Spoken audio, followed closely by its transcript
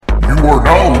are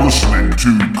now listening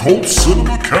to Cult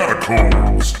Cinema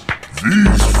Catacombs.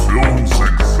 These films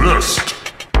exist.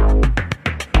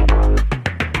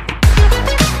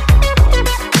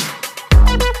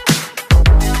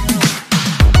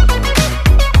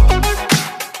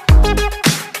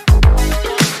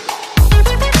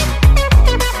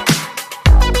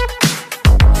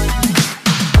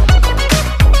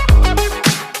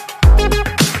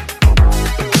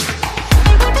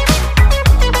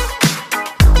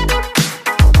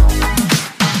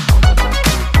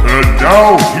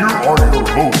 Now, here are your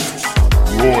hosts,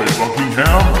 Roy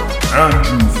Buckingham,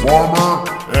 Andrew Farmer,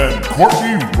 and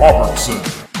Courtney Robertson.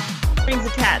 Strings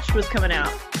Attached was coming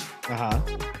out.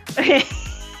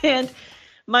 And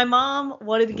my mom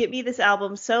wanted to get me this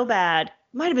album so bad.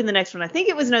 Might have been the next one. I think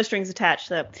it was No Strings Attached,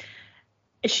 though.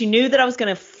 She knew that I was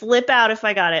going to flip out if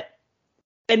I got it.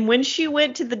 And when she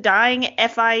went to the Dying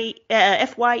FYE,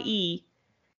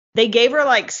 they gave her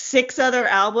like 6 other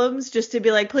albums just to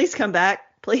be like, please come back.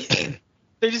 Please.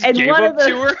 They just gave them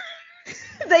to her?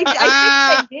 I think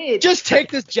they did. Just take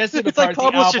this Jesse McCarthy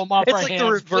album off our hands. It's like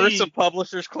the reverse please. of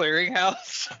Publishers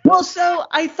Clearinghouse. Well, so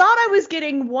I thought I was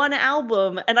getting one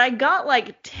album, and I got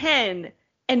like 10,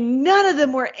 and none of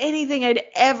them were anything I'd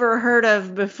ever heard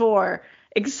of before,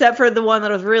 except for the one that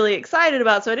I was really excited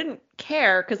about, so I didn't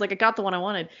care, because like I got the one I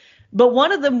wanted. But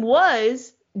one of them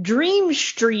was Dream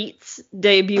Street's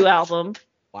debut album.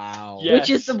 Wow. Yes. Which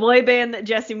is the boy band that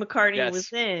Jesse McCartney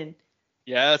was in.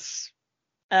 Yes.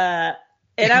 And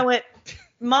I went,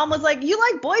 Mom was like, you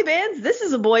like boy bands? This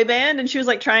is a boy band. And she was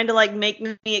like trying to like make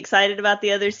me excited about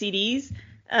the other CDs.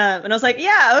 And I was like,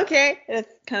 yeah, okay. And I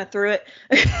kind of threw it.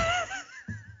 It's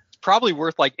probably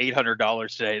worth like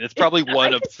 $800 today. That's probably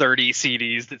one of 30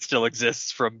 CDs that still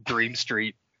exists from Dream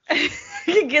Street.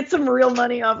 You can get some real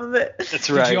money off of it. That's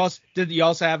right. Did you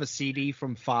also have a CD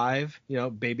from Five? You know,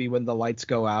 Baby When the Lights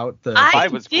Go Out. I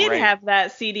did have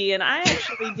that CD, and I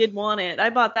actually did want it. I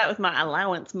bought that with my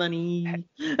allowance money.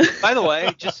 By the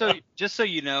way, just so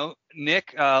you know,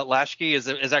 Nick Lashke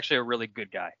is actually a really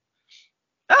good guy.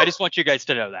 Oh. I just want you guys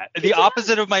to know that. The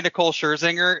opposite of my Nicole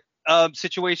Scherzinger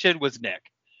situation was Nick,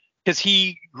 because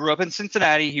he grew up in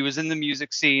Cincinnati. He was in the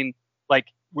music scene. Like,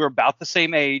 we're about the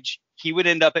same age. He would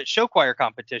end up at show choir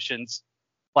competitions,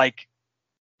 like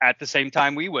at the same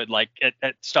time we would, like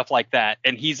at stuff like that.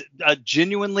 And he's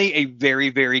genuinely a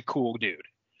very, very cool dude.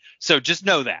 So just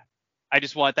know that. I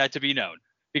just want that to be known,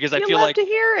 because I feel like to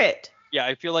hear it. Yeah,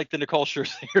 I feel like the Nicole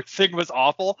Scherzinger thing was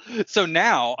awful. So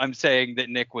now I'm saying that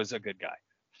Nick was a good guy.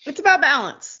 It's about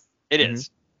balance. It is.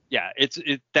 Yeah,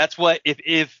 that's what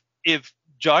if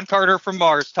John Carter from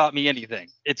Mars taught me anything,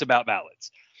 it's about balance.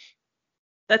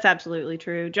 That's absolutely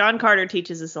true. John Carter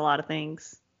teaches us a lot of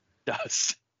things.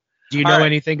 Does. Do you know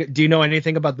anything? Do you know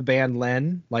anything about the band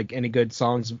Len? Like any good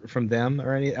songs from them,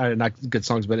 or any not good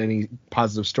songs, but any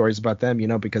positive stories about them? You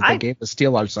know, because they gave us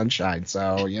Steal Our Sunshine.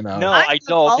 So you know. No, I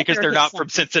don't, because they're not from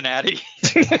Cincinnati.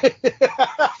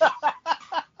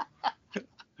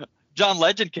 John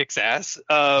Legend kicks ass.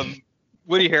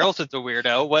 Woody Harrelson's a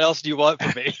weirdo. What else do you want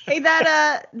from me? Hey,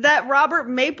 that Robert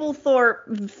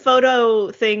Mapplethorpe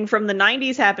photo thing from the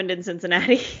 90s happened in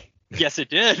Cincinnati. Yes, it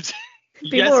did.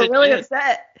 People were really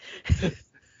upset.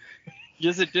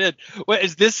 Yes, it did. What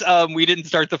is this? We didn't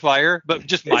start the fire, but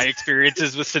just my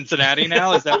experiences with Cincinnati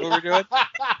now. Is that what we're doing?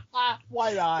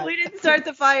 Why not? We didn't start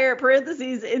the fire.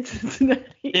 Parentheses in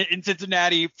Cincinnati. In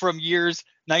Cincinnati from years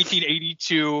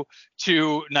 1982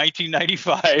 to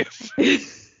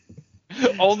 1995.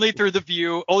 Only through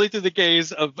the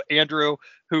gaze of Andrew,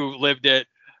 who lived it.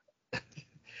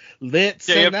 Lit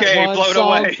sang that one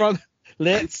song from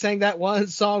Lit sang that one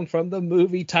song from the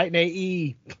movie Titan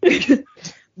AE.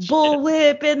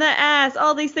 Bullwhip in the ass.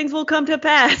 All these things will come to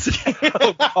pass.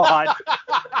 Oh God.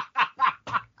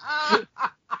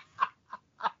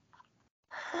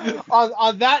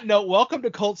 On that note, welcome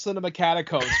to Cult Cinema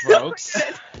Catacombs, folks.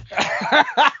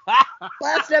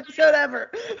 Last episode ever.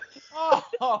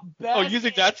 You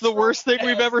think that's the worst thing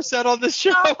we've ever said on this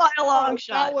show? Not by a long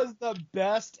shot. That was the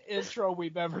best intro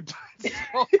we've ever done.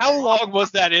 How long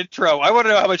was that intro? I want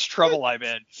to know how much trouble I'm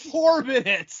in. 4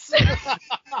 minutes.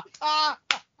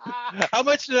 How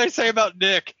much did I say about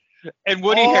Nick and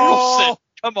Woody Harrelson?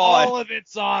 Come on. All of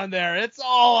it's on there. It's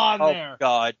all on there. Oh,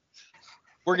 God.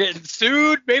 We're getting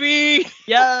sued, baby.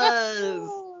 Yes.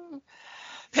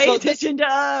 Pay attention to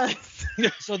us.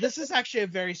 So this is actually a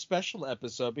very special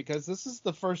episode, because this is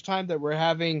the first time that we're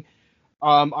having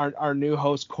our new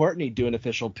host Courtney do an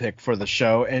official pick for the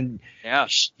show, and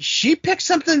she picked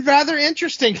something rather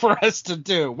interesting for us to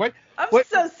do. I'm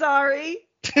so sorry.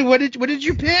 What did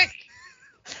you pick?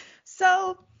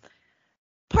 So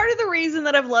part of the reason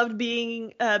that I've loved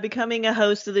becoming a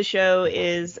host of the show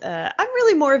is I'm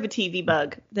really more of a TV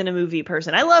bug than a movie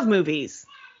person. I love movies,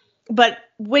 but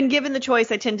when given the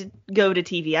choice, I tend to go to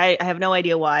TV. I have no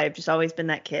idea why. I've just always been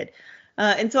that kid.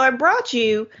 And so I brought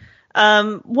you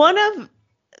one of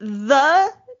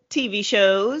the TV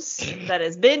shows that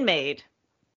has been made.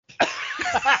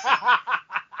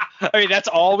 I mean, that's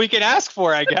all we can ask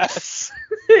for, I guess.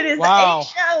 It is a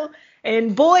show,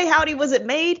 and boy, howdy, was it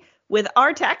made with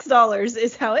our tax dollars,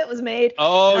 is how it was made.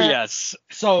 Oh, yes.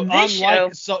 So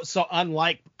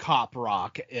unlike Cop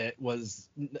Rock, it was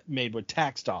made with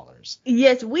tax dollars.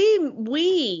 Yes,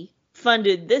 we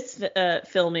funded this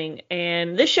filming,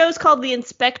 and this show is called The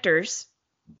Inspectors.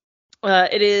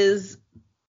 It is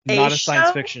not a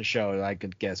science fiction show, I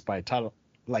could guess by a title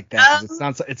like that.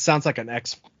 It sounds like an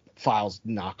X-Files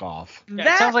knockoff.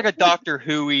 Yeah, it sounds like a Doctor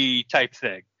Who-y type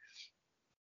thing.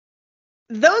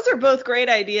 Those are both great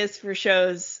ideas for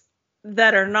shows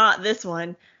that are not this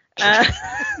one.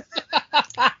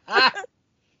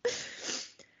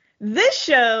 This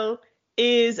show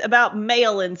is about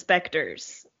male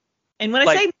inspectors. And when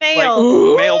I say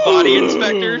male... male body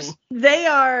inspectors? They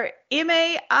are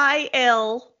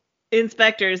MAIL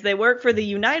inspectors. They work for the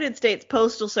United States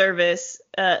Postal Service,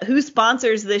 who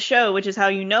sponsors this show, which is how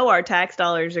you know our tax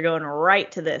dollars are going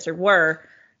right to this, or were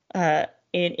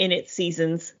in its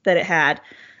seasons that it had.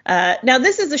 Now,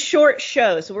 this is a short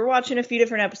show, so we're watching a few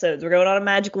different episodes. We're going on a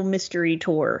magical mystery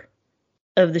tour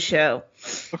of the show.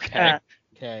 Okay.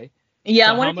 Okay. Yeah,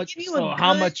 so I wanted to give you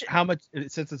how much,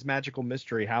 since it's magical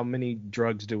mystery, how many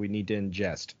drugs do we need to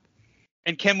ingest?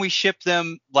 And can we ship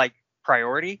them, like,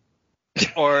 priority?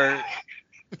 Or...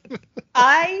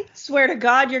 I swear to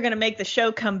God, you're going to make the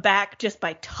show come back just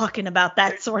by talking about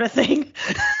that sort of thing.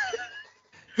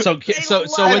 So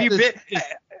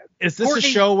is this a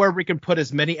show where we can put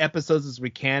as many episodes as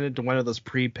we can into one of those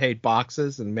prepaid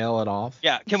boxes and mail it off?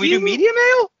 Yeah. Can we do media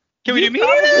mail? Can we do media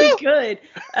mail?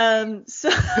 Good.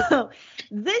 So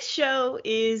this show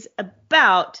is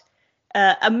about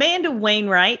Amanda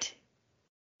Wainwright.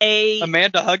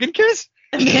 Amanda Hugginkiss?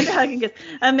 Amanda Hugginkiss.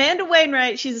 Amanda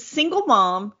Wainwright, she's a single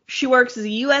mom. She works as a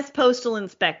U.S. postal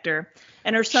inspector.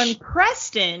 And her son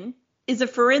Preston is a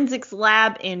forensics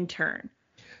lab intern.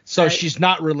 So she's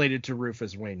not related to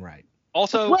Rufus Wainwright.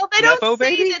 Also, well, they don't Nepo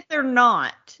say baby? that they're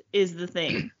not, is the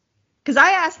thing. Because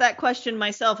I asked that question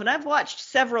myself, and I've watched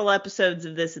several episodes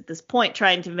of this at this point,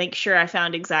 trying to make sure I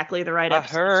found exactly the right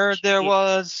episode. I heard there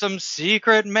was some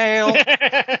secret mail.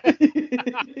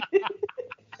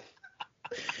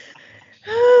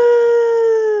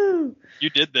 You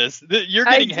did this. You're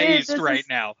getting hazed right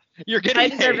now. You're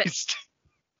getting hazed.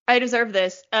 I deserve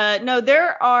this. No,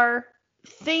 there are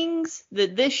things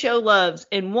that this show loves,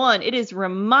 and one, it is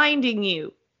reminding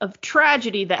you of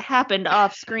tragedy that happened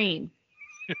off screen.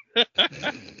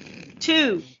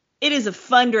 2, it is a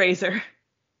fundraiser.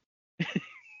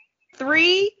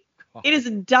 3, it is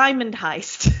a diamond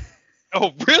heist.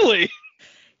 Oh, really?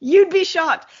 You'd be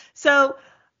shocked. So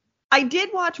I did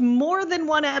watch more than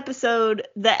one episode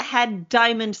that had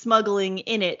diamond smuggling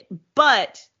in it,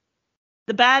 but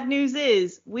the bad news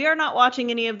is we are not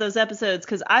watching any of those episodes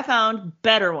because I found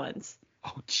better ones.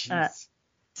 Oh, jeez.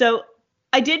 So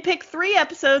I did pick 3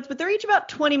 episodes, but they're each about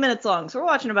 20 minutes long, so we're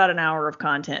watching about an hour of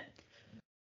content.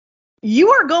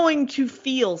 You are going to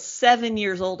feel 7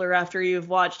 years older after you've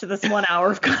watched this 1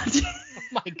 hour of content.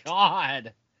 Oh, my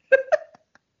God.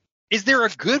 Is there a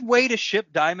good way to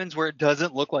ship diamonds where it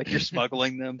doesn't look like you're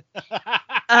smuggling them?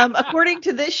 According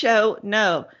to this show,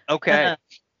 no. Okay.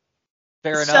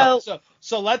 Fair enough.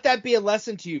 So let that be a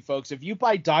lesson to you, folks. If you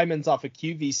buy diamonds off of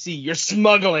QVC, you're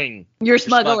smuggling. You're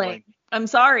smuggling. I'm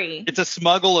sorry. It's a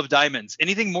smuggle of diamonds.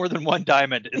 Anything more than 1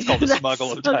 diamond is called a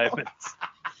smuggle of diamonds.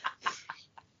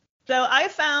 So I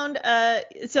found,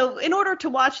 so in order to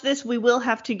watch this, we will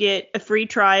have to get a free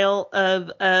trial of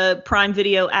a Prime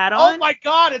Video add-on. Oh my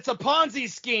God, it's a Ponzi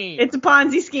scheme. It's a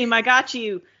Ponzi scheme. I got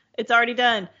you. It's already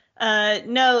done.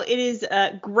 No, it is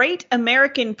Great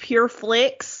American Pure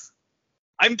Flix.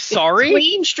 I'm sorry? It's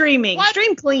clean streaming. What?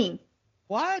 Stream clean.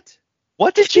 What?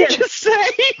 What did you just say?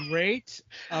 Great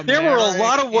American. There were a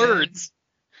lot of words.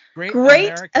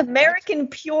 Great American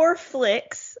Pure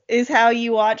Flix is how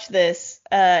you watch this.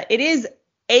 It is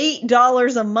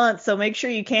 $8 a month, so make sure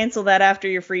you cancel that after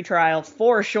your free trial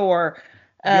for sure.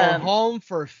 Your home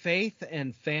for faith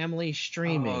and family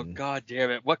streaming. Oh, God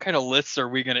damn it. What kind of lists are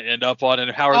we going to end up on,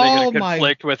 and how are they going to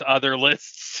conflict with other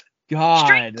lists? God.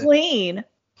 Stream clean.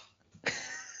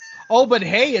 Oh, but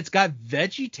hey, it's got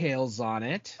VeggieTales on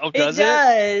it. Oh, does it? It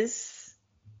does.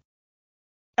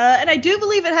 And I do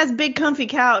believe it has big comfy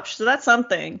couch, so that's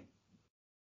something.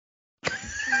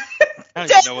 I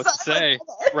don't even know what to say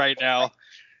right now.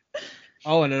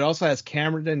 Oh, and it also has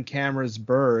Cameron and Cameron's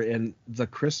Burr in The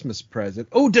Christmas Present.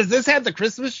 Oh, does this have the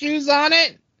Christmas shoes on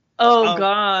it? Oh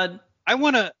God. I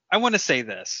wanna say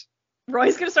this.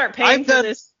 Roy's gonna start paying for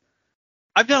this.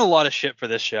 I've done a lot of shit for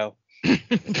this show.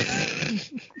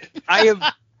 I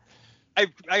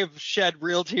have shed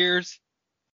real tears.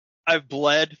 I've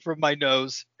bled from my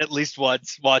nose at least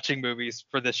once watching movies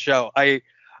for this show. I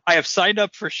have signed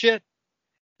up for shit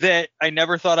that I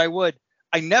never thought I would.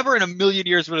 I never in a million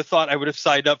years would have thought I would have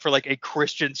signed up for like a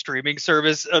Christian streaming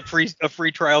service, a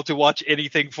free trial to watch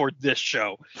anything for this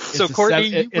show. So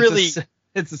Courtney,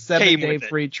 it's a 7-day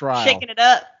free trial. Shaking it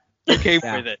up. You came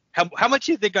with it. How much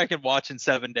do you think I can watch in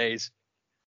 7 days?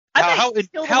 How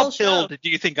filled do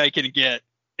you think I can get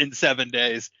in 7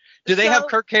 days? Do they have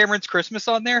Kirk Cameron's Christmas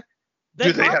on there?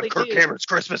 Do they have Kirk Cameron's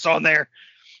Christmas on there?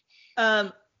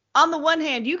 On the one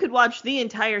hand, you could watch the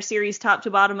entire series top to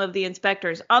bottom of The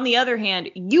Inspectors. On the other hand,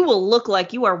 you will look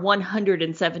like you are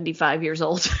 175 years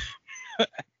old.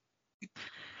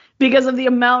 Because of the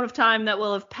amount of time that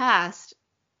will have passed.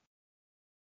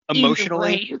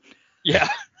 Emotionally? Yeah.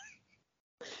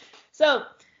 So,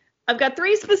 I've got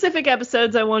 3 specific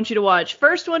episodes I want you to watch.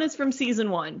 First one is from season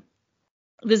 1.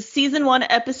 This is season 1,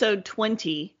 episode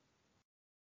 20.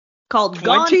 Called 20?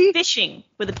 Gone Fishing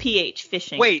with a PH,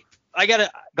 fishing. Wait, I got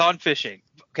to Gone Fishing.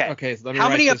 Okay. So let me How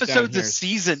many episodes a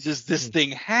season does this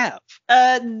thing have?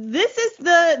 This is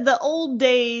the old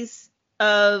days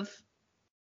of.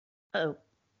 Oh,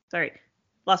 sorry,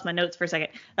 lost my notes for a second.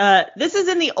 This is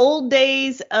in the old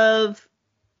days of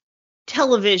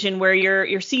television where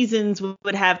your seasons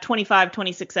would have 25,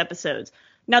 26 episodes.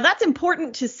 Now that's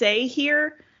important to say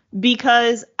here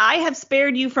because I have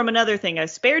spared you from another thing. I've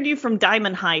spared you from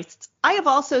Diamond Heists. I have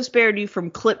also spared you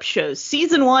from clip shows.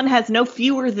 Season 1 has no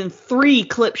fewer than 3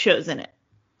 clip shows in it.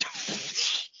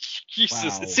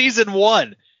 Jesus, wow. Season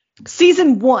 1.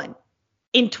 Season 1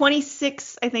 in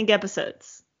 26, I think,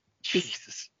 episodes.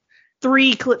 Jesus.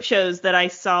 3 clip shows that I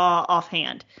saw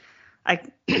offhand. I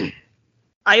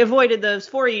avoided those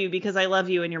for you because I love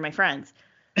you and you're my friends.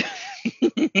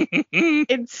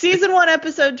 In season 1,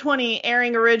 episode 20,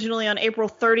 airing originally on April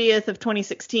 30th of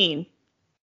 2016,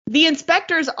 the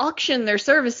inspectors auction their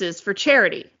services for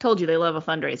charity. Told you they love a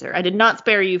fundraiser. I did not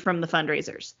spare you from the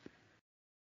fundraisers.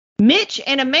 Mitch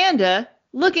and Amanda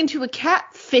look into a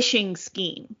catfishing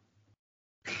scheme.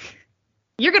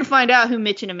 You're going to find out who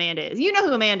Mitch and Amanda is. You know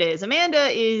who Amanda is. Amanda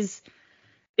is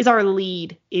our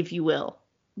lead, if you will.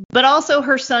 But also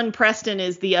her son Preston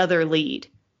is the other lead.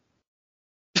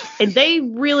 And they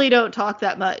really don't talk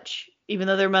that much, even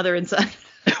though they're mother and son.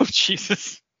 Oh,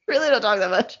 Jesus. Really don't talk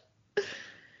that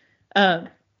much.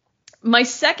 My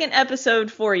second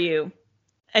episode for you,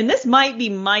 and this might be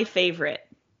my favorite.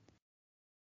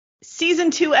 Season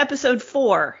 2, episode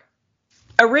 4.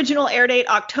 Original air date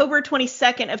October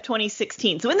 22nd of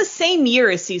 2016. So in the same year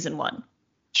as season 1.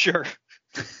 Sure.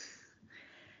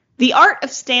 The Art of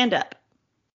Stand-Up.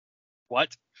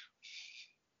 What?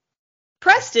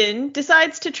 Preston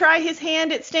decides to try his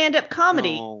hand at stand-up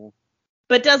comedy,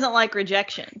 but doesn't like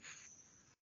rejection.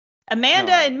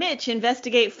 Amanda and Mitch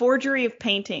investigate forgery of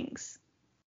paintings.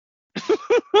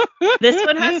 This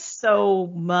one has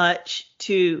so much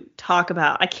to talk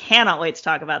about. I cannot wait to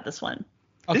talk about this one.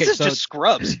 Okay, this is just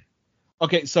Scrubs.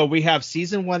 Okay, so we have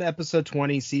season 1, episode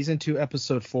 20, season 2,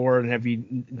 episode 4, and have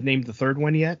you named the third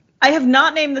one yet? I have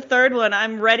not named the third one.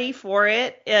 I'm ready for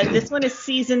it. This one is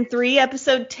season 3,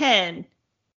 episode 10.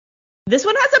 This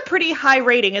one has a pretty high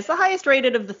rating. It's the highest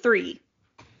rated of the 3,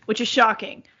 which is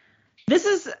shocking. This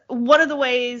is one of the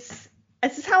ways,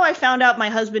 this is how I found out my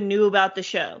husband knew about the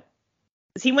show.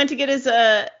 He went to get his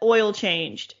oil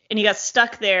changed, and he got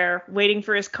stuck there waiting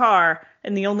for his car,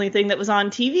 and the only thing that was on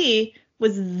TV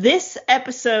was this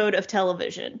episode of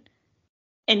television.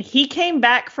 And he came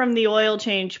back from the oil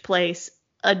change place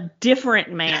a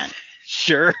different man.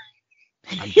 Sure.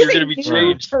 You're going to be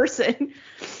changed. Person.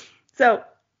 So,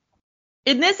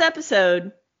 in this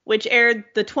episode, which aired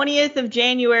the 20th of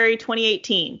January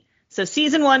 2018, so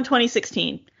season 1,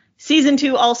 2016, season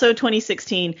 2, also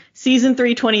 2016, season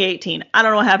 3, 2018. I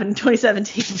don't know what happened in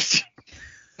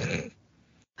 2017.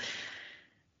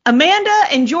 Amanda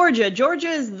and Georgia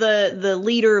is the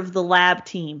leader of the lab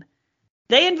team.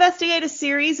 They investigate a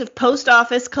series of post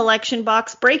office collection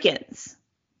box break-ins.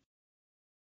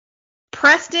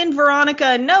 Preston, Veronica,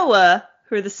 and Noah,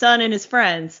 who are the son and his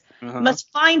friends,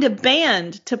 must find a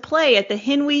band to play at the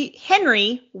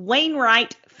Henry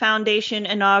Wainwright Foundation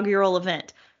inaugural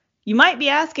event. You might be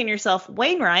asking yourself,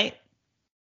 Wainwright?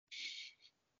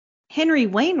 Henry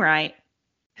Wainwright?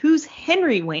 Who's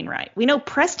Henry Wainwright? We know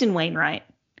Preston Wainwright.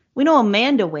 We know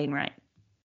Amanda Wainwright.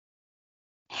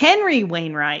 Henry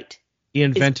Wainwright. He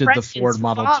invented the Ford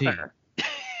Model father. T.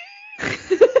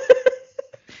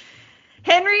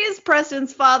 Henry is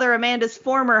Preston's father, Amanda's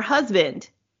former husband.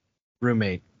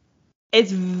 Roommate.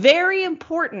 It's very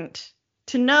important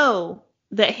to know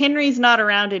that Henry's not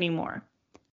around anymore.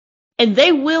 And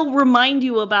they will remind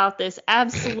you about this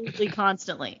absolutely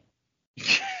constantly.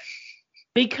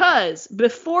 Because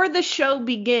before the show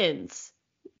begins,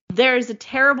 there's a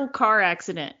terrible car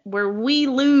accident where we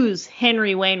lose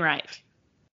Henry Wainwright.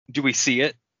 Do we see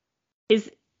it?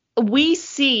 We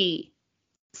see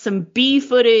some B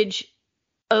footage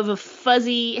of a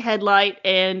fuzzy headlight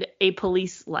and a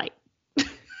police light.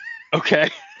 Okay.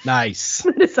 Nice.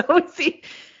 That's all we see.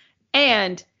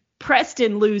 And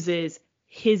Preston loses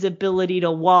his ability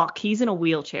to walk. He's in a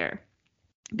wheelchair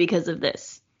because of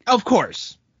this. Of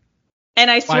course. And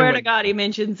I swear to God, he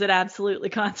mentions it absolutely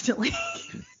constantly.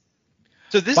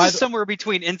 So this is somewhere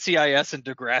between NCIS and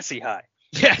Degrassi High.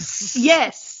 Yes.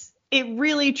 Yes, it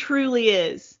really, truly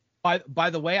is. By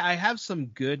the way, I have some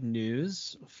good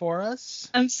news for us.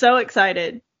 I'm so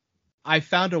excited. I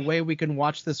found a way we can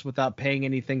watch this without paying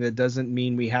anything that doesn't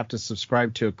mean we have to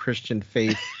subscribe to a Christian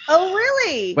faith. Oh,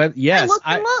 really? But yes,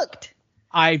 I looked.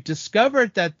 I've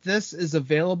discovered that this is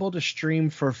available to stream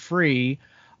for free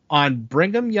on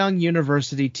Brigham Young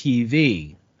University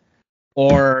TV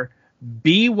or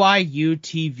byutv.org.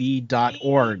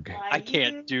 I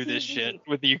can't do this shit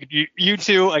with you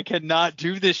two. I cannot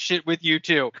do this shit with you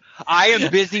two. I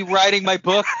am busy writing my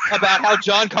book about how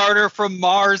John Carter from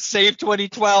Mars saved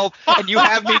 2012, and you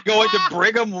have me going to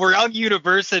Brigham Young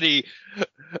University. Do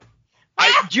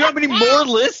you know how many more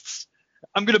lists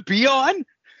I'm going to be on?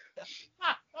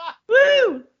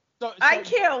 Woo! I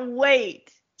can't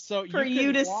wait for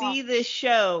you to see this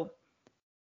show.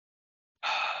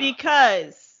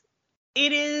 Because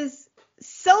it is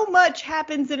so much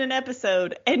happens in an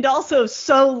episode and also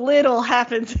so little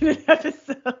happens in an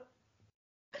episode.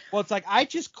 Well, it's like I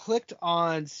just clicked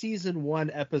on season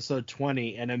 1, episode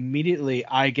 20, and immediately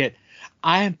I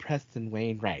am Preston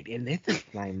Wainwright, and this is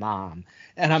my mom.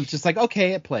 And I'm just like,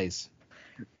 okay, it plays.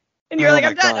 And you're like,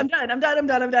 I'm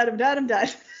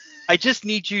done. I just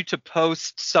need you to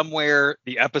post somewhere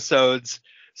the episodes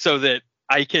so that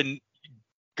I can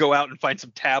go out and find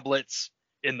some tablets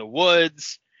in the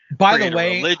woods. By the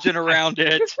way, religion around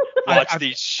it. Watch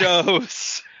these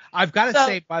shows. I've got to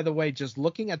say, by the way, just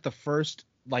looking at the first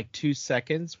 2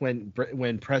 seconds when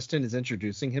Preston is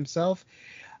introducing himself,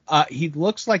 he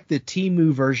looks like the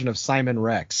Temu version of Simon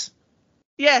Rex.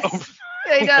 Yes,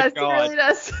 he does. He really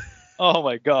does. Oh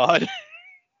my God.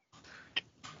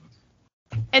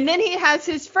 And then he has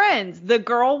his friends, the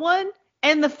girl one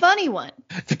and the funny one.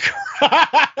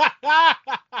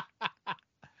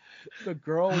 The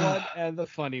girl one and the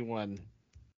funny one.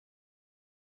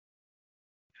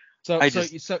 So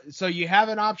you have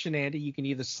an option, Andy. You can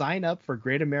either sign up for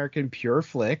Great American Pure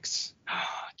Flix,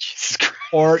 Jesus Christ,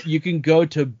 or you can go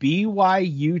to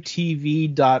byutv.org,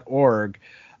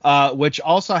 which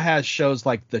also has shows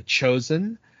like The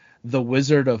Chosen, The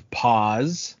Wizard of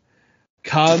Paz,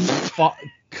 Come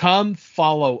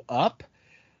Follow Up,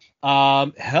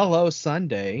 Hello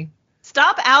Sunday.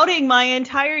 Stop outing my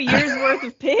entire year's worth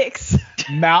of picks.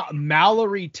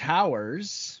 Mallory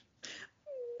Towers.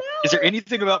 Is there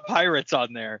anything about pirates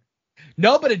on there?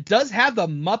 No, but it does have the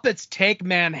Muppets Take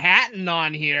Manhattan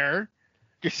on here.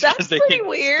 That's pretty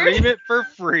weird. Stream it for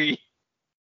free.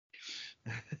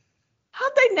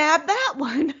 How'd they nab that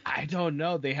one? I don't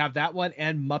know. They have that one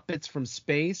and Muppets from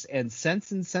Space and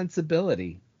Sense and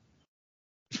Sensibility.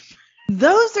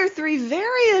 Those are 3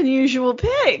 very unusual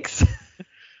picks.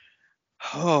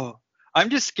 Oh,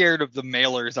 I'm just scared of the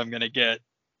mailers I'm going to get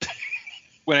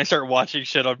when I start watching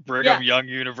shit on Brigham Young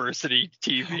University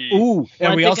TV. Ooh,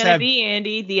 and we also have be,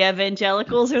 Andy, the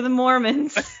evangelicals or the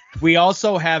Mormons. We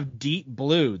also have Deep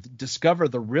Blue. Discover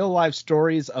the real life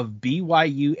stories of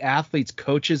BYU athletes,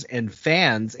 coaches, and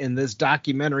fans in this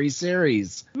documentary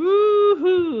series.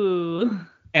 Woohoo!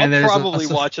 And I'll probably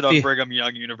watch it on Brigham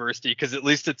Young University because at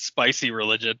least it's spicy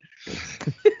religion.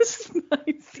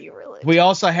 Spicy religion. We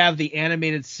also have the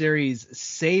animated series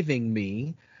Saving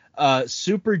Me.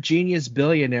 Super genius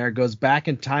billionaire goes back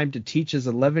in time to teach his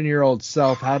 11-year-old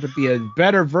self how to be a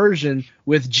better version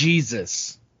with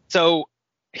Jesus. So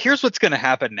here's what's going to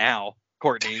happen now,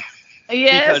 Courtney.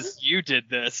 Yes. Because you did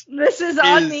this. This is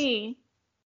on me.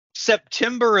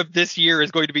 September of this year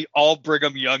is going to be all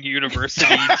Brigham Young University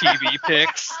TV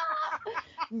picks.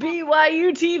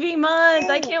 BYU TV month.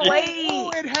 I can't wait.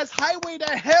 Oh, it has Highway to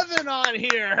Heaven on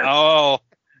here. Oh.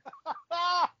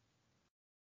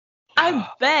 I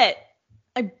bet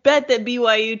that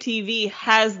BYU TV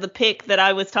has the pick that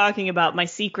I was talking about, my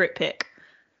secret pick.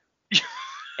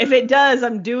 If it does,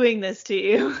 I'm doing this to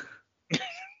you.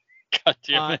 God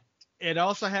damn it. It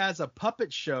also has a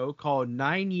puppet show called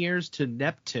 9 Years to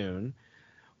Neptune.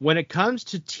 When it comes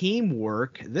to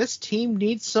teamwork, this team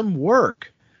needs some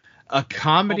work. A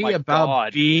comedy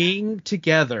about being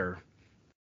together.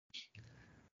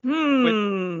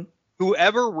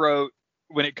 Whoever wrote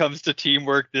 "When it comes to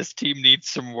teamwork, this team needs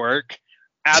some work"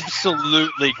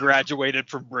 absolutely graduated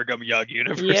from Brigham Young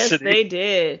University. Yes, they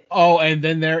did. Oh, and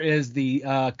then there is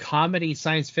the comedy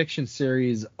science fiction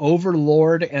series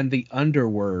Overlord and the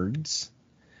Underworlds.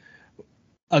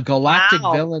 A galactic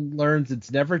villain learns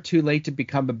it's never too late to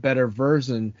become a better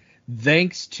version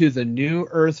thanks to the new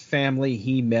Earth family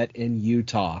he met in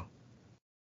Utah.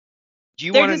 Do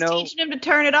you want to They're know? just teaching him to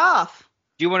turn it off.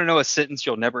 Do you want to know a sentence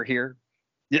you'll never hear?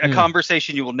 A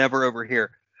conversation you will never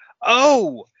overhear.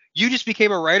 Oh, you just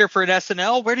became a writer for an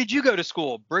SNL? Where did you go to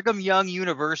school? Brigham Young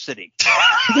University.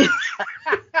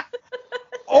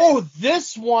 Oh,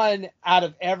 this one out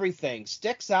of everything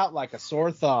sticks out like a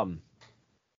sore thumb.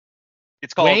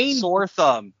 It's called Sore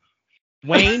Thumb.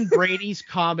 Wayne Brady's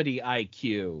Comedy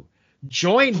IQ.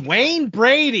 Join Wayne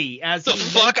Brady as the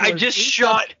fuck? I just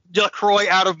shot LaCroix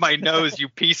out of my nose, you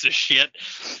piece of shit.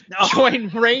 No. Join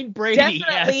Wayne Brady.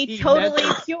 Definitely totally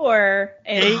pure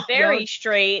and very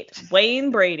straight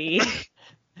Wayne Brady.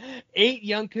 8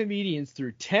 young comedians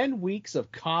through 10 weeks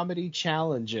of comedy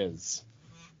challenges.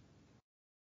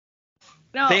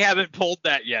 No, they haven't pulled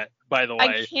that yet, by the way.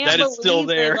 I can't believe still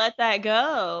there. They let that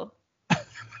go.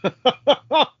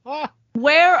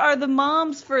 Where are the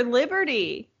moms for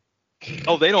liberty?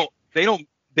 Oh, they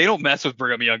don't mess with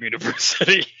Brigham Young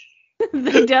University.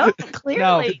 They don't,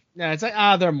 clearly. No, it's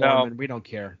like, they're Mormon. No. We don't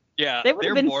care. Yeah, they would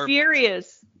have been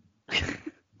furious.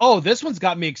 Oh, this one's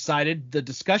got me excited. The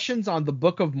discussions on the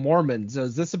Book of Mormon. So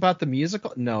is this about the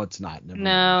musical? No, it's not.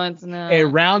 No, it's not. A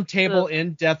roundtable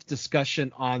in-depth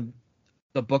discussion on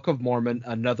the Book of Mormon,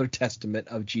 another testament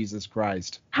of Jesus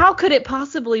Christ. How could it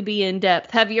possibly be in-depth?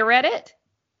 Have you read it?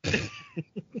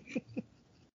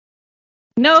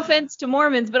 No offense to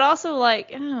Mormons, but also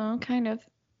kind of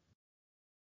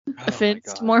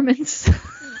offense to Mormons.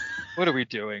 What are we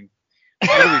doing?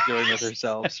 What are we doing with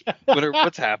ourselves?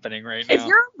 What's happening right now? If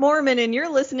you're a Mormon and you're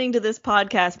listening to this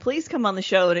podcast, please come on the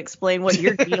show and explain what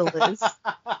your deal is.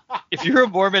 If you're a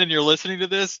Mormon and you're listening to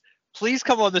this, please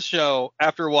come on the show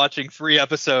after watching 3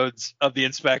 episodes of The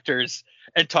Inspectors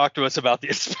and talk to us about The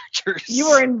Inspectors. You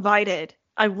are invited.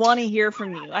 I want to hear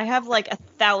from you. I have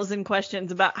 1,000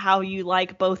 questions about how you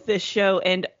like both this show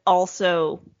and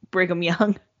also Brigham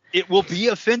Young. It will be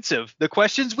offensive. The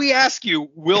questions we ask you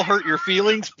will hurt your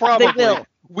feelings, probably. They will.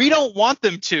 We don't want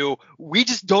them to. We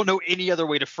just don't know any other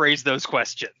way to phrase those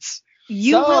questions.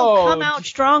 You will come out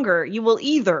stronger. You will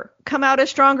either come out a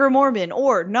stronger Mormon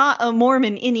or not a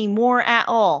Mormon anymore at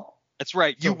all. That's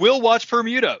right. You will watch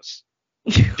Bermudos.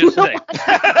 Just saying.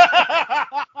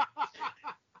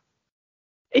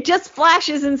 It just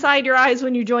flashes inside your eyes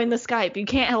when you join the Skype. You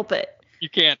can't help it. You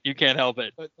can't help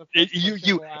it.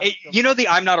 You know the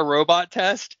I'm not a robot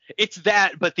test? It's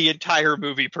that, but the entire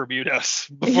movie Bermudos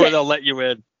before they'll let you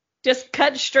in. Just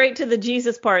cut straight to the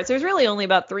Jesus parts. There's really only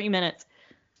about 3 minutes.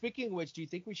 Speaking of which, do you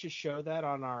think we should show that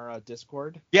on our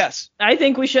Discord? Yes. I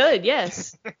think we should,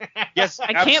 yes. Yes,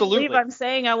 I can't believe I'm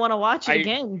saying I want to watch it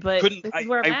again, but this is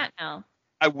where I'm at now.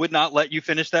 I would not let you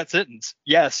finish that sentence.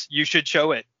 Yes, you should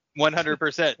show it.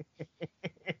 100%.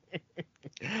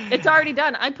 It's already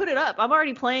done. I put it up. I'm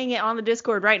already playing it on the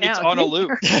Discord right now. It's on a loop.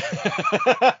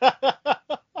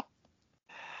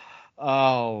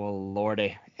 Oh,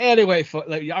 Lordy. Anyway,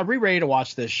 are we ready to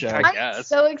watch this show? I'm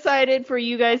so excited for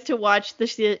you guys to watch the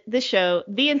show,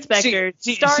 The Inspectors,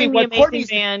 starring the amazing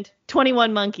band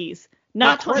 21 Monkeys.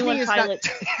 Not 21 Pilots,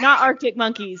 not Arctic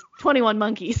Monkeys, 21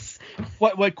 Monkeys.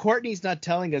 What Courtney's not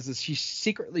telling us is she's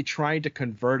secretly trying to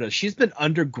convert us. She's been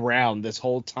underground this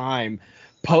whole time,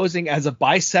 posing as a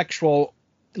bisexual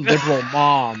liberal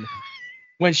mom,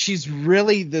 when she's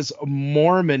really this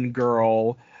Mormon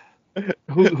girl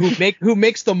who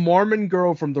makes the Mormon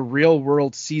girl from The Real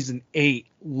World season 8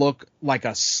 look like a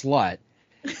slut.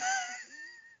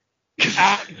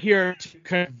 Out here to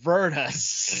convert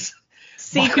us.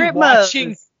 Secret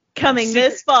Modes coming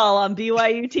this fall on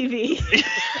BYU TV.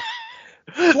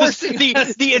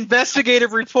 the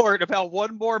investigative report about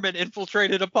one Mormon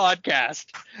infiltrated a podcast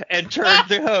and turned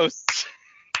the hosts.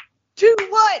 To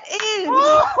what end?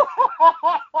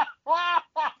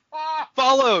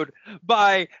 Followed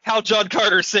by How John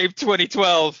Carter Saved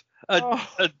 2012, a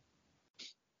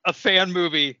fan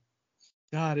movie.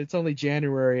 God, it's only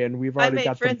January and we've already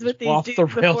got friends with these off dudes the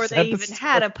rails before they even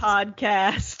had a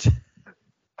podcast.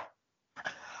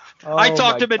 I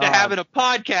talked him into having a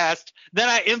podcast. Then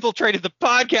I infiltrated the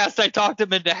podcast. I talked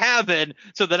him into having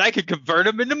so that I could convert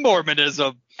him into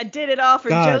Mormonism. I did it all for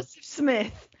Joseph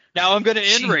Smith. Now I'm going to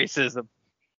end racism.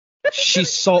 She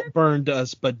salt burned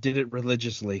us, but did it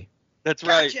religiously. That's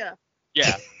right.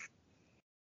 Yeah.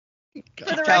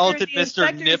 For the Talented record, the Mr.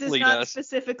 Inspectors is Nipley not does.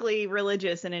 specifically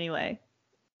religious in any way.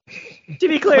 To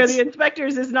be clear, the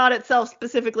Inspectors is not itself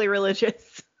specifically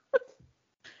religious.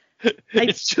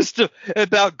 It's just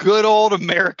about good old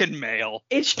American male.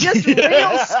 It's just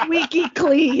real squeaky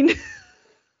clean.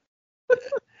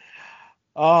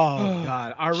 Oh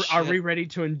God, are we ready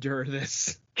to endure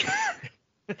this?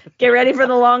 Get ready for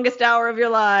the longest hour of your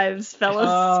lives, fellas.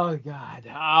 Oh God.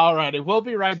 All righty, we'll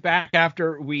be right back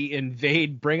after we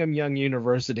invade Brigham Young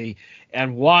University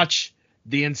and watch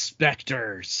The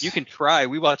Inspectors. You can try.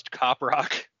 We watched Cop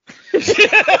Rock.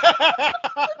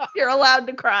 You're allowed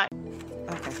to cry.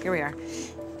 Okay, here we are.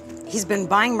 He's been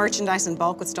buying merchandise in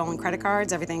bulk with stolen credit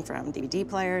cards, everything from DVD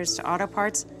players to auto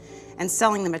parts, and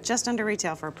selling them at just under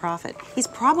retail for a profit. He's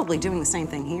probably doing the same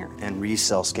thing here. And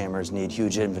resale scammers need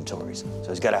huge inventories, so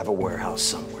he's got to have a warehouse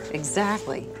somewhere.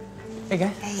 Exactly. Hey,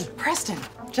 guys. Hey, Preston.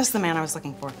 Just the man I was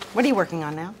looking for. What are you working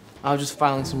on now? I was just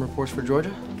filing some reports for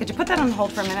Georgia. Could you put that on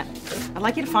hold for a minute? I'd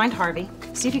like you to find Harvey,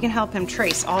 see if you can help him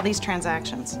trace all these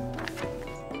transactions.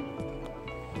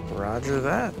 Roger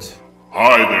that.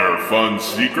 Hi there, fun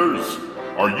seekers.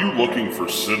 Are you looking for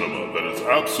cinema that is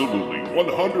absolutely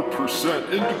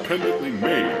 100% independently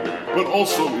made, but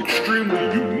also extremely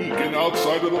unique and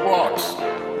outside of the box?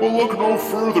 Well, look no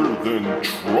further than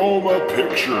Troma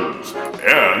Pictures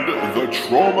and the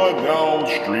Troma Now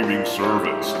streaming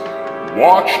service.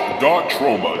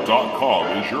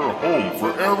 Watch.troma.com is your home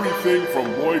for everything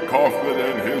from Lloyd Kaufman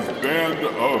and his band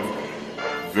of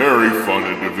very fun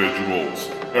individuals.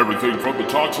 Everything from the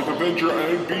Toxic Avenger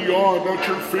and beyond at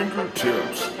your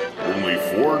fingertips. Only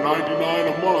 $4.99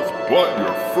 a month, but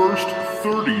your first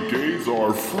 30 days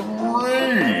are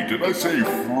free. Did I say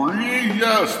free?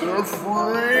 Yes, they're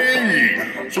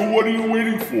free. So what are you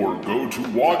waiting for? Go to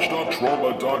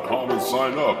watch.troma.com and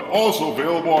sign up. Also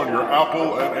available on your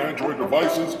Apple and Android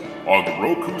devices, on the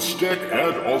Roku stick,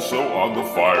 and also on the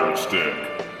Fire Stick.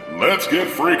 Let's get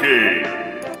freaky.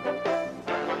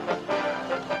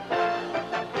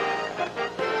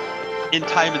 In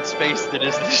time and space that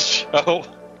is this show.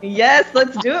 Yes,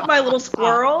 let's do it, my little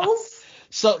squirrels.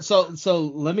 So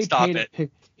let me Stop paint it. a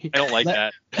I don't like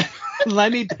that.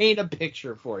 Let me paint a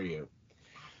picture for you.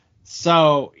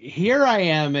 So here I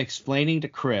am explaining to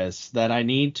Chris that I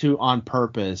need to, on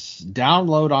purpose,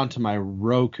 download onto my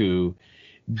Roku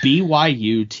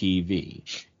BYU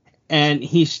TV. And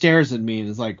he stares at me and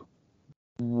is like,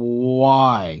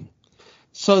 why?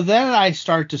 So then I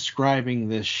start describing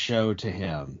this show to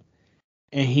him.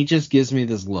 And he just gives me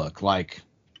this look like,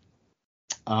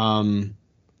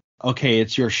 okay,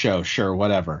 it's your show. Sure,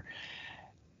 whatever.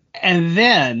 And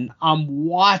then I'm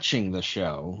watching the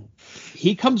show.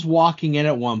 He comes walking in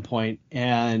at one point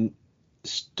and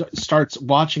starts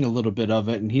watching a little bit of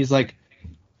it. And he's like,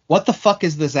 what the fuck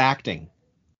is this acting?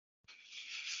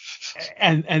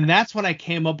 And that's when I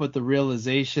came up with the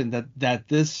realization that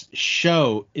this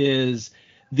show is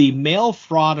the mail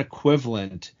fraud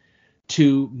equivalent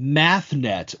to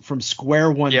MathNet from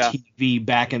Square One TV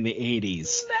back in the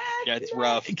 80s. Yeah, it's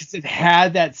rough. Because it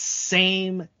had that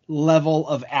same level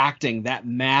of acting that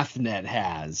MathNet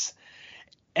has.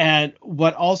 And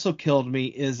what also killed me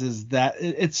is that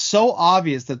it's so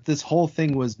obvious that this whole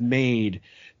thing was made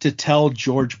to tell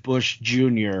George Bush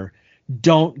Jr.,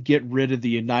 don't get rid of the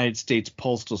United States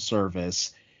Postal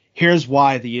Service. Here's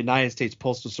why the United States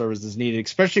Postal Service is needed,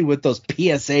 especially with those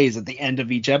PSAs at the end of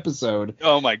each episode.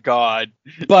 Oh my God.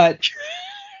 But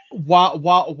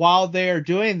while they're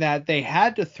doing that, they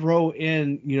had to throw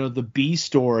in, the B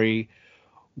story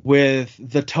with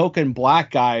the token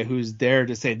black guy who's there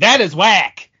to say that is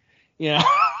whack.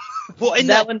 Well, and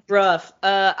that one's rough.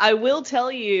 I will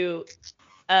tell you,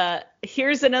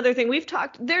 here's another thing we've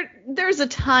talked. There's a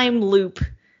time loop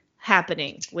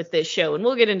happening with this show, and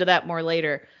we'll get into that more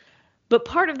later. But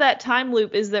part of that time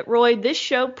loop is that, Roy, this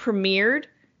show premiered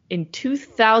in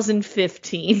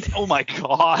 2015. Oh my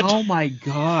God. Oh my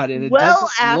God. And it well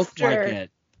doesn't look after like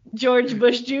it. George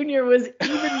Bush Jr. was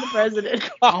even the president.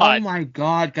 Oh my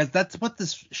God, because that's what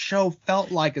this show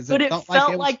felt like. It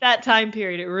felt like that time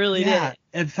period. It really did.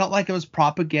 It felt like it was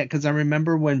propaganda, because I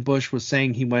remember when Bush was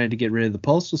saying he wanted to get rid of the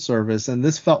Postal Service, and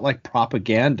this felt like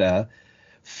propaganda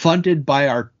funded by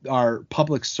our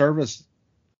public service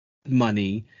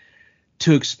money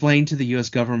to explain to the U.S.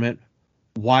 government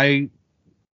why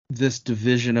this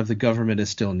division of the government is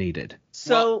still needed.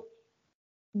 So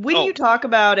when you talk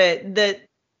about it, that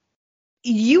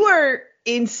You are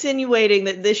insinuating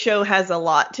that this show has a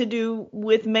lot to do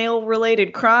with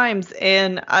male-related crimes,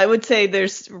 and I would say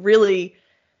there's really,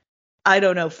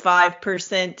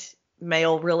 5%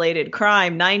 male-related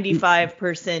crime,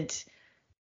 95%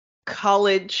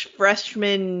 college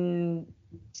freshman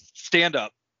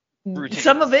stand-up routine.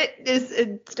 Some of it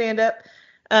is stand-up.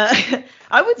 I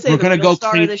would say we're gonna go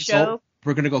star clean of the show.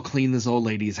 We're gonna go clean this old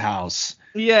lady's house.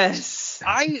 Yes.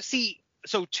 I see.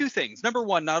 So two things. Number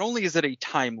one, not only is it a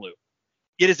time loop,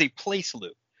 it is a place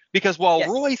loop. Because while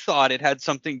Roy thought it had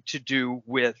something to do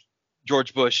with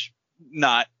George Bush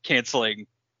not canceling,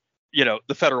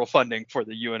 the federal funding for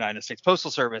the United States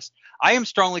Postal Service, I am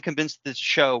strongly convinced this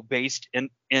show, based in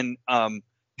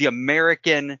the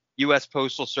American U.S.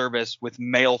 Postal Service with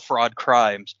mail fraud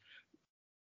crimes,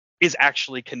 is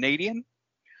actually Canadian.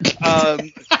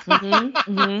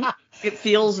 It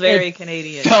feels very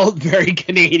Canadian. Felt very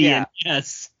Canadian. Yeah.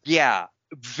 Yes. Yeah,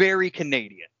 very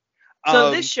Canadian.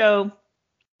 So this show,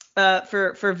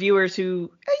 for viewers who,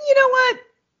 you know what,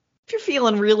 if you're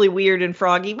feeling really weird and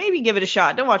froggy, maybe give it a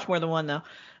shot. Don't watch more than one though.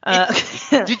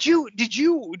 Did you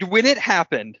when it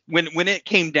happened, when it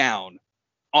came down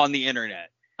on the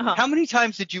internet, how many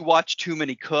times did you watch Too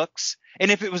Many Cooks?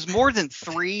 And if it was more than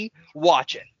 3,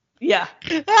 watch it. Yeah.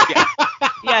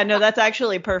 Yeah, no, that's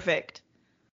actually perfect.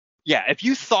 Yeah, if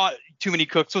you thought Too Many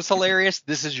Cooks was hilarious,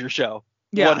 this is your show.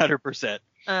 Yeah. 100%.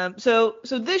 So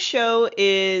this show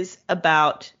is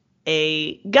about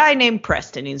a guy named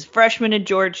Preston. He's a freshman at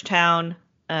Georgetown,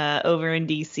 over in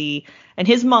DC, and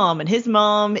his mom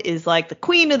is like the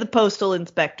queen of the postal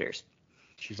inspectors.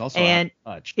 She's also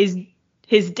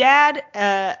his dad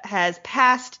has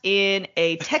passed in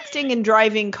a texting and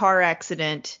driving car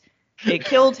accident. It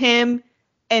killed him,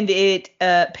 and it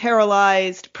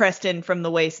paralyzed Preston from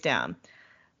the waist down.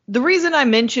 The reason I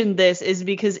mentioned this is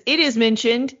because it is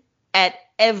mentioned at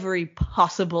every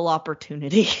possible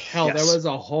opportunity. Hell, there was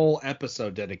a whole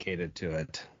episode dedicated to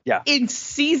it. Yeah. In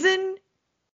season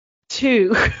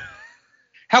 2.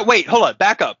 Wait, hold on,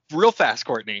 back up real fast,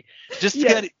 Courtney. Just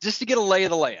to get a lay of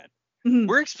the land. Mm-hmm.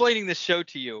 We're explaining this show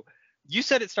to you. You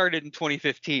said it started in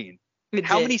 2015.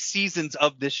 How many seasons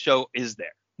of this show is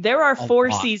there? There are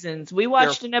 4 seasons. We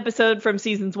watched an episode from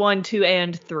seasons 1, 2,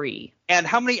 and 3. And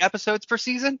how many episodes per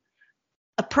season?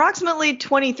 Approximately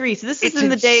 23. So this is in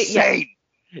the day. Yeah.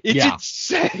 It's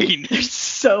insane. There's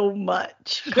so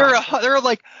much. There are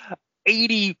like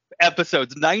 80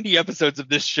 episodes, 90 episodes of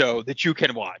this show that you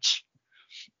can watch.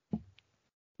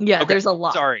 Yeah, there's a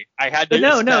lot. Sorry, I had to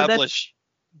establish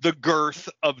the girth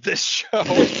of this show.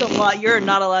 There's a lot. You're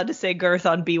not allowed to say girth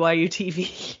on BYU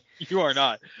TV. You are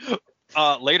not.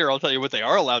 Later, I'll tell you what they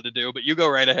are allowed to do, but you go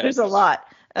right ahead. There's a lot.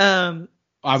 I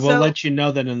will let you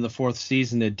know that in the 4th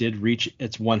season, it did reach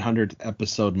its 100th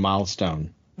episode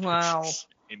milestone. Wow.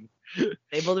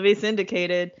 Able to be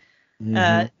syndicated.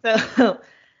 Mm-hmm. So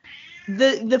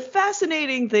the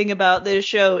fascinating thing about this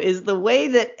show is the way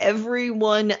that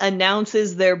everyone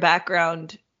announces their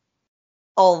background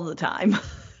all the time.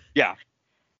 Yeah.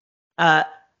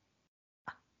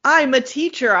 I'm a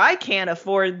teacher. I can't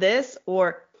afford this.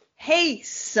 Or, hey,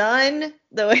 son,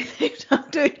 the way they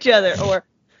talk to each other. Or,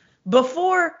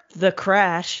 before the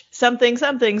crash, something.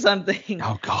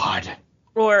 Oh, God.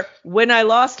 Or, when I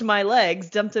lost my legs,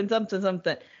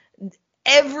 something.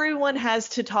 Everyone has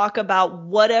to talk about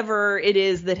whatever it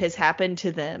is that has happened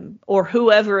to them or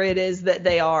whoever it is that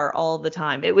they are all the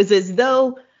time. It was as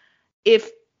though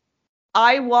if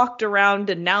I walked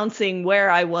around announcing where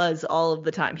I was all of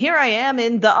the time. Here I am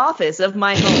in the office of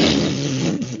my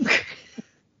home.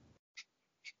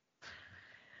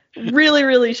 Really,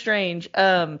 really strange.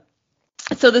 So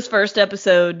this first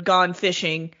episode, Gone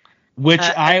Fishing. Which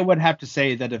I would have to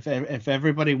say that if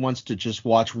everybody wants to just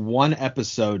watch one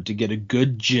episode to get a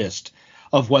good gist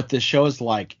of what this show is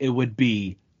like, it would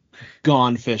be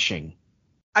Gone Fishing.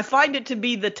 I find it to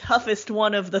be the toughest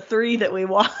one of the 3 that we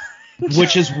watched.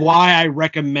 Which is why I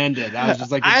recommend it. I was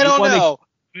just like, I don't know.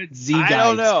 I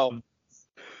don't know.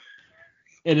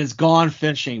 It is Gone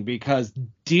Fishing because,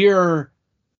 dear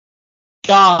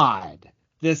God,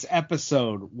 this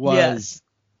episode was... Yes.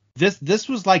 This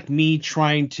was like me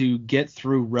trying to get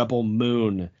through Rebel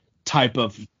Moon type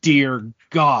of dear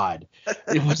God.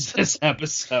 It was this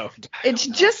episode. It's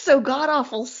just so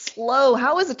god-awful slow.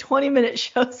 How is a 20-minute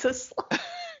show so slow?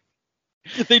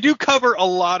 They do cover a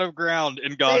lot of ground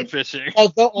in Gone Fishing.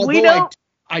 Although we know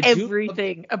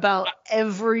everything about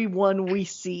everyone we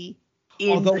see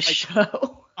in the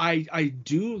show. I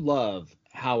do love,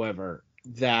 however,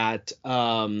 that...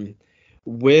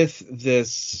 with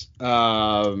this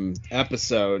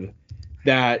episode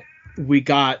that we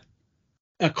got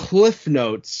a Cliff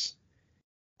Notes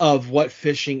of what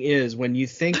fishing is. When you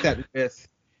think that with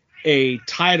a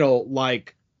title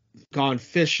like Gone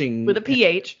Fishing with a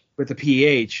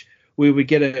PH, we would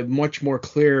get a much more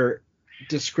clear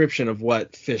description of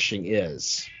what fishing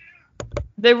is.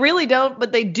 They really don't,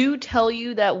 but they do tell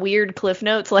you that weird cliff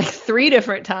notes like 3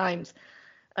 different times.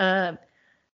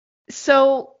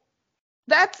 So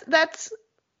that's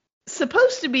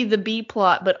supposed to be the B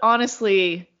plot, but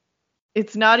honestly,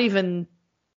 it's not even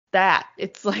that.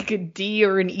 It's like a D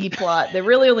or an E plot. They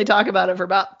really only talk about it for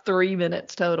about 3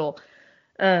 minutes total.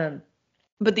 But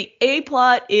the A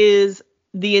plot is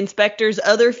the inspector's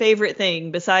other favorite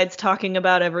thing besides talking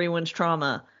about everyone's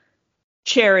trauma: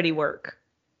 charity work.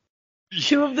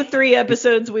 2 of the 3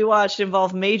 episodes we watched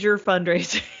involve major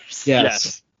fundraisers.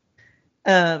 Yes.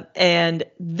 And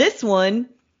this one,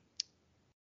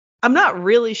 I'm not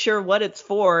really sure what it's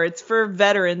for. It's for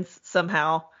veterans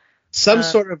somehow. Some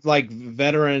sort of like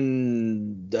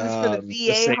veteran. It's for the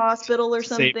VA hospital or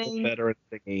something. Veteran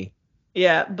thingy.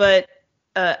 Yeah, but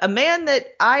a man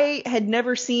that I had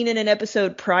never seen in an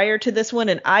episode prior to this one,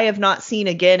 and I have not seen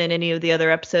again in any of the other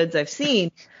episodes I've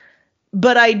seen.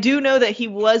 But I do know that he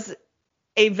was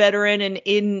a veteran and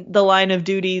in the line of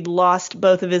duty lost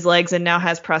both of his legs and now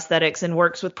has prosthetics and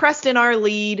works with Preston, our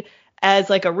lead, as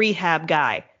like a rehab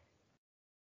guy.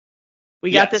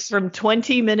 We got this from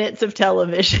 20 minutes of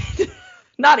television.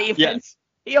 Not even. Yes.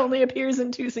 He only appears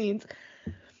in 2 scenes.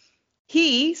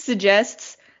 He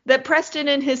suggests that Preston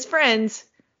and his friends,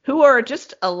 who are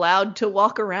just allowed to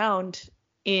walk around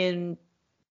in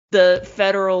the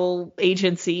federal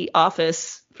agency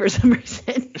office for some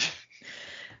reason,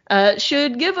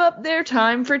 should give up their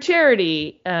time for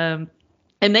charity. And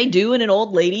they do, and an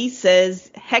old lady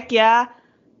says, heck yeah,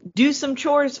 do some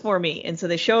chores for me. And so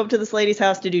they show up to this lady's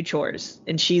house to do chores,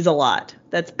 and she's a lot.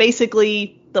 That's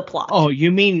basically the plot. Oh,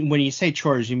 you mean when you say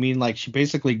chores, you mean like she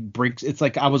basically breaks. It's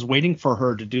like I was waiting for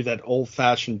her to do that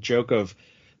old-fashioned joke of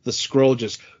the scroll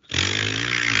just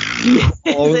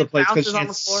all over the place because she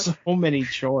has so many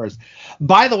chores.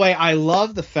 By the way, I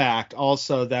love the fact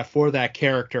also that for that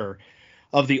character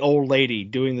of the old lady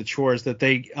doing the chores that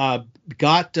they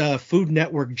got Food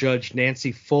Network judge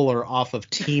Nancy Fuller off of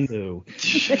Temu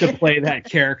to play that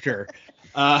character,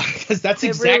 because that's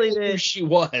exactly who she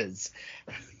was.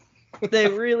 They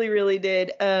really, really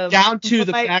did. Down to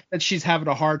the fact that she's having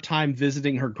a hard time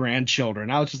visiting her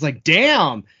grandchildren. I was just like,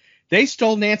 damn, they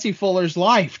stole Nancy Fuller's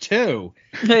life too.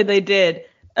 They did.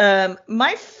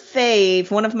 My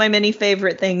one of my many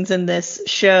favorite things in this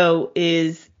show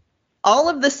is all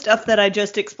of the stuff that I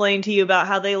just explained to you about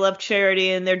how they love charity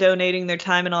and they're donating their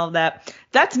time and all of that.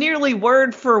 That's nearly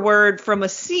word for word from a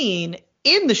scene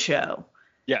in the show.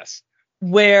 Yes.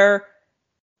 Where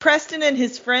Preston and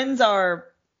his friends are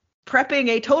prepping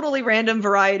a totally random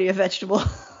variety of vegetables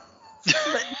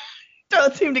that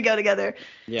don't seem to go together.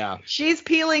 Yeah. She's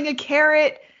peeling a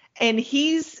carrot and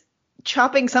he's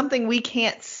chopping something we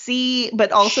can't see,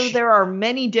 but also there are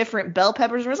many different bell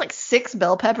peppers. There's like 6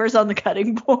 bell peppers on the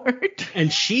cutting board.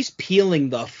 And she's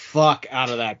peeling the fuck out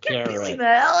of that carrot. Peeling the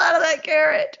hell out of that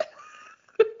carrot.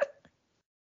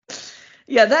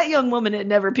 Yeah, that young woman had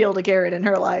never peeled a carrot in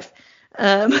her life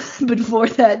before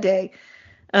that day.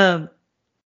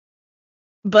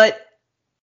 But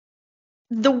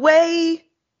the way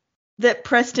that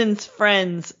Preston's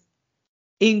friends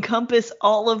encompass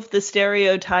all of the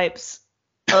stereotypes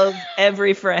of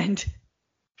every friend,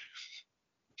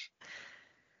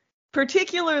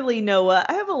 particularly Noah.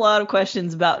 I have a lot of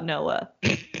questions about Noah.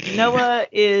 Noah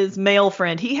is male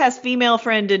friend. He has female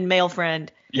friend and male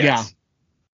friend. Yes.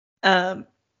 Yeah.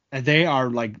 And they are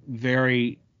like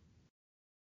very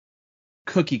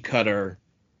cookie cutter.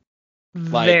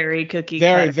 Very cookie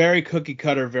cutter. Very cookie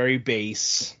cutter, very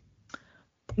base.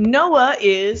 Noah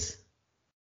is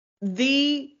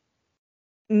the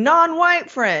non-white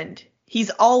friend.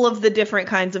 He's all of the different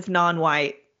kinds of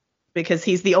non-white because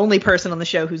he's the only person on the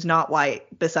show who's not white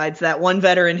besides that one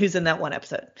veteran who's in that one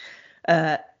episode.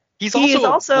 He's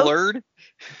also blurred.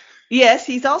 Yes,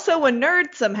 he's also a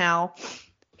nerd somehow.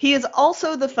 He is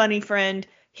also the funny friend.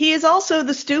 He is also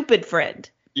the stupid friend.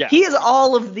 Yeah. He is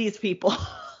all of these people.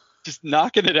 Just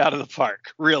knocking it out of the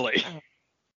park, really.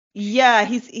 Yeah,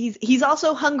 he's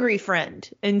also hungry friend.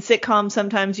 In sitcoms,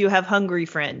 sometimes you have hungry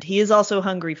friend. He is also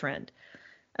hungry friend.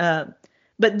 But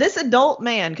this adult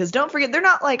man, because don't forget, they're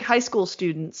not like high school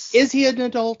students. Is he an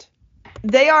adult?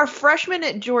 They are freshmen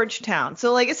at Georgetown.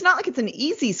 So, like, it's not like it's an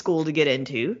easy school to get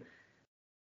into.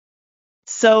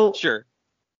 So, sure.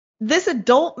 This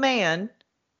adult man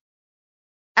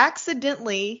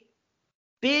accidentally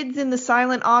bids in the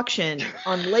silent auction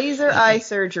on laser eye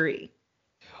surgery.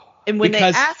 And when they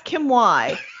ask him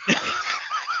why,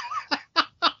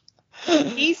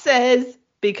 He says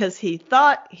because he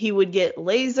thought he would get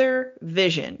laser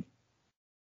vision.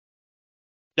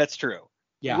 That's true.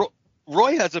 Yeah.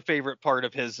 Roy has a favorite part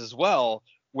of his as well,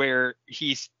 where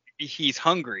he's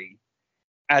hungry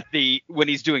when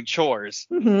he's doing chores.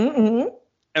 Mm-hmm.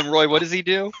 And Roy, what does he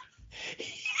do?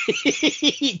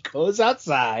 He goes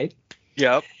outside.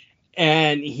 Yep.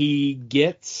 And he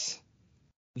gets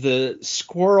the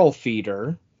squirrel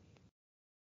feeder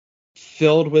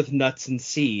filled with nuts and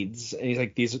seeds, and he's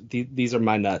like, these are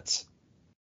my nuts.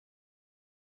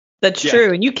 That's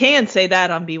true, and you can say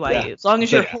that on BYU as long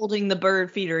as you're Yeah. holding the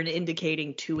bird feeder and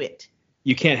indicating to it.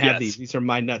 You can't have these are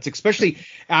my nuts, especially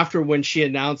after when she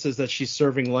announces that she's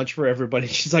serving lunch for everybody.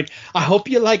 She's like, I hope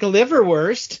you like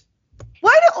liverwurst.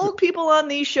 Why do old people on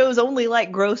these shows only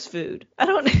like gross food? I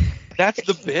don't. That's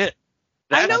the bit.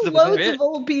 I know loads of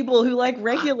old people who like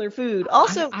regular food.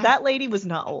 Also, that lady was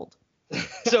not old.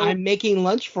 So I'm making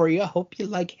lunch for you. I hope you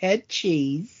like head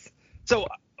cheese. So,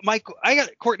 Michael,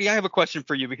 Courtney, I have a question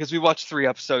for you because we watched 3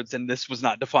 episodes and this was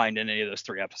not defined in any of those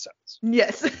 3 episodes.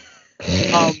 Yes.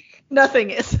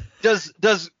 Nothing is.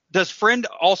 Does friend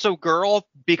also girl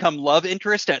become love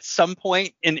interest at some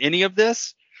point in any of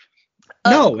this?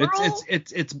 No,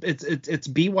 it's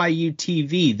BYU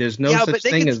TV. There's no such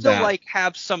thing as that. Yeah, but they can still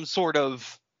have some sort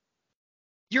of.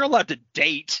 You're allowed to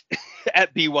date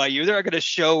at BYU. They're not going to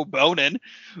show boning,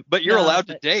 but you're allowed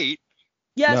to date.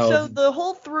 Yeah. No. So the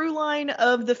whole through line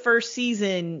of the first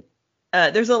season,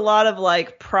 there's a lot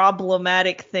of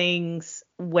problematic things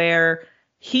where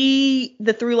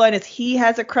the through line is he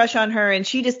has a crush on her and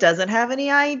she just doesn't have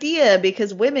any idea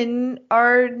because women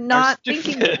are not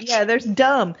thinking. Yeah, they're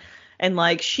dumb.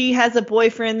 And she has a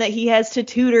boyfriend that he has to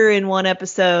tutor in one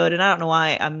episode. And I don't know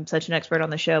why I'm such an expert on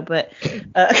the show, but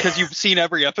because you've seen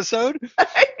every episode.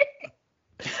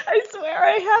 I swear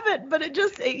I haven't, but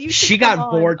she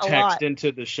got vortexed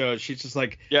into the show. She's just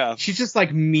she's just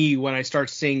like me when I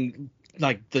start seeing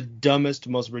the dumbest,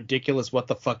 most ridiculous what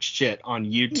the fuck shit on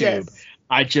YouTube.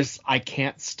 Yes. I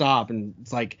can't stop, and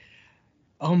it's like,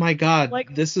 oh my god,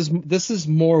 this is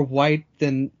more white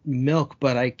than milk,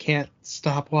 but I can't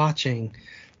stop watching.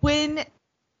 When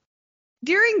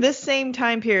during this same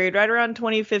time period, right around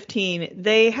 2015,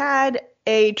 they had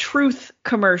a truth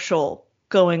commercial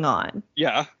going on.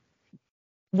 Yeah.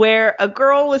 Where a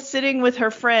girl was sitting with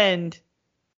her friend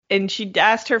and she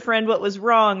asked her friend what was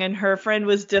wrong and her friend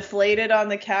was deflated on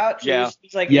the couch. Yeah.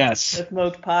 She's like, yes. The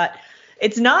smoked pot.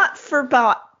 It's not for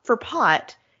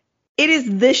pot. It is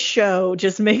this show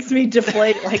just makes me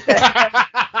deflate like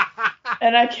that.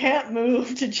 And I can't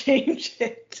move to change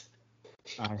it.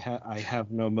 I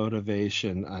have no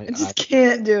motivation. I just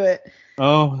can't do it.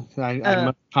 Oh, I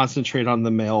must concentrate on the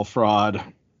mail fraud.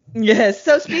 Yes.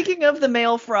 So speaking of the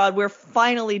mail fraud, we're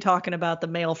finally talking about the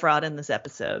mail fraud in this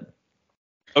episode.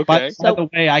 Okay. By the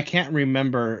way, I can't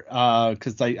remember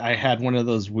because I had one of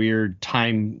those weird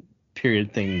time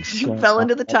period things. You fell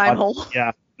into the time hole.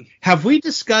 Yeah. Have we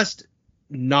discussed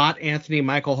not Anthony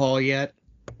Michael Hall yet?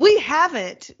 We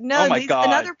haven't. No, oh my he's God.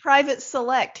 Another private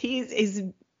select. He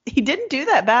didn't do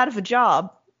that bad of a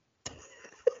job.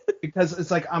 Because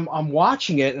it's I'm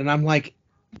watching it and I'm like,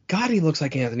 God, he looks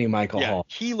like Anthony Michael Hall.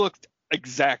 He looked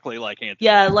exactly like Anthony.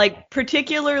 Yeah,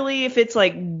 particularly if it's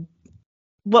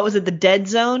what was it, the Dead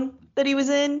Zone that he was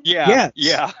in? Yeah. Yes.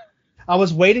 Yeah. I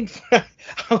was waiting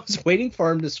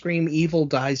for him to scream "Evil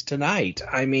dies tonight."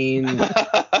 I mean,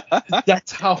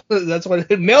 that's what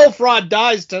mail fraud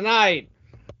dies tonight.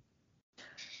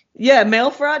 Yeah, mail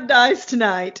fraud dies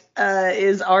tonight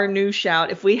is our new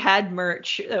shout. If we had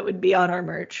merch, that would be on our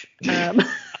merch.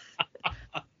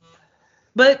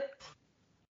 But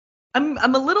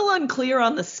I'm a little unclear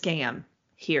on the scam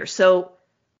here. So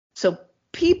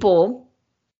people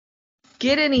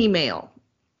get an email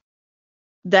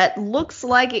that looks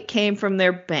like it came from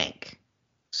their bank.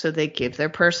 So they give their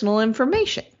personal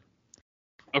information.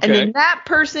 Okay. And then that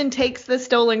person takes the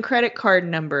stolen credit card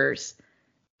numbers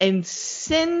and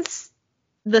sends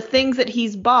the things that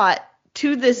he's bought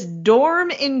to this dorm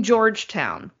in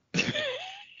Georgetown.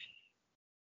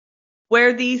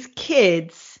 Where these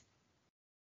kids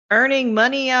earning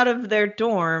money out of their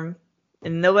dorm,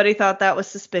 and nobody thought that was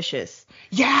suspicious.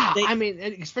 Yeah, I mean,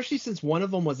 especially since one of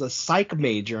them was a psych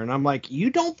major, and I'm like, you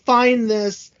don't find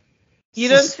this You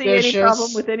don't see any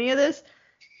problem with any of this?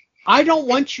 I don't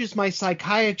want you as my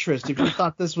psychiatrist if you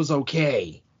thought this was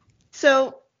okay.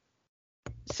 So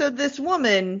this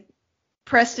woman,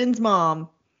 Preston's mom,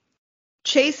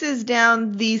 chases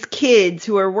down these kids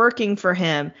who are working for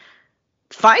him,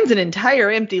 finds an entire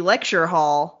empty lecture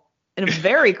hall in a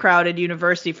very crowded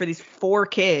university for these 4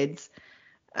 kids.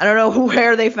 I don't know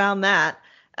where they found that.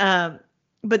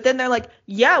 But then they're like,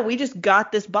 yeah, we just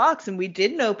got this box and we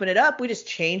didn't open it up. We just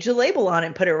changed the label on it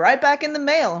and put it right back in the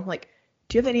mail. I'm like,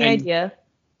 do you have any idea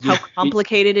how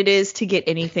complicated it is to get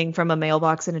anything from a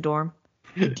mailbox in a dorm?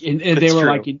 And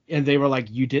they were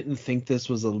like, you didn't think this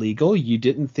was illegal? You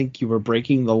didn't think you were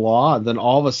breaking the law? And then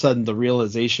all of a sudden the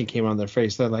realization came on their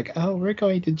face. They're like, oh, we're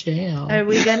going to jail. Are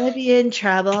we going to be in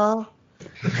trouble?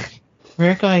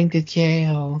 We're going to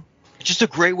jail. It's just a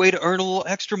great way to earn a little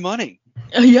extra money.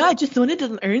 Oh, yeah, I just wanted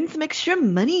to earn some extra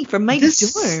money from my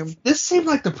dorm. This seemed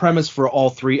like the premise for all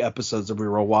 3 episodes that we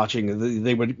were watching.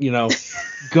 They would,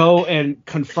 go and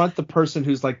confront the person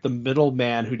who's like the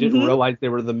middleman who didn't realize they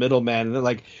were the middleman. And they're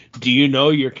like, do you know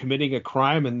you're committing a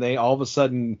crime? And they all of a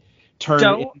sudden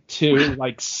turn into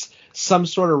like some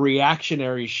sort of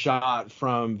reactionary shot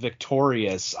from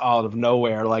Victorious out of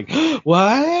nowhere. Like,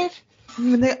 what? I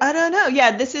don't know.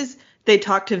 Yeah, they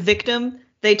talk to victim.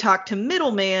 They talk to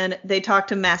middleman. They talk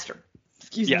to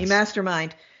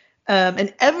mastermind.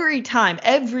 And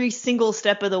every single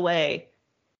step of the way,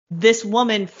 this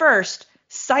woman first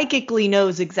psychically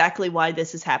knows exactly why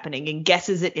this is happening and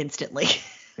guesses it instantly.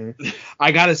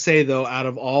 I gotta say though, out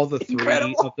of all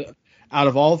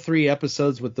 3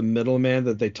 episodes with the middleman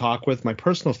that they talk with, my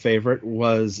personal favorite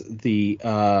was the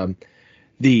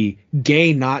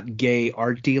gay not gay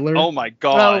art dealer. Oh my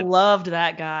god! Oh, loved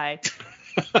that guy.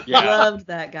 Yeah. Loved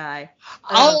that guy.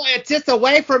 It's just a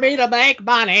way for me to make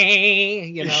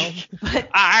money, But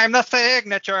I'm the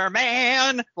signature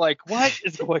man. Like, what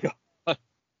is going on?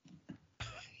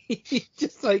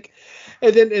 Just like,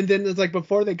 and then it's like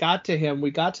before they got to him,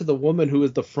 we got to the woman who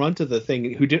was the front of the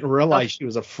thing, who didn't realize she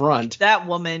was a front. That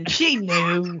woman, she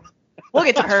knew. We'll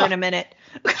get to her in a minute.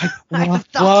 I have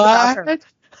thoughts about her.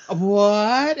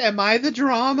 What? Am I the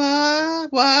drama?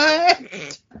 What?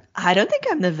 I don't think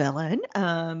I'm the villain.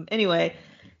 Anyway,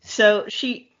 so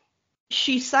she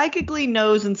psychically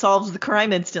knows and solves the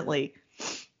crime instantly.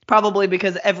 Probably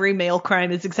because every male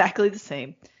crime is exactly the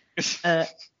same.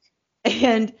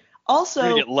 And also, we're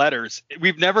gonna get letters.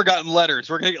 We've never gotten letters.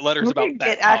 We're gonna get letters about that.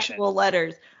 Get actual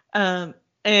letters.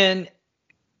 And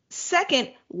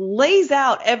second, lays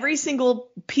out every single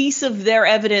piece of their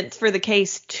evidence for the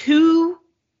case to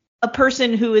a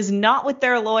person who is not with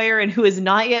their lawyer and who has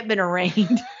not yet been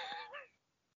arraigned.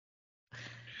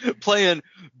 Playing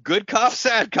good cop,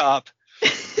 sad cop.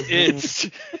 It's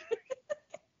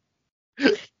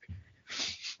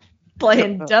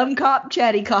playing dumb cop,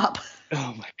 chatty cop.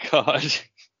 Oh my god.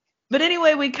 But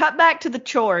anyway, we cut back to the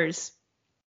chores.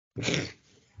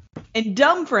 And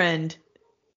Dumb Friend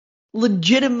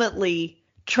legitimately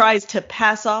tries to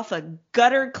pass off a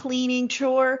gutter cleaning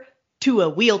chore to a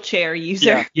wheelchair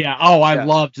user. Yeah. Oh, I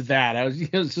loved that.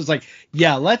 It was just like,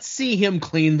 yeah, let's see him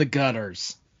clean the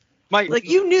gutters.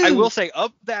 You knew. I will say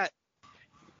of that.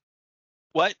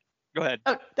 What? Go ahead.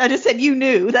 Oh, I just said you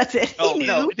knew. That's it. Oh, he knew.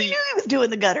 No, He knew he was doing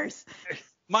the gutters.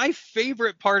 My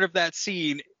favorite part of that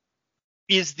scene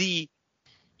is the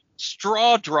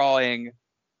straw drawing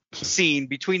scene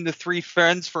between the 3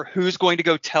 friends for who's going to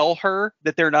go tell her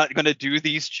that they're not going to do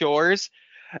these chores.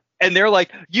 And they're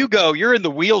like, you go, you're in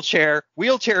the wheelchair.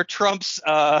 Wheelchair trumps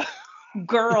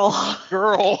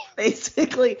girl.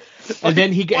 Basically. And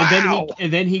then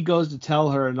he goes to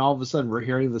tell her, and all of a sudden we're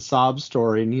hearing the sob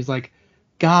story, and he's like,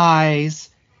 guys,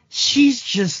 she's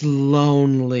just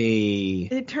lonely.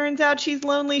 It turns out she's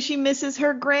lonely. She misses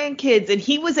her grandkids, and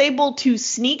he was able to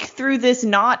sneak through this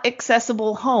not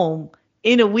accessible home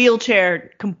in a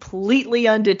wheelchair completely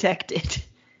undetected.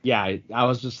 Yeah, I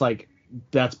was just like,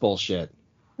 that's bullshit.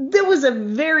 There was a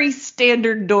very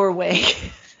standard doorway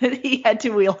that he had to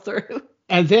wheel through.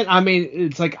 And then, I mean,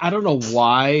 it's like, I don't know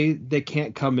why they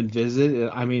can't come and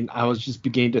visit. I mean, I was just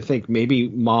beginning to think maybe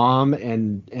mom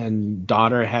and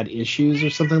daughter had issues or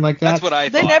something like that. That's what I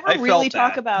thought. They never really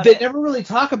talk about it. They never really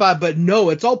talk about it, but no,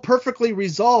 it's all perfectly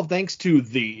resolved thanks to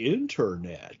the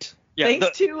internet. Yeah,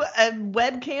 thanks to a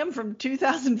webcam from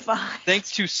 2005.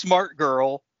 Thanks to Smart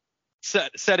Girl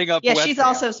setting up. Yeah, she's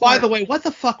also smart. By the way, what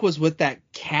the fuck was with that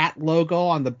cat logo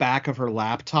on the back of her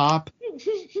laptop?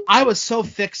 I was so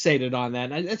fixated on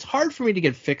that. It's hard for me to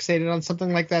get fixated on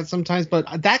something like that sometimes,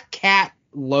 but that cat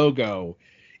logo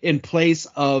in place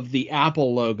of the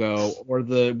Apple logo or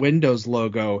the Windows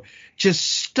logo just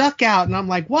stuck out, and I'm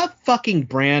like, what fucking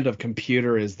brand of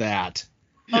computer is that?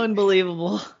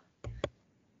 Unbelievable.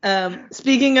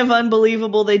 Speaking of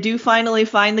unbelievable, they do finally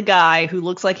find the guy who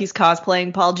looks like he's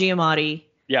cosplaying Paul Giamatti.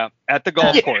 Yeah, at the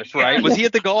golf course, right? Was he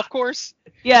at the golf course?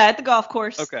 Yeah, at the golf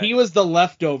course. Okay. He was the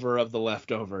leftover of the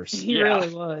leftovers. He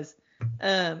really was.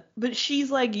 But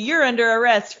she's like, you're under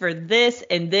arrest for this,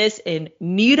 and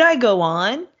need I go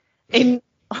on? And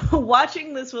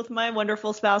watching this with my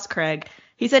wonderful spouse, Craig,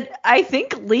 He said, I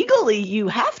think legally you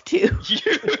have to.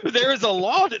 There is a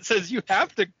law that says you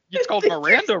have to. It's called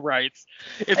Miranda rights.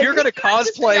 If you're going to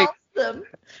cosplay,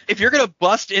 if you're going to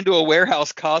bust into a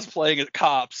warehouse cosplaying as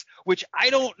cops, which I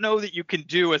don't know that you can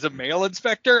do as a mail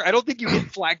inspector. I don't think you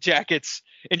get flak jackets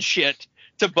and shit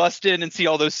to bust in and see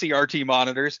all those CRT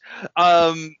monitors.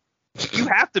 You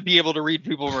have to be able to read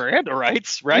people Miranda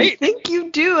rights, right? I think you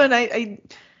do, and I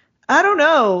don't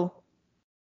know.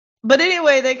 But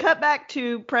anyway, they cut back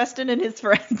to Preston and his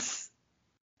friends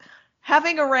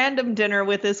having a random dinner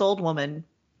with this old woman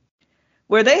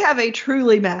where they have a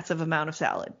truly massive amount of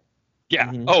salad. Yeah.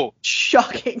 Mm-hmm. Oh,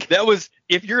 shocking. That was,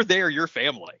 if you're there, you're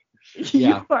family.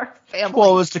 Yeah. You are family.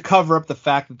 Well, it was to cover up the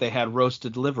fact that they had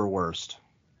roasted liverwurst.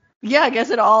 Yeah, I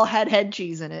guess it all had head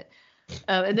cheese in it.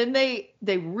 And then they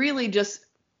really just,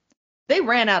 they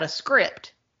ran out of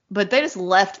script, but they just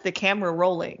left the camera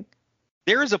rolling.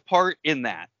 There is a part in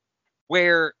that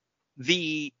where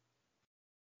the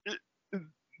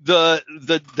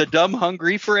dumb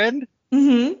hungry friend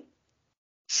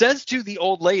says to the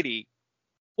old lady,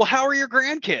 well, how are your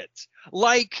grandkids?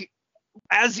 Like,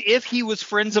 as if he was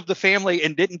friends of the family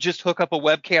and didn't just hook up a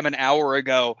webcam an hour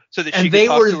ago so that she could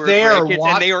talk to her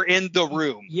grandkids, and they were in the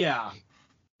room. Yeah.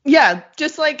 Yeah,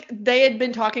 just like they had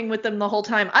been talking with them the whole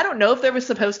time. I don't know if there was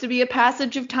supposed to be a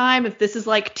passage of time, if this is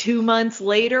like 2 months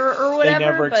later or whatever. They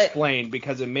never explained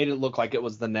because it made it look like it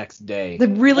was the next day. It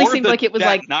really seemed like it was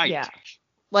like night.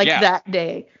 That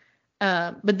day.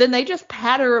 But then they just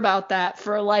patter about that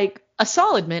for like a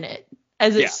solid minute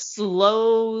as it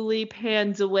slowly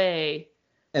pans away.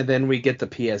 And then we get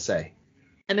the PSA.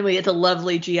 And then we get the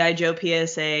lovely G.I. Joe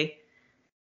PSA.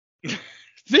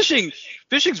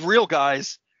 Fishing's real,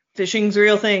 guys. Fishing's a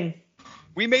real thing.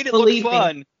 We made it look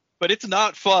fun, but it's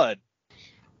not fun.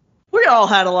 We all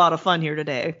had a lot of fun here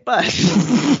today, but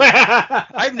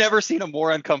I've never seen a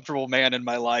more uncomfortable man in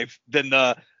my life than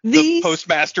the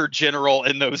postmaster general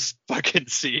in those fucking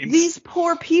scenes. These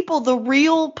poor people, the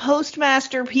real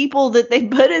postmaster people that they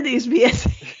put in these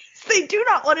PSAs, they do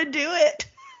not want to do it.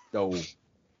 No.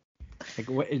 Like,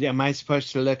 what, am I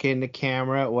supposed to look in the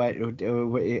camera?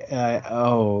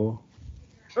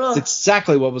 It's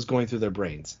exactly what was going through their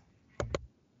brains.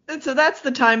 And so that's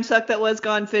the time suck that was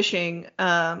Gone Fishing.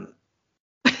 All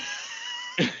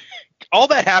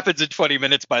that happens in 20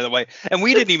 minutes, by the way, and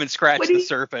we didn't even scratch the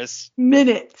surface.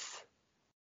 Minutes.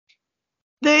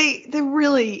 They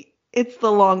really, it's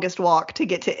the longest walk to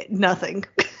get to nothing.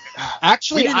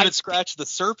 Actually, we didn't even scratch the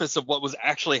surface of what was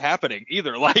actually happening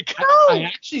either. Like, I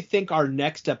actually think our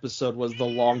next episode was the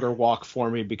longer walk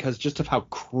for me because just of how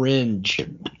cringe.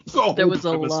 There was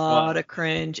a lot of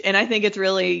cringe, and I think it's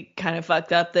really kind of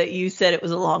fucked up that you said it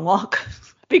was a long walk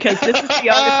because this is the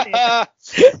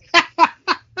artist.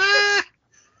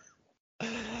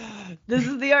 This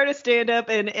is the artist stand-up,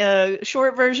 and a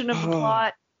short version of the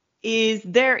plot is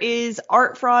there is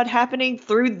art fraud happening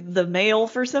through the mail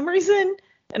for some reason.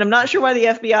 And I'm not sure why the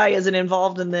FBI isn't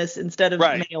involved in this instead of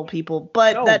mail people,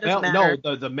 but that doesn't matter.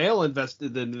 No, the mail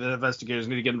the investigators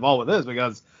need to get involved with this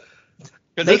because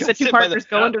make the two partners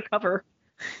go undercover.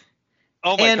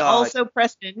 Oh my God. God. Also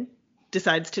Preston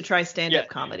decides to try stand-up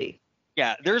comedy.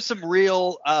 Yeah, there's some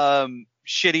real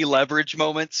shitty leverage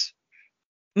moments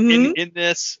in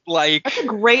this. Like, that's a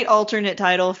great alternate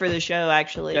title for the show,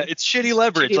 actually. Yeah, it's shitty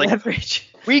leverage. Leverage.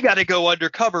 We got to go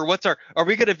undercover. Are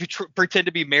we going to pretend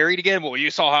to be married again? Well,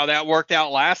 you saw how that worked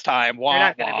out last time. We're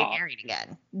not going to be married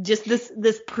again. Just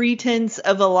this pretense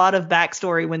of a lot of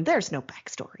backstory when there's no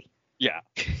backstory. Yeah.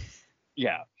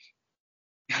 Yeah.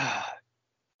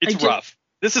 It's rough.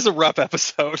 This is a rough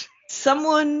episode.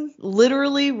 Someone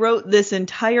literally wrote this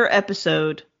entire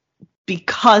episode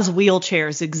because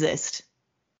wheelchairs exist.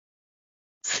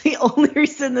 It's the only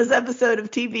reason this episode of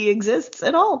TV exists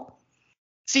at all.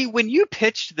 See, when you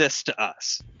pitched this to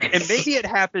us, and maybe it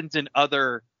happens in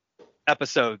other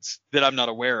episodes that I'm not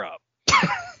aware of,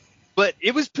 but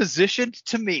it was positioned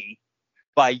to me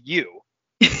by you,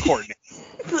 Courtney.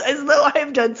 As though I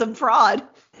have done some fraud.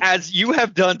 As you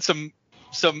have done some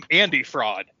Andy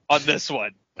fraud on this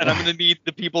one. And I'm going to need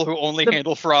the people who only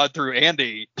handle fraud through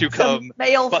Andy to come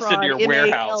bust into your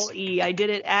warehouse. M-A-L-E. I did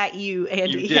it at you,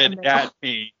 Andy. You did at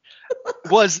me.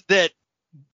 Was that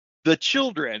the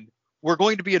children were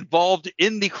going to be involved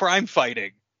in the crime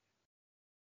fighting?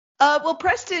 Well,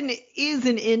 Preston is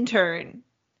an intern,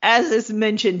 as is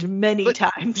mentioned many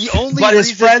times.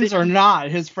 His friends are not.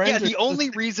 His friends. Yeah, the only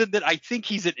reason that I think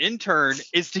he's an intern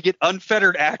is to get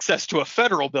unfettered access to a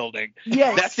federal building.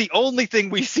 Yes. That's the only thing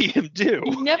we see him do.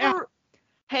 He never. Yeah.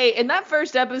 Hey, in that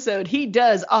first episode, he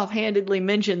does offhandedly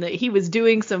mention that he was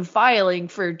doing some filing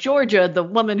for Georgia, the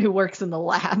woman who works in the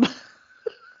lab.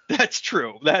 That's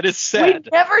true. That is sad. We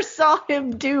never saw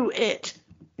him do it.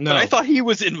 No, But I thought he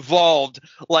was involved,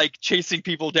 like chasing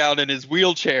people down in his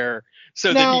wheelchair,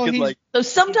 so that he could he's- like. So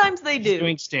sometimes they he's do.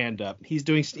 doing stand up. He's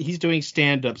doing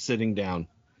stand up sitting down.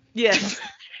 Yes.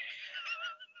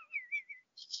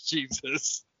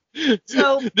 Jesus.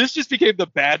 So This just became the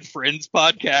Bad Friends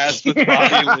podcast with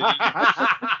Bobby Lee.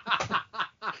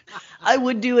 I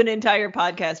would do an entire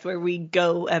podcast where we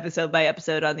go episode by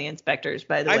episode on the inspectors,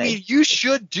 by the way. I mean, you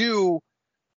should do.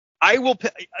 I will.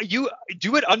 You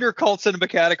do it under Cult Cinema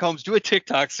Catacombs. Do a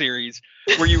TikTok series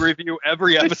where you review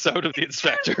every episode of the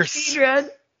Inspectors. Speedrun.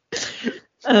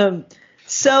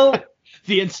 So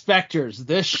The Inspectors.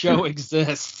 This show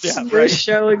exists. Yeah, this right.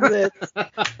 show exists.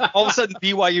 All of a sudden,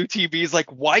 BYUTV is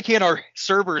like, why can't our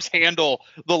servers handle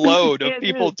the load of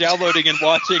people downloading and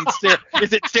watching?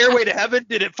 Is it Stairway to Heaven?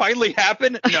 Did it finally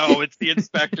happen? No, it's the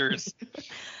Inspectors.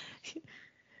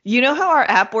 You know how our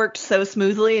app worked so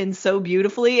smoothly and so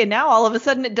beautifully, and now all of a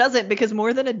sudden it doesn't because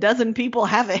more than a dozen people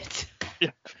have it.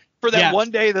 For that Yeah. one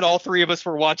day that all three of us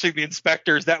were watching the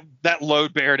Inspectors, that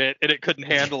load bared it and it couldn't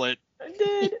handle it. I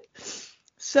did.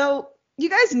 So you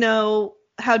guys know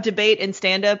how debate and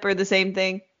stand-up are the same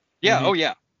thing? Yeah. Mhm. Oh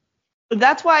yeah.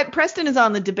 That's why Preston is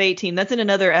on the debate team. That's in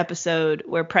another episode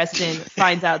where Preston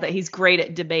finds out that he's great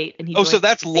at debate. And he Oh, so joins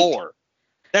that's the debate. lore.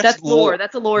 That's lore.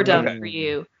 That's a lore dump Okay. for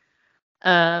you.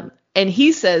 And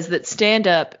he says that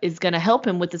stand-up is going to help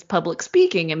him with his public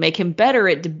speaking and make him better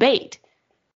at debate.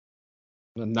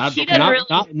 Not He doesn't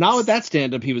really- with that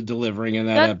stand up he was delivering in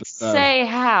that Let's episode. say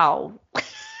how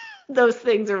those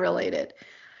things are related.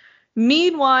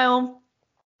 Meanwhile,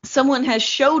 someone has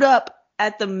showed up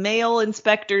at the mail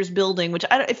inspector's building, which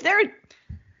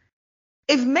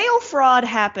if mail fraud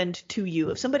happened to you,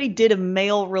 if somebody did a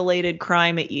mail related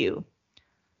crime at you,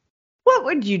 what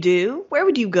would you do? Where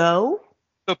would you go?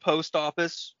 The post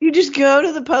office. You just go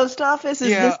to the post office?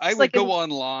 I would go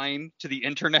online to the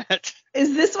internet.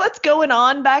 Is this what's going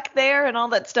on back there and all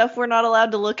that stuff we're not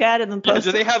allowed to look at in the post?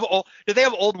 Do they have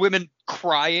old women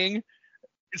crying,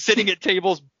 sitting at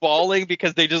tables bawling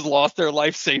because they just lost their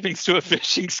life savings to a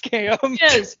phishing scam?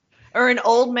 Yes. Or an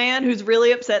old man who's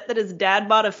really upset that his dad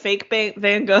bought a fake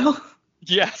Van Gogh.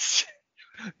 Yes.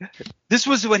 This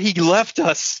was what he left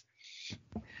us.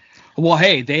 Well,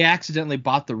 hey, they accidentally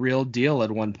bought the real deal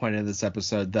at one point in this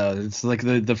episode, though. It's like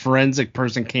the forensic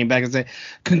person came back and said,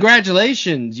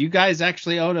 "Congratulations, you guys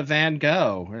actually own a Van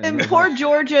Gogh." And poor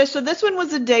Georgia. So this one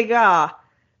was a Degas,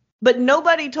 but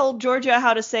nobody told Georgia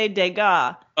how to say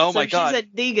Degas. Oh my God. She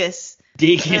said Degas.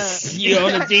 Degas, you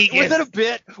own a Degas. Was that a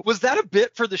bit? Was that a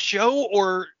bit for the show,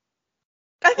 or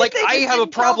I think like they I just have a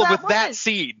didn't tell problem with that one.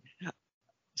 scene? I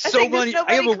So think many. just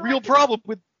I have a nobody real corrected problem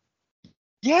with.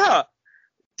 Yeah.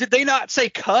 Did they not say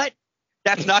cut?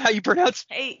 That's not how you pronounce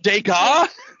Hey, Degas?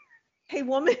 hey,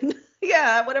 woman.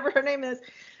 Yeah, whatever her name is.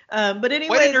 But anyway,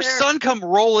 Why didn't her they're- son come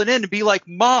rolling in and be like,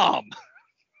 "Mom"?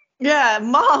 Yeah,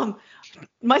 Mom,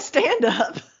 my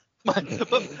stand-up.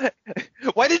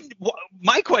 Why didn't?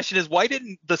 My question is, why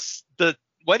didn't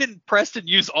why didn't Preston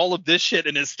use all of this shit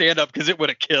in his stand-up? Because it would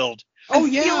have killed. Oh, I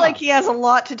yeah. feel like he has a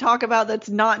lot to talk about that's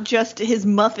not just his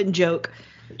muffin joke.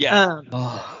 Yeah,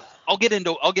 Oh. I'll get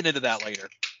into that later.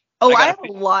 Oh, I I gotta have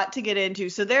a lot to get into.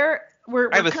 So we're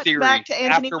I have a cutting theory back to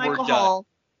Anthony after we're Michael done. Hall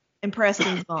and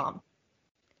Preston's mom.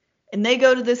 And they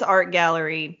go to this art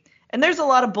gallery. And there's a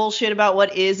lot of bullshit about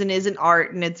what is and isn't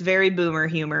art, and it's very boomer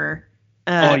humor.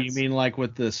 Oh, you mean like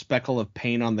with the speckle of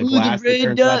paint on the Ooh, glass? the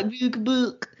red dot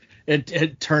book.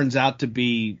 It turns out to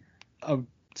be a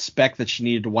speck that she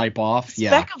needed to wipe off.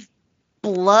 Speck of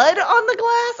blood on the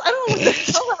glass? I don't know what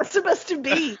the hell that was supposed to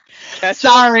be.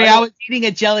 Sorry, I was eating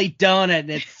a jelly donut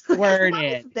and it What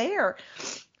squirted. is there?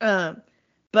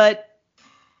 But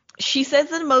she says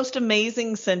the most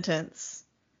amazing sentence.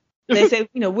 They say,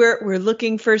 we're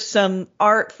looking for some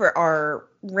art for our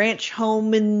ranch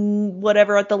home and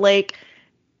whatever at the lake.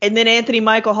 And then Anthony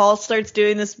Michael Hall starts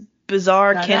doing this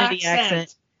bizarre That Kennedy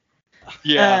accent.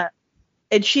 Yeah.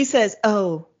 And she says,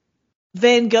 "Oh,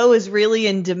 Van Gogh is really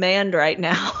in demand right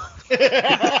now."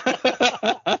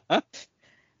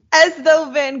 As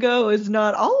though Van Gogh is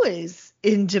not always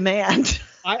in demand.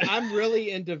 I'm really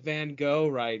into Van Gogh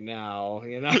right now,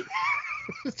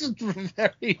 This is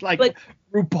very But-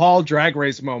 RuPaul Drag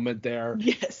Race moment there.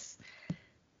 Yes.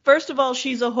 First of all,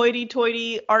 she's a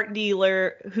hoity-toity art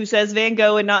dealer who says Van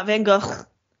Gogh and not Van Gogh.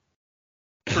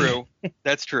 True.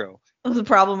 That's true. That was a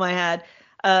problem I had.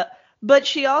 But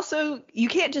she also, you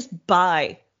can't just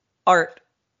buy art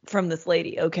from this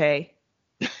lady, okay?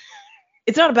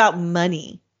 It's not about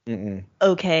money, Mm-mm.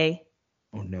 okay?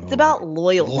 Oh no. It's about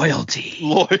loyalty. loyalty.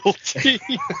 Loyalty.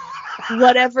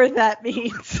 Whatever that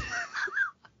means.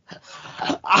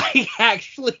 I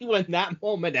actually, when that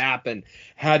moment happened,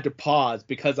 had to pause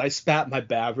because I spat my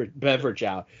beverage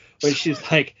out. When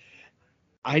she's like,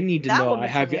 I need to That know I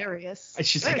woman's have hilarious.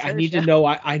 she's Where's like, I her need show? to know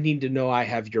I need to know I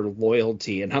have your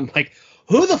loyalty. And I'm like,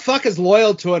 who the fuck is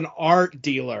loyal to an art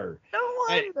dealer? No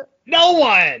one No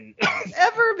one.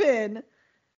 ever been.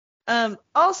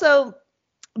 Also,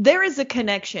 there is a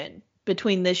connection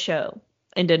between this show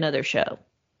and another show.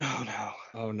 Oh no.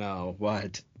 Oh no,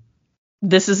 what?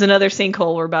 This is another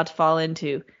sinkhole we're about to fall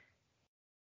into.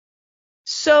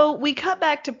 So we cut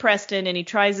back to Preston, and he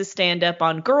tries to stand up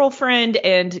on girlfriend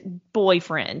and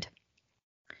boyfriend.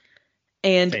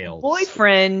 And Fails.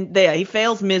 boyfriend, he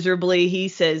fails miserably. He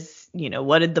says,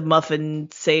 what did the muffin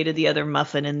say to the other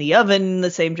muffin in the oven?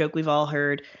 The same joke we've all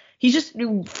heard. He's just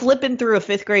flipping through a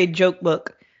 5th grade joke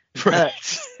book,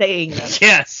 saying them.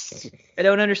 Yes. I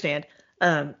don't understand.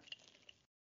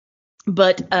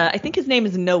 But I think his name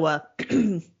is Noah.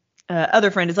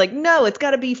 Other friend is like, no, it's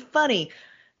got to be funny.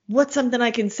 What's something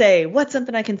I can say? What's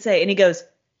something I can say? And he goes,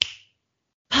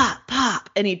 pop, pop.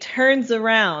 And he turns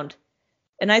around.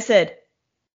 And I said,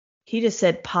 he just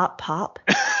said pop, pop.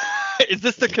 Is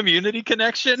this the Community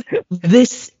connection?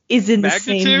 This is in the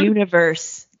same Magnitude?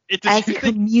 universe as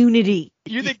Community.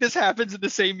 You think this happens in the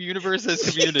same universe as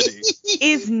Community?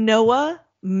 Is Noah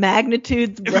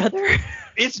Magnitude's brother?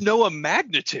 It's Noah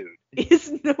Magnitude.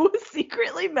 Is Noah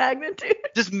secretly Magnitude?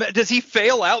 Does he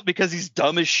fail out because he's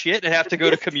dumb as shit and have to go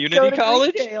to community Go to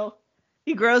college? Greendale.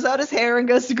 He grows out his hair and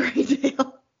goes to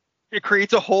Greendale. It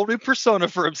creates a whole new persona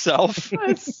for himself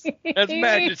as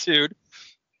Magnitude.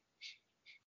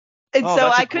 And Oh, so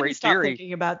that's a I couldn't great stop theory.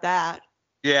 thinking about that.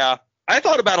 Yeah. I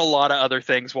thought about a lot of other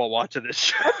things while watching this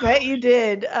show. I bet you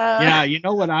did. Yeah, you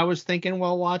know what I was thinking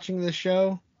while watching this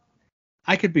show?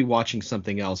 I could be watching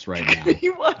something else right now.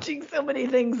 You're watching so many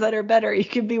things that are better. You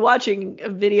could be watching a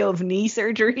video of knee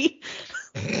surgery.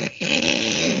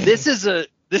 This is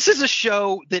a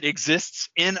show that exists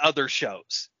in other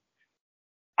shows.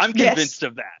 I'm convinced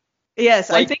of that.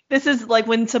 Yes, I Like- think this is like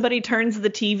when somebody turns the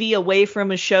TV away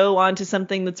from a show onto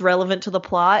something that's relevant to the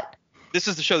plot. This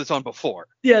is the show that's on before.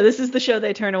 Yeah, this is the show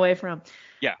they turn away from.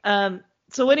 Yeah.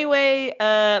 So anyway,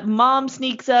 mom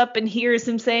sneaks up and hears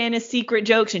him saying his secret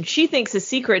jokes, and she thinks his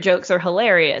secret jokes are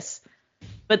hilarious.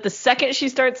 But the second she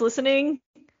starts listening,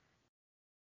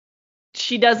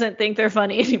 she doesn't think they're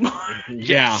funny anymore.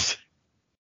 Yeah.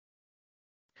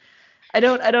 I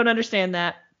don't understand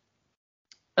that.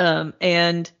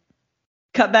 And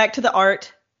cut back to the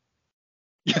art.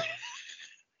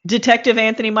 Detective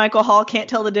Anthony Michael Hall can't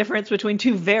tell the difference between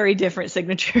two very different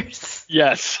signatures.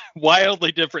 Yes.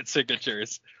 Wildly different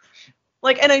signatures.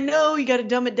 And I know you got to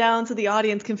dumb it down so the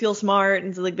audience can feel smart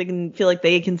and so they can feel like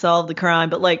they can solve the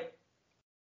crime, but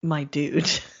my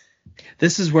dude.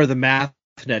 This is where the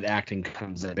MathNet acting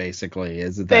comes in, basically,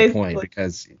 is at that point,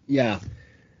 because, yeah.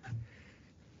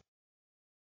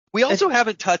 We also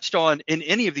haven't touched on, in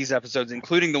any of these episodes,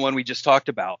 including the one we just talked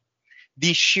about,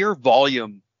 the sheer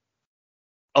volume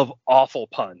of awful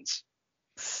puns.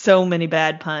 So many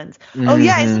bad puns. Oh,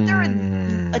 yeah, isn't there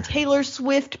a Taylor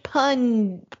Swift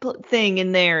pun thing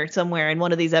in there somewhere in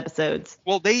one of these episodes?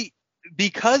 Well,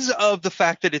 because of the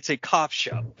fact that it's a cop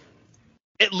show,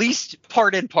 at least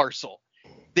part and parcel,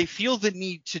 they feel the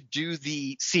need to do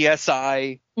the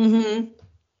CSI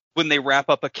when they wrap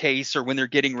up a case or when they're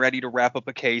getting ready to wrap up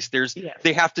a case.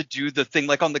 They have to do the thing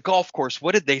like on the golf course.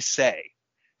 What did they say?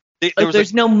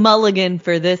 There's no mulligan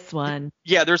for this one.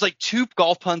 Yeah, there's 2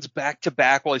 golf puns back to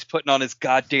back while he's putting on his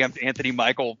goddamn Anthony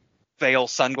Michael fail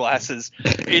sunglasses.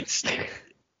 It's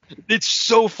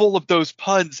so full of those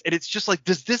puns, and it's just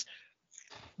does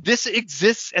this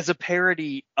exists as a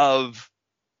parody of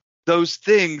those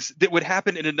things that would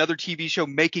happen in another TV show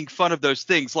making fun of those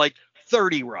things, like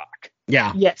 30 Rock.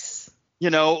 Yeah. Yes.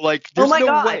 There's oh my no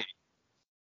God. way.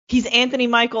 He's Anthony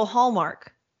Michael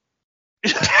Hallmark.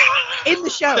 In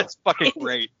the show. That's fucking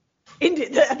great.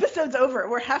 The episode's over.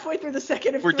 We're halfway through the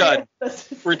second of We're 3 done.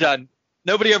 episodes. We're done.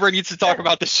 Nobody ever needs to talk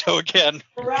about the show again.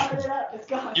 We're wrapping it up. It's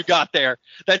gone. You got there.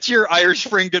 That's your Irish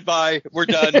Spring goodbye. We're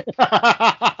done.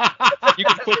 You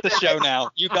can quit the show now.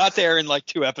 You got there in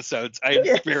 2 episodes.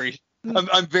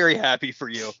 I'm very happy for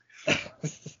you.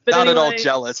 Not at all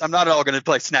jealous. I'm not at all going to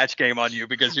play Snatch Game on you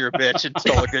because you're a bitch and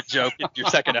stole a good joke in your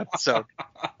second episode.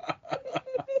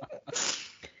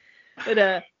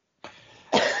 But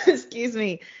excuse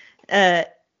me. Anthony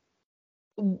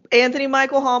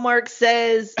Michael Hallmark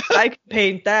says, I can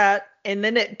paint that. And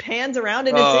then it pans around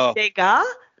and it's a Degas,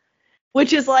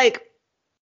 which is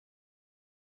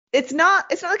it's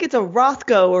not like it's a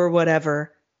Rothko or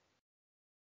whatever.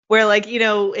 Where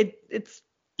it's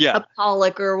a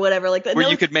Pollock or whatever like that. Where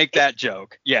you could make that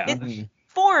joke. Yeah. It's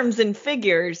forms and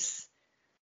figures.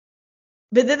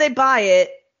 But then they buy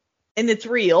it and it's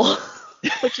real,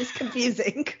 which is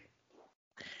confusing.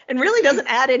 And really doesn't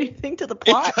add anything to the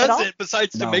plot. It doesn't,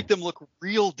 besides to make them look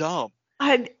real dumb.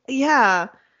 Yeah.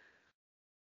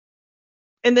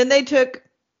 And then they took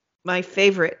my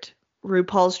favorite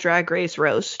RuPaul's Drag Race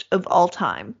roast of all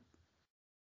time.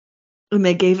 And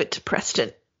they gave it to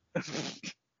Preston.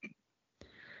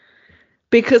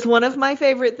 Because one of my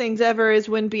favorite things ever is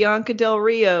when Bianca Del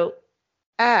Rio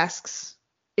asks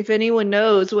if anyone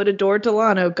knows what Adore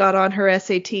Delano got on her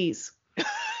SATs.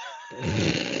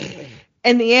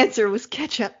 And the answer was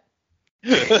ketchup.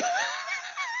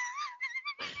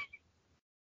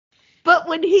 But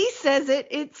when he says it,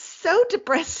 it's so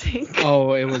depressing.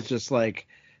 Oh, it was just like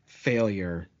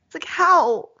failure. It's like,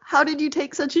 how? How did you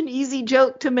take such an easy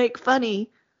joke to make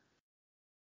funny?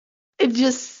 It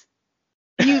just,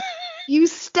 you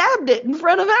stabbed it in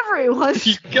front of everyone.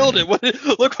 You killed it.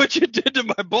 Look what you did to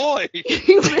my boy.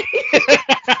 You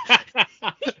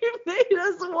made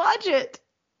us watch it.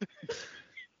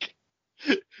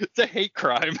 It's a hate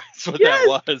crime. That's what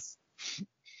that was.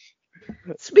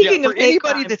 Speaking of hate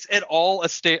anybody crime, that's at all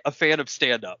a fan of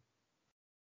stand-up,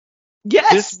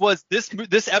 yes,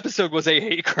 this episode was a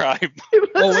hate crime.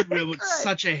 It was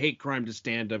such a hate crime to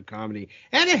stand-up comedy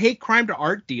and a hate crime to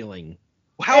art dealing.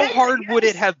 How hard would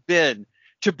it have been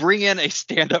to bring in a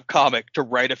stand-up comic to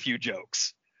write a few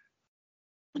jokes?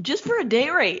 Just for a day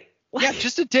rate. Yeah,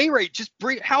 just a day rate.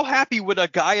 How happy would a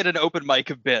guy at an open mic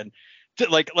have been?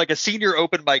 Like a senior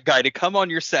open mic guy to come on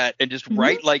your set and just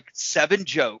write like 7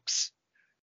 jokes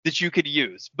that you could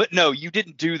use. But no, you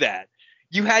didn't do that.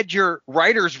 You had your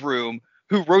writer's room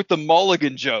who wrote the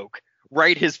Mulligan joke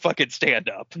write his fucking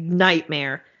stand-up.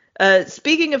 Nightmare.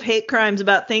 Speaking of hate crimes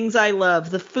about things I love,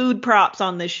 the food props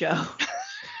on this show.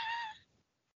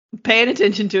 Paying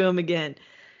attention to them again.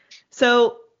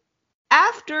 So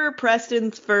after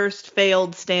Preston's first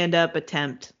failed stand-up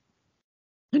attempt,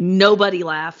 nobody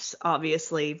laughs,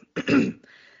 obviously.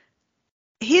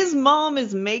 His mom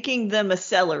is making them a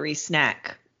celery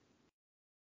snack.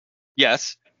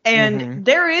 Yes. And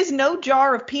there is no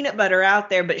jar of peanut butter out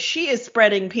there, but she is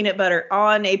spreading peanut butter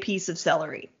on a piece of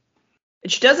celery.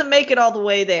 And she doesn't make it all the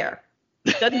way there.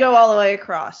 Doesn't go all the way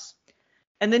across.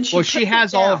 And then she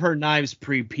has all of her knives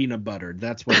pre-peanut buttered.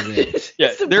 That's what it is.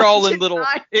 Yeah, they're all in little.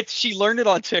 She learned it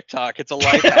on TikTok. It's a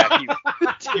life hack.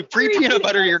 You pre-peanut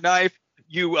butter your knife.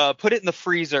 You put it in the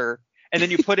freezer, and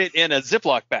then you put it in a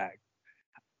Ziploc bag.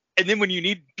 And then when you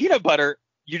need peanut butter,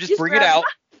 you just bring it out.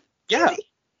 Yeah.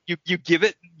 You give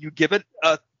it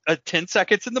 10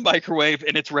 seconds in the microwave,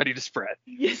 and it's ready to spread.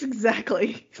 Yes,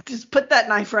 exactly. Just put that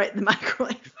knife right in the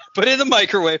microwave. Put it in the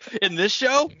microwave. In this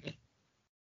show,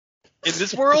 in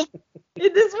this world,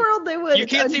 they would. You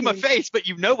can't see my face, but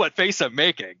you know what face I'm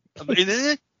making. Could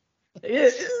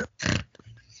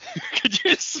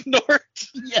you snort?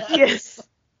 Yes.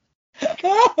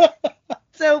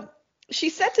 So she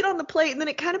sets it on the plate, and then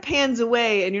it kind of pans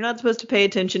away, and you're not supposed to pay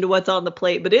attention to what's on the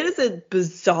plate, but it is a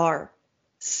bizarre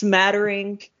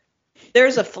smattering.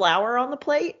 There's a flower on the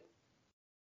plate.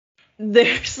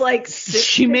 There's like 6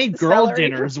 she made girl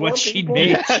dinner is what she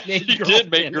made. She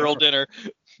did make girl dinner.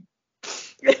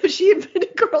 She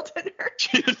invented girl dinner.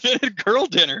 She invented girl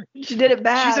dinner. She did it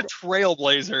bad. She's a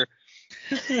trailblazer.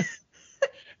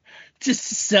 Just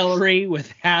celery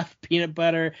with half peanut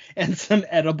butter and some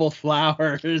edible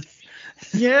flowers.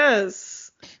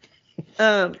 Yes.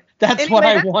 That's what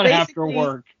I want after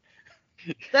work.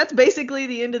 That's basically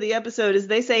the end of the episode is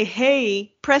they say,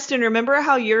 hey, Preston, remember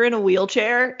how you're in a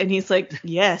wheelchair? And he's like,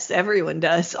 yes, everyone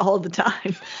does all the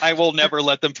time. I will never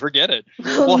let them forget it.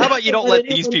 Well, how about you don't let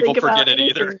these people forget it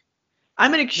either?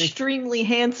 I'm an extremely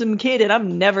handsome kid, and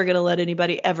I'm never going to let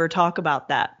anybody ever talk about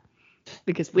that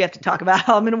because we have to talk about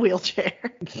how I'm in a wheelchair.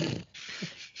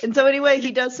 And so anyway,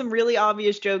 he does some really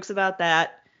obvious jokes about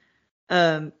that.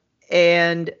 And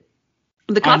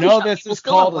I know this is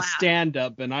called a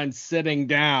stand-up, and I'm sitting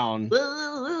down.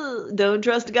 Don't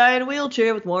trust a guy in a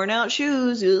wheelchair with worn-out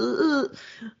shoes.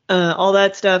 All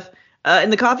that stuff. In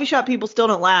the coffee shop, people still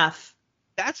don't laugh.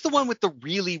 That's the one with the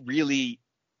really, really,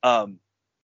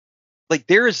 like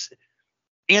there's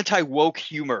anti-woke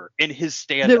humor in his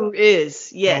stand-up. There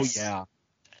is, yes. Oh, yeah.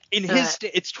 In his,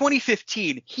 it's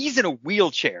 2015. He's in a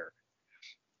wheelchair,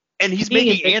 and he's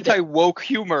making anti-woke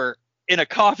humor in a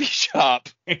coffee shop.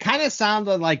 It kind of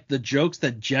sounded like the jokes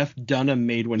that Jeff Dunham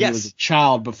made when he was a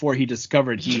child before he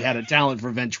discovered he had a talent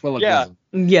for ventriloquism.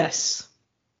 Yeah. Yes.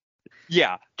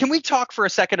 Yeah. Can we talk for a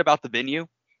second about the venue?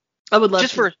 I would love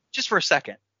just for a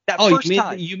second. That first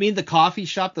time. You mean the coffee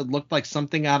shop that looked like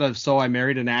something out of So I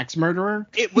Married an Axe Murderer?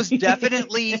 It was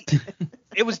definitely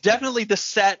the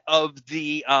set of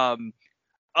the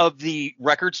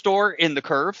record store in the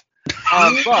Curve.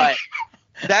 But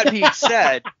that being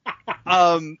said,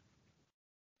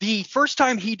 the first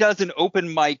time he does an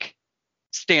open mic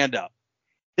stand up,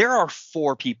 there are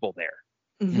 4 people there.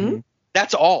 Mm-hmm.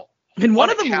 That's all. And one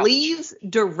of them leaves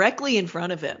directly in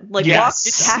front of him. Like,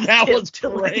 yes, that was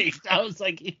great. I was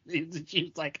like, she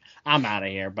was like, I'm out of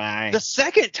here. Bye. The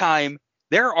second time,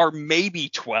 there are maybe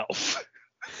 12.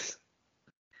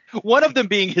 One of them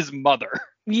being his mother.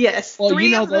 Yes. Well,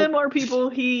 3 of them are people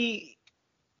he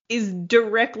is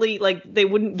directly, like, they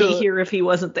wouldn't be here if he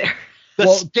wasn't there. The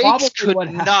stakes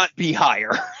could not be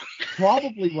higher.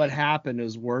 Probably what happened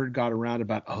is word got around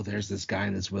about, oh, there's this guy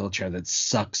in this wheelchair that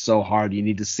sucks so hard. You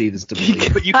need to see this to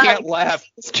believe. But you can't laugh.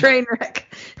 It's train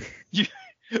wreck.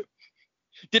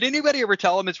 Did anybody ever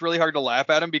tell him it's really hard to laugh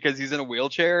at him because he's in a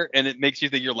wheelchair, and it makes you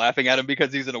think you're laughing at him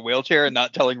because he's in a wheelchair and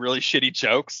not telling really shitty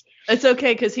jokes? It's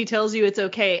okay because he tells you it's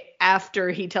okay after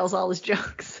he tells all his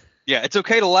jokes. Yeah, it's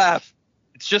okay to laugh.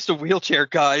 It's just a wheelchair,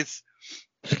 guys.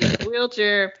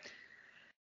 Wheelchair.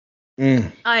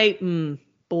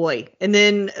 Boy. And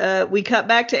then we cut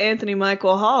back to Anthony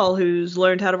Michael Hall, who's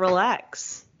learned how to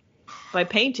relax by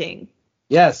painting.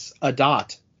 Yes, a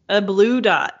dot. A blue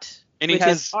dot. And he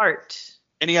has art.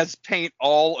 And he has paint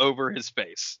all over his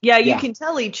face. Yeah, you can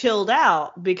tell he chilled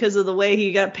out because of the way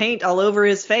he got paint all over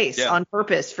his face on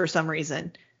purpose for some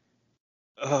reason.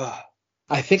 I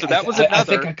think that was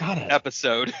another I got it.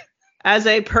 episode. As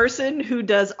a person who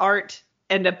does art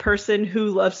and a person who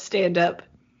loves stand-up,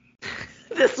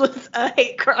 this was a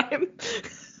hate crime.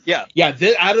 Yeah.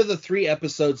 Out of the 3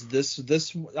 episodes,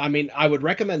 this I mean, I would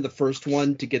recommend the first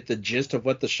one to get the gist of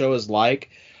what the show is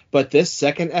like, but this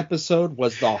second episode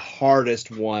was the hardest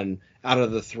one out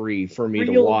of the 3 for me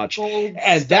to watch.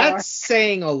 And that's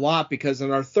saying a lot because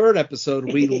in our 3rd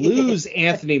episode, we lose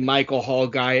Anthony Michael Hall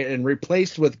guy and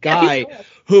replaced with Guy,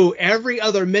 who every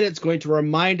other minute's going to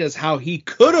remind us how he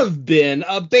could have been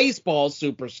a baseball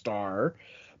superstar.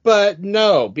 But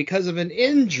no, because of an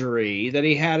injury that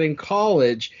he had in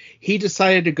college, he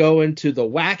decided to go into the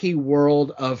wacky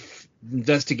world of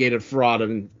investigative fraud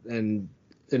and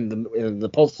in the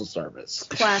Postal Service.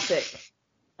 Classic.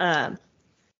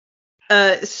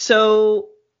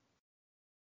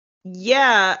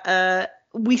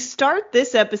 We start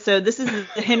this episode. This is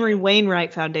the Henry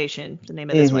Wainwright Foundation, the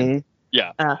name of this one.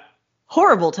 Yeah.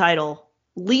 Horrible title.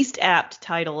 Least apt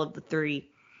title of the 3.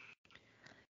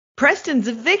 Preston's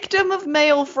a victim of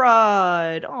mail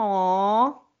fraud.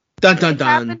 Aww. Dun dun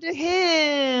dun. It happened to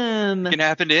him. It can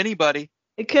happen to anybody.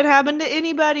 It could happen to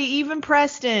anybody, even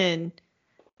Preston.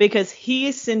 Because he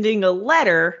is sending a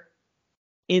letter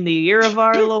in the year of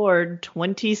our Lord,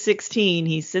 2016.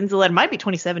 He sends a letter, might be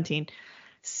 2017,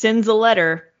 sends a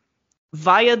letter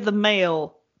via the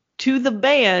mail to the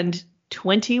band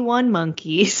 21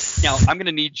 Monkeys. Now, I'm going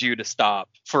to need you to stop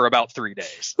for about 3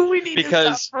 days. We need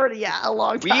to stop for a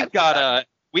long time.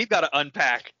 We've got to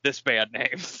unpack this band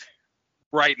name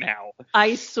right now.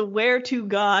 I swear to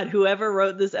God, whoever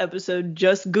wrote this episode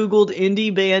just Googled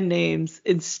indie band names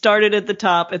and started at the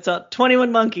top. It's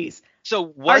 21 Monkeys. So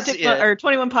was or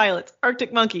 21 Pilots,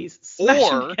 Arctic Monkeys, smash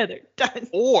them together. Done.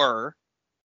 Or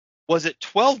was it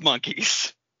 12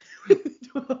 Monkeys? 12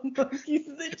 Monkeys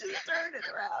that just turned it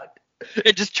around.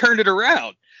 It just turned it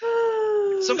around.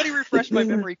 Somebody refresh my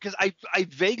memory because I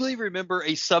vaguely remember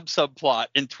a subplot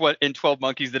in 12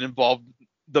 Monkeys that involved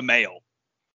the mail.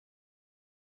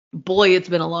 Boy, it's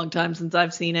been a long time since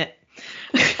I've seen it.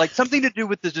 Like something to do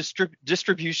with the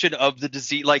distribution of the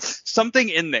disease, like something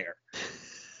in there.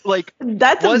 Like,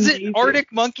 that's was amazing. It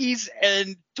Arctic Monkeys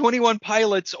and 21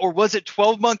 Pilots, or was it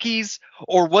 12 Monkeys,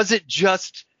 or was it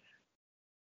just...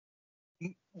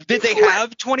 Did they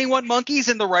have 21 Monkeys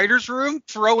in the writer's room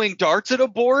throwing darts at a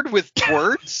board with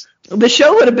words? The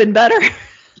show would have been better.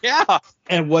 Yeah.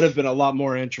 And would have been a lot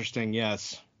more interesting,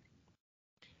 yes.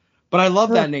 But I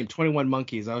love that name, 21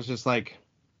 Monkeys. I was just like,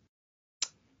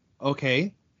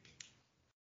 okay.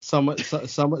 Someone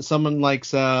likes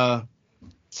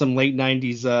some late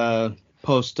 90s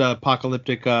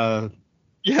post-apocalyptic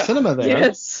cinema there.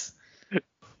 Yes.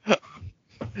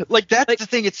 Like, that's the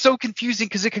thing. It's so confusing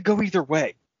because it could go either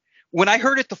way. When I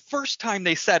heard it the first time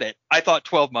they said it, I thought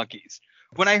 12 Monkeys.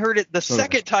 When I heard it the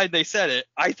second time they said it,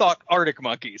 I thought Arctic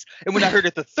Monkeys. And when I heard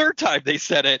it the third time they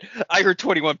said it, I heard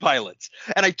 21 Pilots.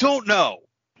 And I don't know.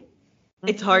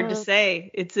 It's hard to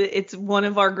say. It's one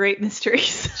of our great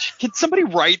mysteries. Can somebody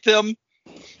write them?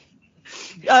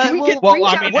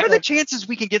 What are the chances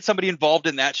we can get somebody involved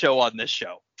in that show on this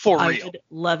show? For real. I would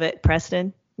love it.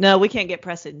 Preston, No, we can't get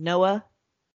Preston. Noah.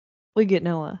 We get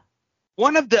Noah.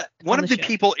 One of the show.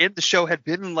 people in the show had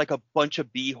been in like a bunch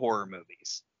of B horror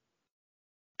movies,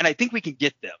 and I think we can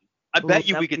get them. I bet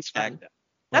you we could snag them.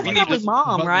 That's probably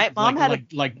Mom, right? Mom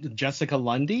had like Jessica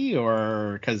Lundy,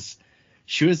 or because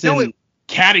she was in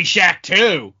Caddyshack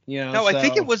too. No, I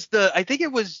think it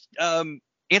was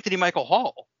Anthony Michael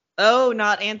Hall. Oh,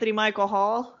 not Anthony Michael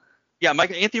Hall. Yeah,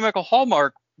 Anthony Michael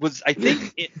Hallmark was, I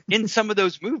think, in some of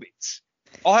those movies.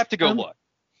 I'll have to go look.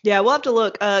 Yeah, we'll have to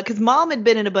look because Mom had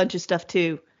been in a bunch of stuff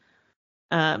too.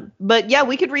 But yeah,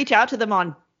 we could reach out to them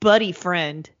on Buddy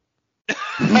Friend. I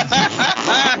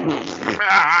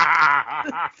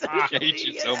hate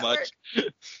you so much.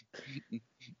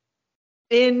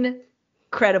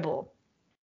 Incredible.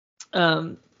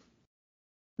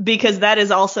 Because that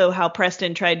is also how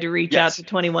Preston tried to reach out to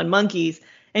 21 Monkeys,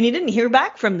 and he didn't hear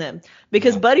back from them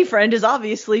because Buddy Friend is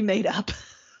obviously made up.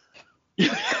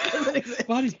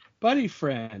 Buddy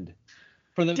Friend.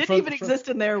 Didn't even exist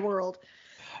in their world.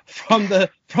 From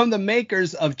the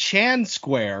makers of Chan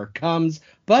Square comes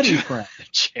Buddy Friend.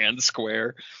 Chan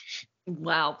Square.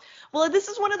 Wow. Well, this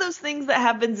is one of those things that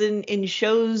happens in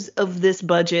shows of this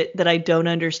budget that I don't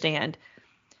understand.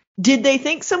 Did they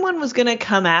think someone was going to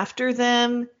come after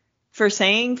them for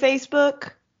saying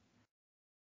Facebook?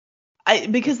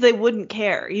 Because they wouldn't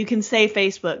care. You can say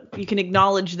Facebook. You can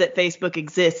acknowledge that Facebook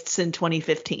exists in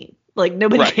 2015. Like,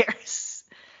 nobody cares.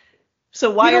 So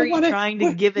why are you trying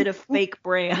to give it a fake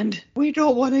brand? We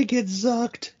don't want to get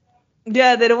zucked.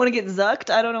 Yeah, they don't want to get zucked?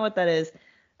 I don't know what that is.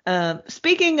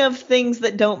 Speaking of things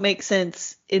that don't make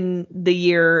sense in the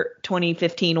year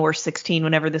 2015 or 16,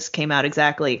 whenever this came out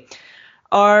exactly,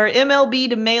 our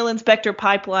MLB to mail inspector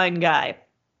pipeline guy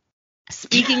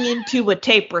speaking into a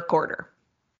tape recorder.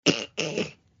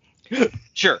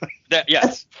 Sure.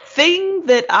 Yes. A thing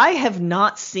that I have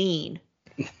not seen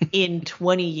in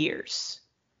 20 years.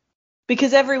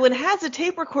 Because everyone has a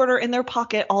tape recorder in their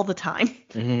pocket all the time.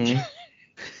 Mm-hmm.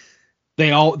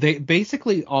 They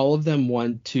basically all of them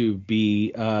want to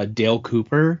be Dale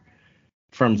Cooper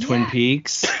from Twin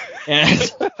Peaks. And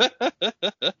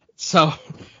so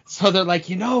they're like,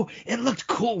 it looked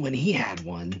cool when he had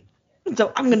one.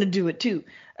 So I'm going to do it too.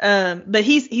 But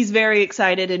he's very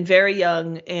excited and very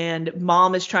young, and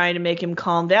Mom is trying to make him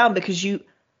calm down because you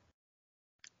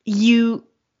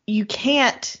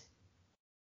can't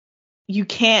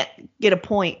get a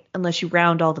point unless you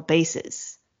round all the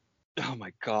bases. Oh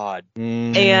my God.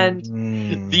 And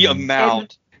the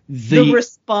amount. The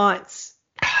response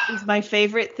is my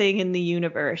favorite thing in the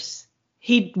universe.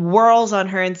 He whirls on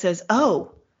her and says,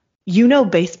 "Oh, you know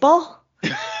baseball?"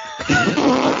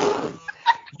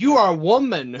 You are a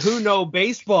woman who know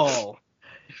baseball.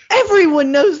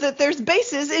 Everyone knows that there's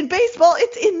bases in baseball.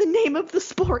 It's in the name of the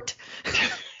sport.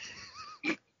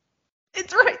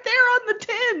 It's right there on the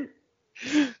tin.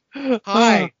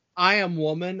 Hi, I am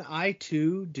woman. I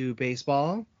too do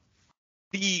baseball.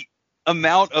 The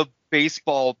amount of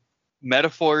baseball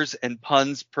metaphors and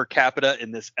puns per capita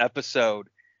in this episode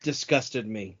disgusted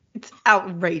me. It's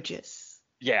outrageous.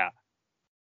 Yeah.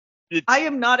 I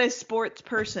am not a sports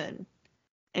person,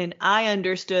 and I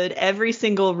understood every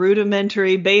single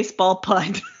rudimentary baseball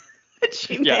pun that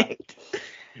she made.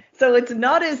 So it's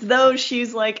not as though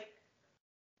she's like,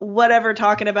 whatever,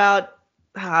 talking about,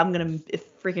 I'm going to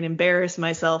freaking embarrass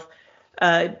myself,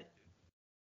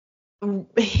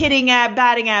 hitting at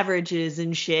batting averages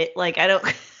and shit. Like, I don't.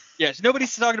 Yes,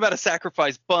 nobody's talking about a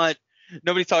sacrifice bunt.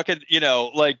 Nobody's talking,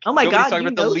 like, oh my nobody's God, talking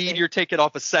about the lead you're taking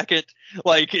off a second.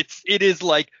 Like, it is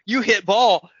like, you hit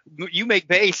ball, you make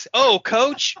base. Oh,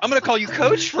 coach, I'm going to call you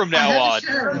coach from now on.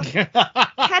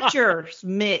 Catcher's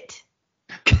mitt.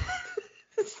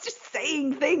 It's just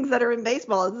saying things that are in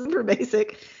baseball. It's super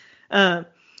basic.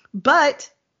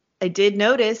 But I did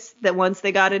notice that once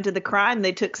they got into the crime,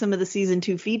 they took some of the season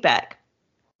 2 feedback.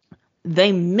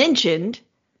 They mentioned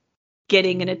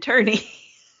getting an attorney.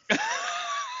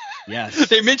 Yes.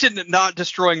 They mentioned not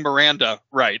destroying Miranda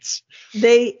rights.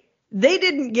 They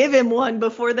didn't give him one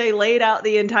before they laid out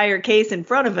the entire case in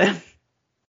front of him.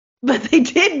 But they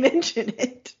did mention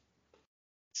it.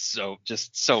 So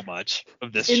much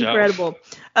of this Incredible.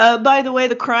 Show. By the way,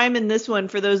 the crime in this one,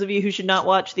 for those of you who should not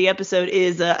watch the episode,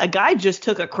 is a guy just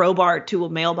took a crowbar to a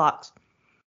mailbox.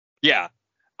 Yeah.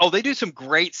 Oh, they do some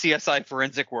great CSI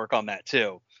forensic work on that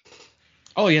too.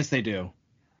 Oh, yes, they do.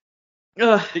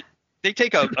 They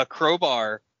take a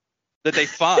crowbar that they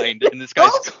find in this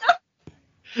guy's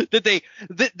that they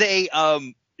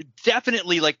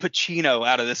definitely like Pacino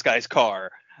out of this guy's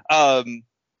car.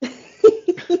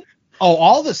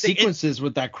 All the sequences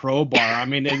with that crowbar. I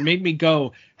mean, it made me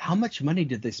go, how much money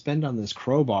did they spend on this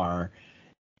crowbar?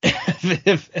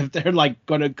 if they're like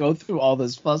going to go through all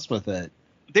this fuss with it.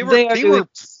 They are doing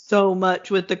so much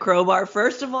with the crowbar.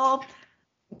 First of all,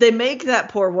 they make that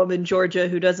poor woman Georgia,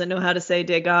 who doesn't know how to say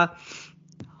 "Degas,"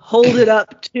 hold it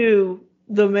up to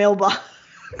the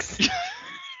mailbox,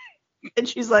 and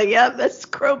she's like, "Yep, that's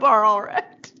crowbar, all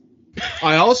right."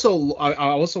 I also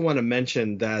want to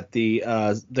mention that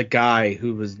the guy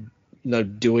who was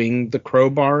doing the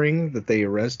crowbarring that they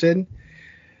arrested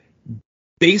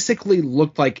basically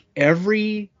looked like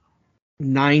every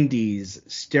 90s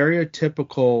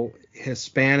stereotypical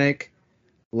Hispanic,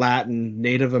 Latin,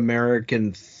 Native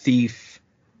American thief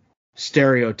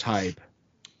stereotype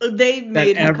they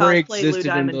made that ever cosplay Lou existed in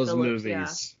Diamond those Phillips,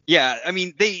 movies. Yeah, I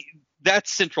mean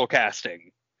that's central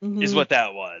casting is what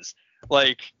that was.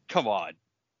 Like, come on.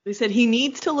 They said he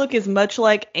needs to look as much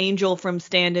like Angel from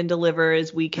Stand and Deliver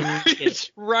as we can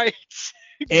get. Right.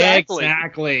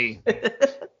 Exactly.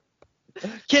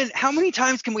 How many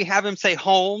times can we have him say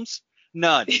Holmes?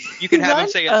 None. You can have him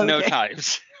say it no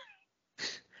times.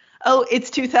 Oh, it's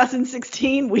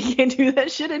 2016. We can't do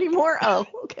that shit anymore. Oh,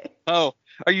 okay. Oh,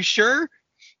 are you sure?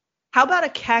 How about a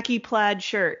khaki plaid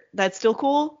shirt? That's still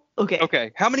cool? Okay.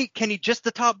 Okay. How many? Can he just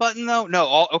the top button though?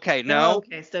 No. Okay. No.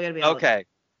 Okay. Still gotta be all okay.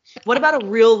 What about a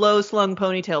real low slung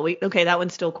ponytail? Okay, that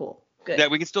one's still cool. Good. Yeah,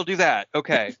 we can still do that.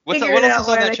 Okay. What else is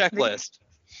on that checklist?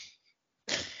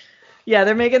 Yeah,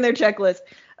 they're making their checklist.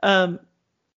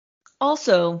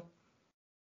 Also,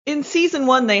 in season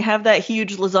 1, they have that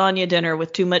huge lasagna dinner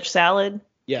with too much salad.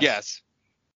 Yes.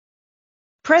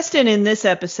 Preston in this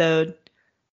episode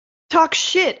talks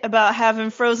shit about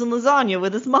having frozen lasagna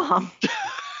with his mom.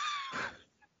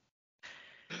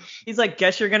 He's like,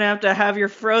 guess you're going to have your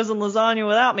frozen lasagna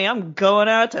without me. I'm going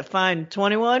out to find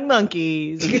 21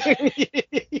 monkeys.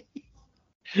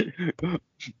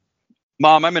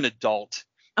 Mom, I'm an adult.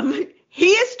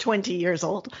 He is 20 years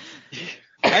old.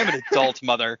 I'm an adult,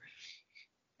 Mother.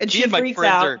 And she and my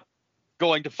friends are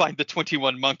going to find the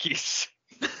 21 monkeys.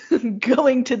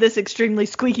 Going to this extremely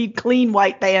squeaky clean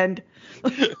white band.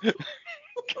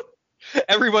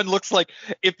 Everyone looks like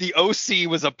if the OC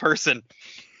was a person.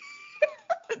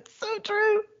 It's so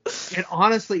true. And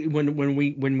honestly, when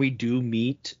we do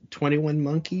meet 21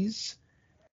 monkeys,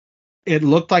 it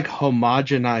looked like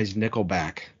homogenized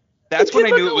Nickelback. That's when I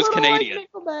knew it was Canadian.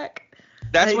 Like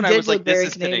That's when I was like, this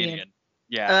is Canadian.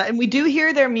 Yeah. And we do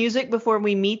hear their music before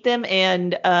we meet them,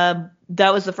 and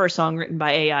that was the first song written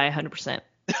by AI, 100%.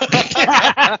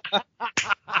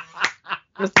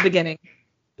 That's the beginning.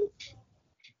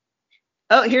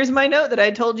 Oh, here's my note that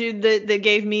I told you that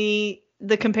gave me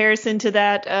the comparison to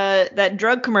that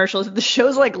drug commercial. The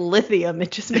show's like lithium.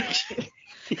 It just makes you...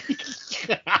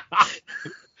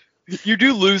 You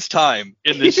do lose time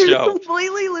in this show.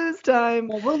 Completely lose time.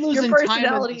 Well, we're losing your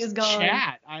personality time in is gone.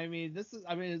 Chat.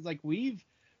 It's like we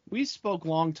spoke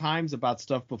long times about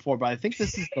stuff before, but I think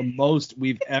this is the most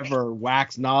we've ever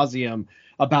waxed nauseum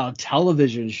about a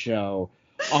television show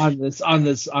on this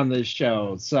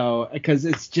show. So because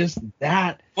it's just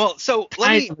that. Well, so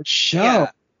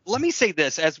let me say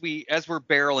this as we're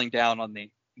barreling down on the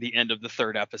end of the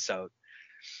third episode.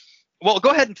 Well,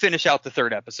 go ahead and finish out the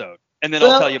third episode, and then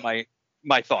I'll tell you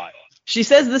my thought. She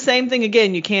says the same thing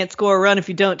again. You can't score a run if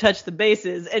you don't touch the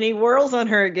bases. And he whirls on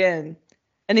her again.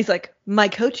 And he's like, my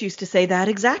coach used to say that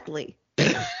exactly.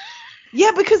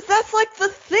 Yeah, because that's like the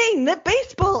thing that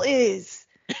baseball is.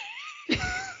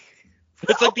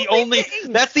 It's like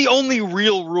that's the only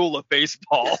real rule of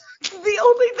baseball. The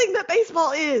only thing that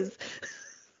baseball is.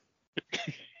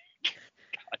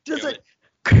 Does it?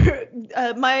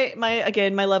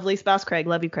 My lovely spouse Craig,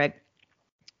 love you Craig,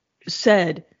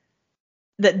 said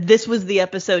that this was the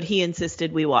episode he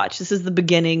insisted we watch. This is the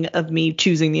beginning of me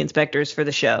choosing the inspectors for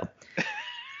the show.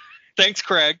 Thanks,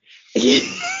 Craig.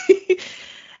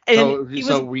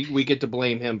 So we get to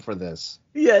blame him for this.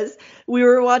 Yes, we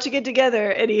were watching it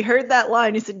together, and he heard that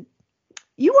line. He said,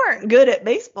 "You weren't good at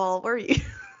baseball, were you?"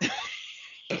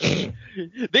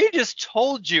 They just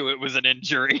told you it was an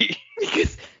injury.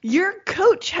 Because your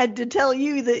coach had to tell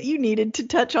you that you needed to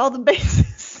touch all the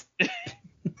bases.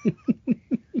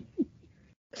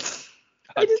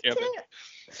 I just can't.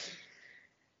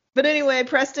 But anyway,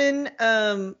 Preston's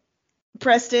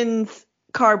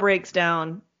car breaks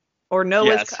down. Or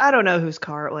Noah's, I don't know whose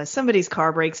car it was. Somebody's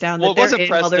car breaks down. Well, it wasn't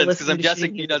Preston's because I'm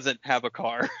guessing he doesn't have a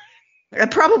car.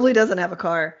 It probably doesn't have a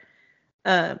car.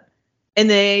 And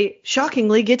they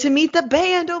shockingly get to meet the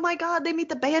band. Oh my God, they meet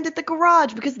the band at the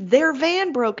garage because their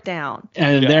van broke down.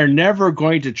 And they're never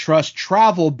going to trust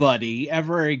Travel Buddy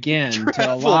ever again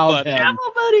to allow them.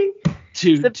 Travel Buddy.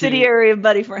 Subsidiary of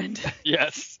Buddy Friend.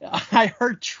 Yes. I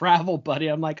heard Travel Buddy.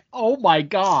 I'm like, oh my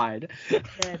God.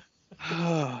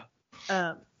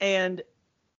 And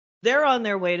they're on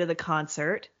their way to the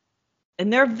concert,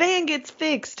 and their van gets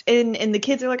fixed, and the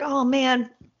kids are like, oh man,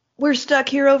 we're stuck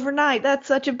here overnight. That's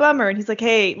such a bummer. And he's like,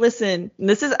 hey, listen, and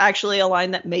this is actually a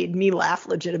line that made me laugh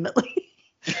legitimately.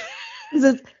 He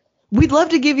says, we'd love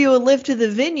to give you a lift to the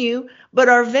venue, but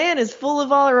our van is full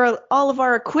of all of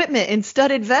our equipment and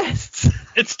studded vests.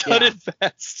 It's studded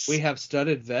vests. We have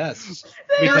studded vests.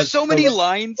 There are so many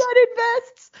lines studded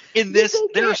vests in this.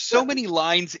 There are so many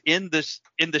lines in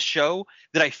the show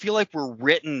that I feel like were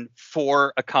written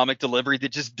for a comic delivery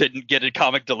that just didn't get a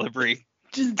comic delivery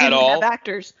just at didn't all. have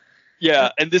actors.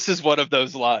 Yeah, and this is one of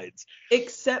those lines.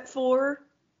 Except for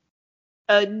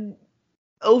an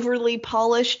overly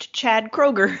polished Chad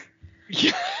Kroger.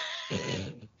 Yeah.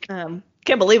 Can't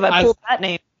believe I pulled that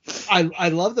name. I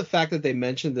love the fact that they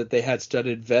mentioned that they had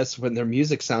studded vests when their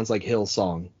music sounds like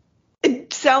Hillsong.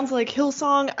 It sounds like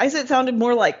Hillsong. I said it sounded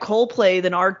more like Coldplay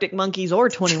than Arctic Monkeys or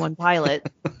 21 Pilot.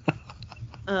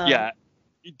 Yeah,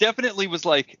 it definitely was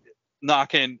like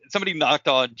somebody knocked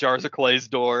on Jars of Clay's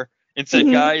door and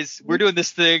said, guys, we're doing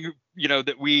this thing,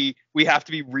 that we have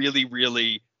to be really,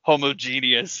 really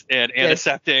homogeneous and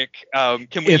antiseptic. Can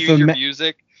we use your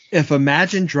music? If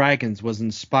Imagine Dragons was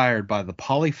inspired by the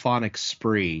polyphonic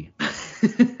spree.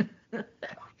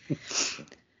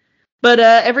 But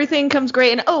everything comes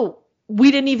great. And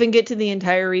we didn't even get to the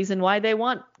entire reason why they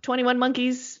want 21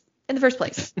 Monkeys in the first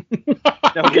place.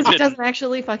 No, because it doesn't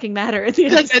actually fucking matter at the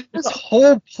end. This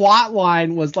whole plot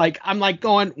line was like, I'm like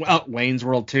going, well, Wayne's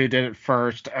World 2 did it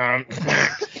first.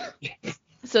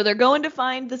 So they're going to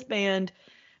find this band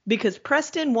because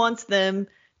Preston wants them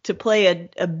to play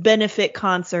a benefit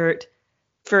concert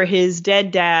for his dead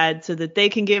dad so that they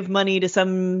can give money to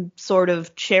some sort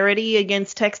of charity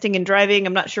against texting and driving.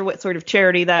 I'm not sure what sort of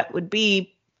charity that would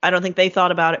be. I don't think they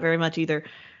thought about it very much either.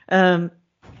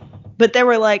 But they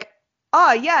were like,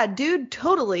 oh, yeah, dude,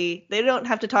 totally. They don't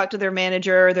have to talk to their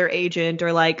manager or their agent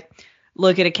or like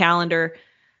look at a calendar.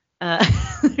 They're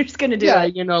just going to do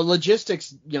it. Yeah,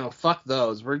 logistics, fuck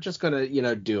those. We're just going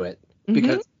to, do it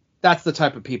because that's the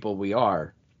type of people we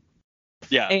are.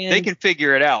 Yeah, and they can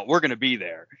figure it out. We're going to be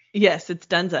there. Yes, it's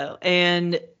donezo.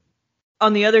 And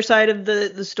on the other side of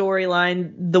the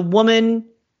storyline, the woman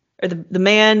or the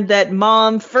man that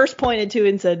mom first pointed to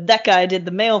and said, that guy did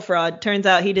the mail fraud. Turns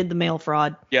out he did the mail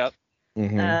fraud. Yep.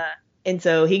 And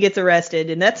so he gets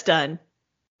arrested and that's done.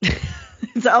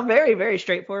 It's all very, very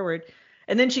straightforward.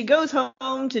 And then she goes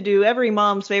home to do every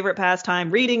mom's favorite pastime,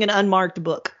 reading an unmarked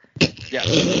book. Yeah.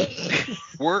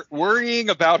 Worrying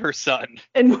about her son.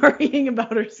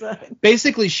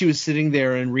 Basically, she was sitting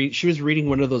there and she was reading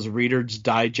one of those Reader's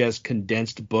Digest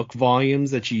condensed book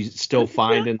volumes that you still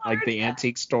find in like the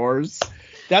antique stores.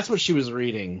 That's what she was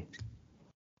reading.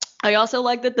 I also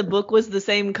like that the book was the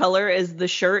same color as the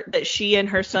shirt that she and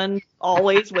her son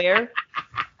always wear.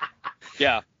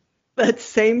 Yeah. That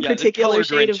same particular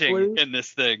shade of blue in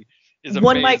this thing is amazing.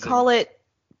 One might call it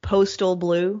postal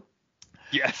blue.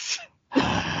 Yes.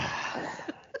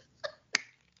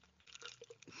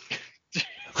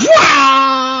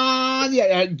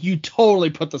 Yeah, you totally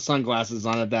put the sunglasses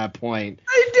on at that point.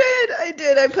 I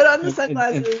did. I put on the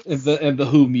sunglasses. And the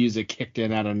Who music kicked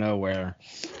in out of nowhere.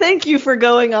 Thank you for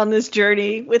going on this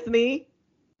journey with me.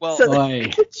 Well, so that I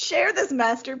could share this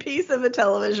masterpiece of a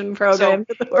television program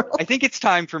with the world. I think it's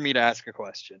time for me to ask a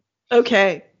question.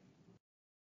 Okay.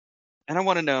 And I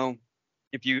want to know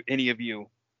if any of you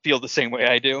feel the same way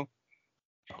I do.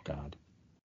 Oh, God.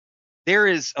 There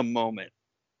is a moment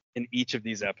in each of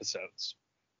these episodes.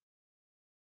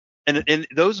 And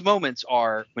those moments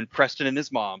are when Preston and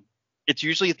his mom, it's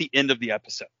usually at the end of the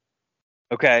episode.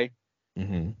 Okay?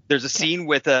 Mm-hmm. There's a scene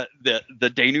with the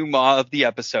denouement of the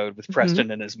episode with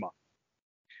Preston and his mom.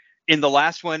 In the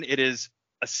last one, it is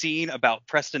a scene about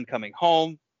Preston coming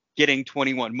home, getting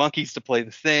 21 Monkeys to play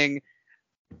the thing.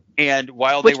 And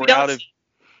while they were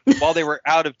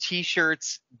out of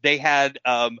t-shirts, they had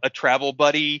a travel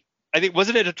buddy. I think,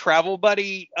 wasn't it a travel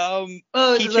buddy? It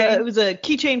was a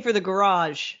keychain for the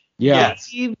garage. Yeah.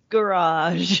 Yes.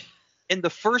 Garage. In the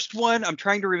first one, I'm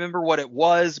trying to remember what it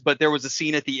was, but there was a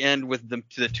scene at the end with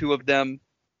the two of them.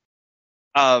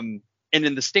 And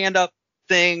in the stand-up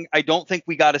thing, I don't think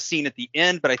we got a scene at the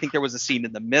end, but I think there was a scene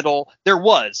in the middle. There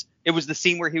was. It was the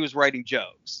scene where he was writing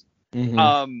jokes.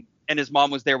 Mm-hmm. And his mom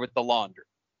was there with the laundry.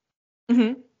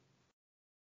 Mm-hmm.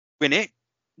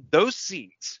 Those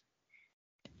scenes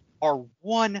are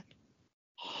 100%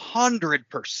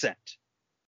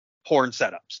 porn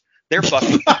setups. They're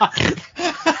fucking. I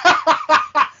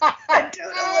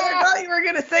don't know what I thought you were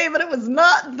gonna say, but it was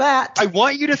not that. I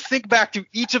want you to think back to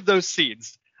each of those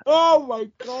scenes. Oh my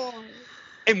God.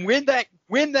 And when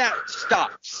that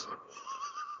stops,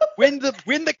 when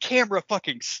the camera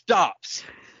fucking stops,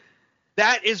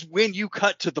 that is when you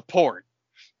cut to the porn.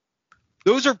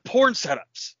 Those are porn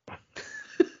setups.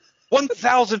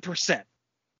 1000%.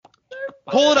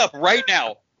 Pull it up right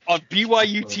now on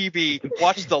BYU TV.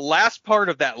 Watch the last part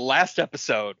of that last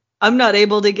episode. I'm not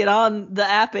able to get on the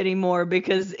app anymore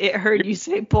because it heard you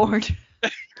say porn.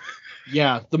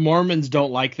 Yeah, the Mormons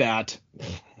don't like that.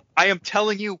 I am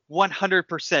telling you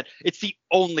 100%. It's the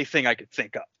only thing I could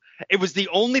think of. It was the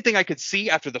only thing I could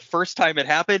see after the first time it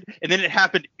happened, and then it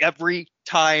happened every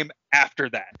time after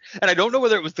that. And I don't know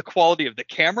whether it was the quality of the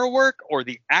camera work or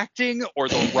the acting or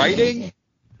the writing,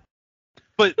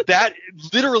 but that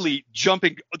literally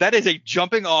that is a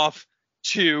jumping off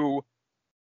to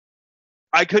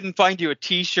I couldn't find you a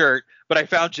t-shirt, but I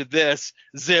found you this,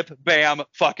 zip, bam,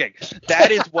 fucking. That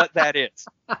is what that is.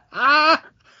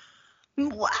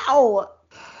 Wow.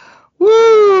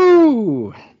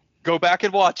 Woo! Go back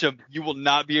and watch them. You will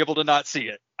not be able to not see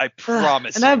it. I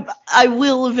promise. And I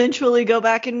will eventually go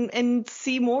back and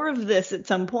see more of this at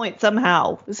some point,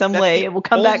 somehow, some way. It will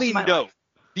come back to my life.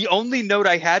 The only note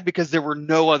I had, because there were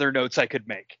no other notes I could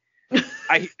make.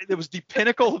 It was the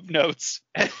pinnacle of notes,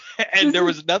 and there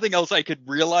was nothing else I could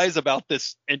realize about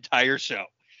this entire show.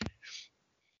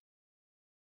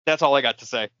 That's all I got to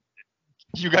say.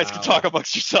 You guys can talk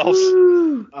amongst yourselves.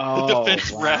 The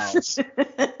defense rests.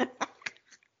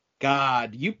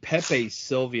 God, you Pepe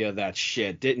Sylvia that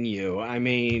shit, didn't you? I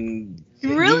mean,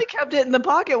 you really kept it in the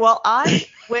pocket while I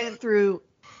went through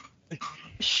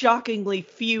shockingly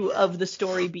few of the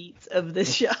story beats of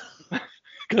this show.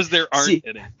 Because there aren't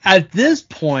any. At this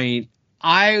point,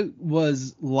 I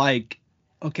was like,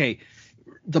 okay,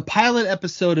 the pilot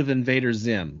episode of Invader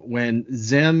Zim, when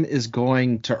Zim is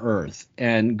going to Earth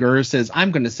and Gur says,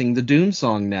 I'm going to sing the Doom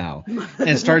song now,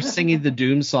 and starts singing the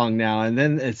Doom song now. And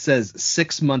then it says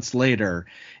 6 months later,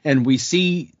 and we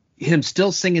see him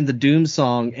still singing the Doom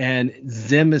song, and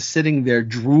Zim is sitting there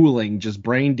drooling, just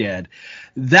brain dead.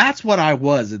 That's what I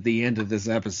was at the end of this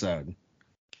episode.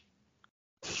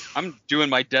 I'm doing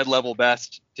my dead level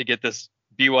best to get this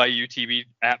BYU TV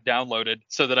app downloaded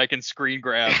so that I can screen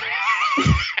grab. He's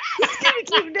gonna keep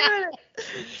doing it.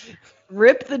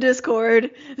 Rip the Discord.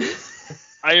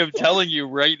 I am telling you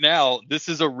right now, this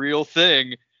is a real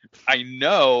thing. I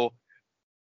know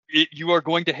you are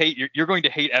going to hate. You're going to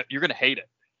hate. You're going to hate it.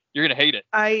 You're going to hate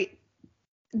it.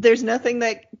 There's nothing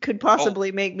that could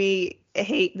possibly make me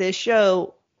hate this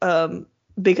show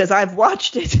because I've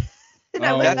watched it.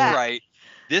 That's right.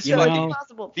 This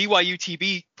BYU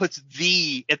TV puts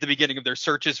the at the beginning of their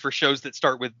searches for shows that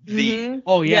start with the. Mm-hmm.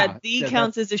 Oh yeah. The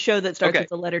counts as a show that starts with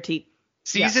the letter T.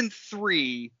 Season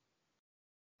 3,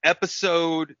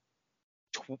 episode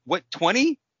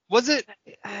 20 was it?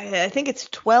 I think it's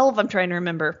 12. I'm trying to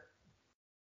remember.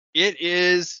 It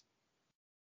is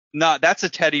not. That's a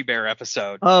teddy bear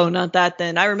episode. Oh, not that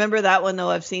then. I remember that one though.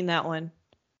 I've seen that one.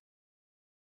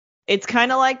 It's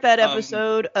kind of like that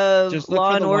episode of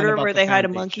Law and Order where they hide a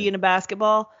monkey in a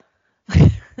basketball.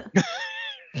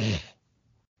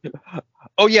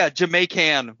 Oh yeah,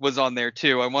 Jamaican was on there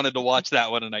too. I wanted to watch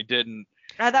that one and I didn't.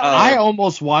 I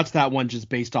almost watched that one just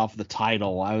based off the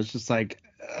title. I was just like,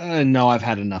 no, I've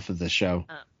had enough of this show.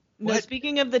 No,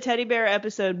 speaking of the teddy bear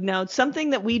episode, now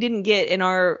something that we didn't get in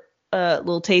our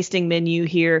little tasting menu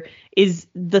here is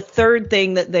the third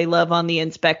thing that they love on the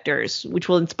Inspectors, which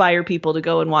will inspire people to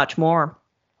go and watch more.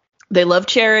 They love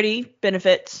charity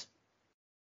benefits.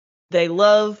 They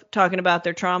love talking about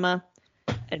their trauma,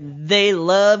 and they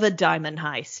love a diamond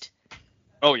heist.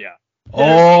 Oh yeah.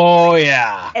 Oh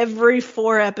yeah. Every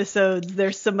 4 episodes,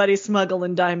 there's somebody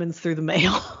smuggling diamonds through the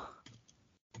mail.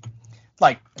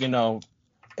 Like,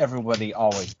 everybody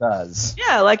always does.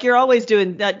 Yeah, like you're always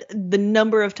doing that. The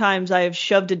number of times I have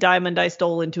shoved a diamond I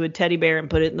stole into a teddy bear and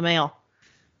put it in the mail.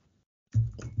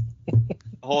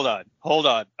 Hold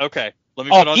on. Okay, let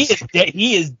me put on.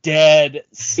 He is dead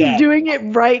set. He's doing it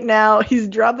right now. He's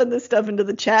dropping this stuff into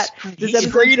the chat. This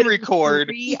screen record.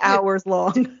 3 hours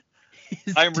long.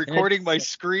 I am recording my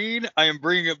screen. I am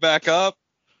bringing it back up.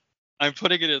 I'm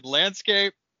putting it in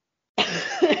landscape.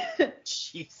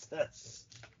 Jesus.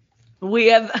 We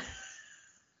have.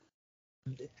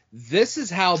 This is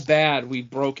how bad we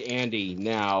broke Andy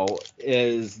now,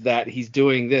 is that he's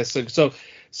doing this.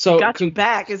 So got you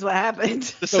back is what happened.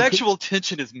 The sexual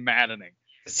tension is maddening.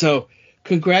 So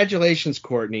congratulations,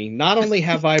 Courtney. Not only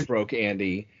have I broke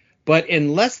Andy, but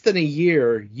in less than a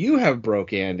year, you have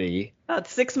broke Andy. About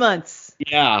 6 months.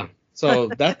 Yeah. So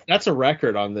that's a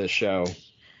record on this show.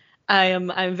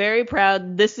 I'm very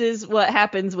proud. This is what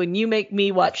happens when you make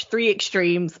me watch 3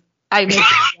 Extremes. I make you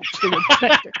watch the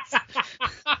Inspectors.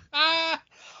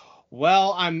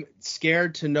 Well, I'm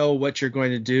scared to know what you're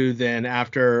going to do then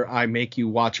after I make you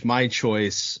watch my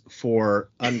choice for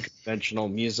unconventional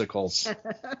musicals.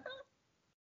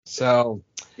 So.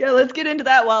 Yeah, let's get into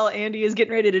that while Andy is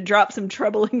getting ready to drop some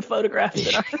troubling photographs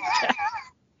in our chat.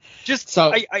 Just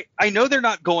so I know they're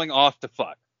not going off to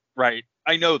fuck, right?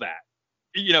 I know that.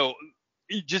 You know,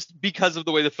 just because of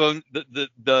the way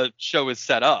the show is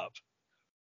set up.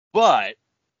 But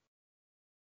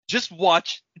just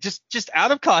watch, just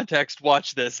out of context,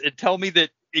 watch this and tell me that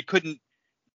it couldn't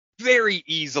very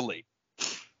easily,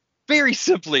 very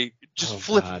simply just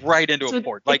flip right into a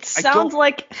porn. Like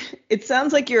it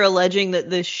sounds like you're alleging that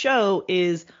this show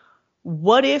is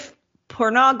what if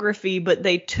pornography, but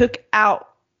they took out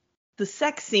the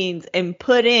sex scenes and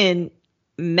put in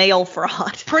male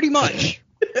fraud. Pretty much.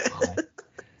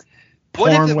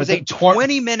 What if it was a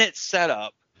 20-minute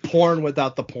setup? Porn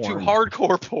without the porn. To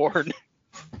hardcore porn.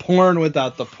 Porn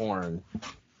without the porn.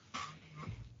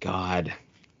 God.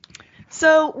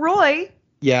 So, Roy.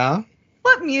 Yeah?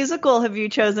 What musical have you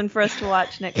chosen for us to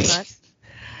watch next month?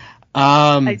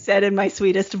 I said in my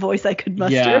sweetest voice I could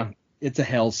muster. Yeah, it's a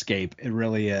hellscape. It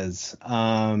really is.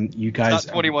 You guys. It's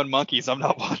not 21 Monkeys. I'm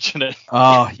not watching it.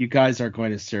 Oh, you guys are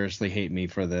going to seriously hate me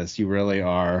for this. You really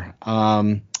are.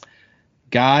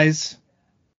 Guys,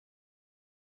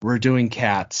 we're doing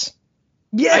Cats.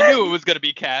 Yeah. I knew it was going to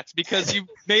be Cats because you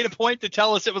made a point to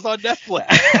tell us it was on Netflix.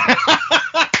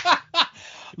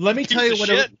 Let me tell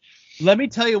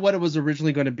you what it was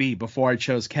originally going to be before I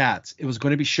chose Cats. It was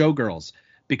going to be Showgirls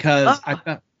because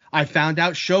I found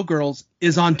out Showgirls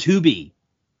is on Tubi.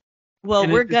 Well,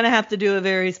 we're going to have to do a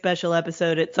very special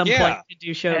episode at some point to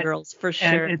do Showgirls for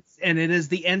sure. And it is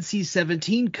the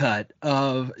NC-17 cut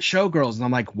of Showgirls. And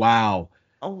I'm like, wow.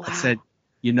 Oh, wow. I said,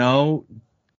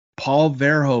 Paul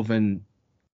Verhoeven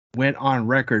went on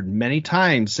record many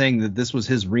times saying that this was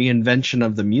his reinvention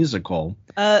of the musical.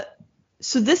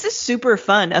 So this is super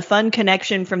fun. A fun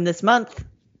connection from this month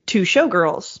to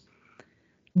Showgirls.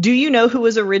 Do you know who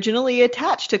was originally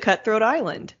attached to Cutthroat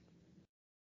Island?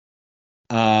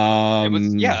 It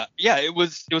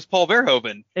was Paul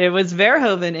Verhoeven. It was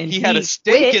Verhoeven, and he had a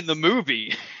stake in the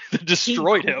movie that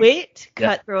destroyed him. He quit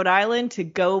Cutthroat Island to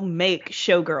go make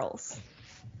Showgirls.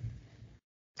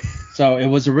 So it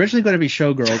was originally going to be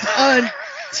Showgirls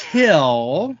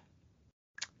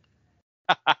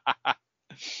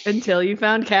until you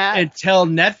found Cats. Until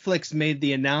Netflix made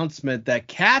the announcement that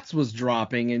Cats was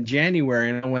dropping in January,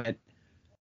 and I went,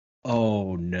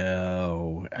 oh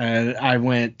no. And I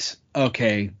went,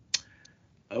 okay,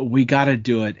 we got to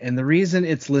do it. And the reason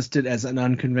it's listed as an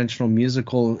unconventional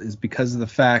musical is because of the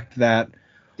fact that...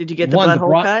 Did you get the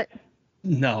butthole cut?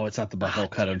 No, it's not the butthole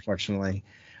cut, unfortunately.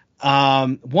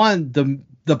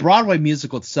 The Broadway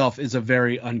musical itself is a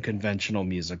very unconventional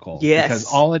musical. Yes. Because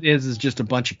all it is just a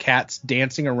bunch of cats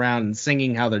dancing around and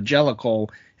singing how they're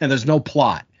jellicle, and there's no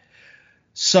plot.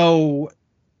 So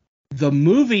the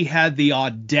movie had the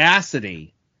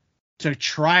audacity to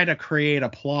try to create a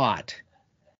plot.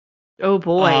 Oh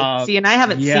boy. See, and I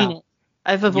haven't seen it.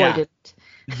 I've avoided it.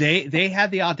 They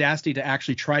had the audacity to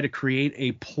actually try to create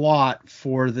a plot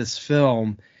for this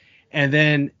film. And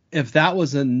then if that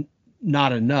was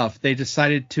not enough, they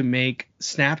decided to make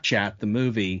Snapchat the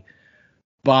movie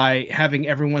by having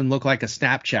everyone look like a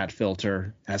Snapchat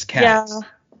filter as cats. Yeah,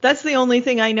 that's the only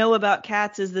thing I know about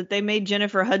Cats is that they made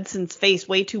Jennifer Hudson's face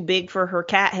way too big for her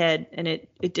cat head, and it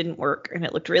didn't work, and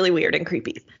it looked really weird and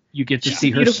creepy. You get to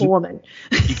see her beautiful woman.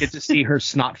 You get to see her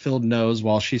snot-filled nose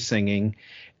while she's singing,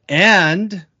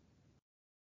 and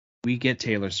we get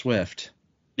Taylor Swift.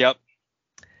 Yep.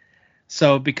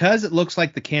 So because it looks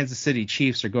like the Kansas City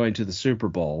Chiefs are going to the Super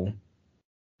Bowl,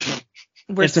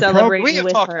 we're celebrating we have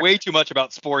with talked her. way too much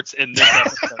about sports in this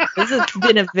episode. This has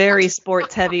been a very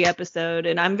sports-heavy episode,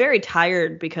 and I'm very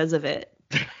tired because of it.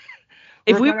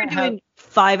 If we were doing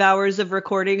 5 hours of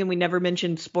recording and we never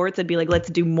mentioned sports, I'd be like, let's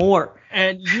do more.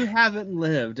 And you haven't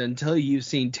lived until you've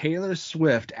seen Taylor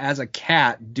Swift as a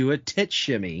cat do a tit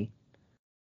shimmy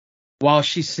while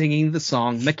she's singing the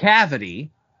song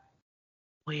McCavity.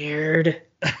 Weird.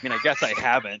 I mean, I guess I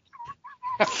haven't.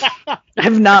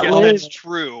 I've not lived. That's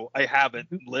true. I haven't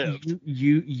lived.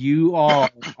 You all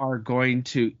are going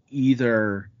to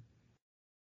either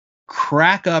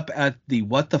crack up at the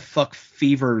what the fuck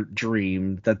fever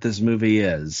dream that this movie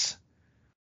is,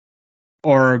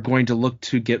 or are going to look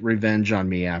to get revenge on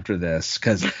me after this,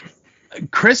 because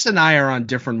Chris and I are on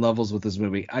different levels with this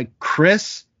movie.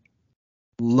 Chris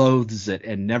loathes it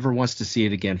and never wants to see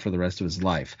it again for the rest of his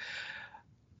life.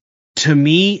 To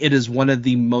me, it is one of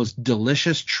the most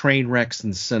delicious train wrecks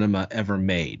in cinema ever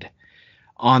made.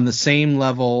 on the same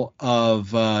level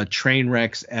of train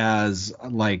wrecks as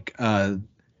like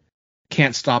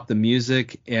Can't Stop the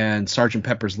Music and Sgt.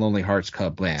 Pepper's Lonely Hearts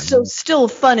Club Band. So still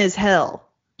fun as hell.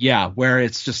 Yeah, where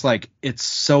it's just like, it's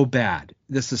so bad.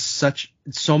 This is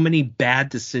so many bad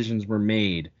decisions were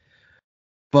made.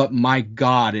 But my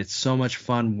God, it's so much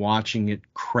fun watching it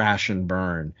crash and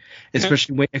burn,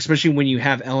 especially when you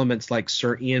have elements like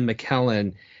Sir Ian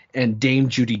McKellen and Dame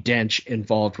Judi Dench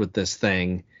involved with this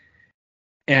thing.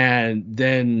 And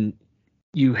then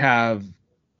you have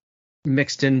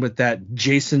mixed in with that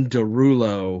Jason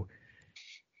Derulo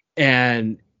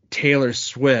and Taylor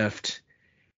Swift.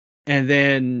 And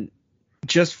then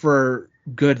just for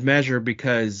good measure,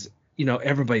 because, you know,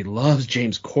 everybody loves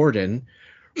James Corden,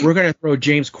 we're going to throw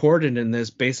James Corden in this,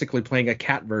 basically playing a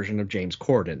cat version of James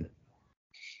Corden.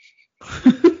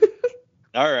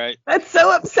 All right. That's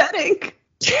so upsetting.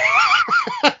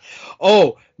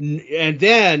 Oh, and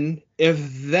then if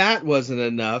that wasn't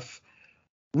enough,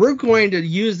 we're going to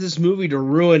use this movie to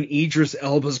ruin Idris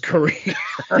Elba's career.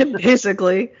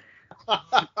 Basically.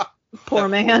 Poor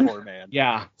man. Poor man.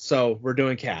 Yeah, so we're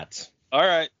doing Cats. All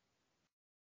right.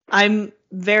 I'm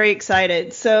very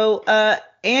excited. So,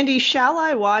 Andy, shall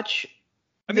I watch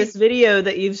this video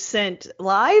that you've sent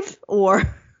live,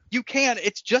 or? You can.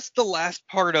 It's just the last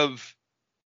part of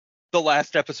the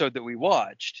last episode that we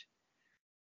watched.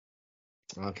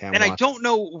 Okay. And I don't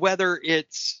know whether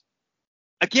it's,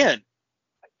 again,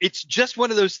 it's just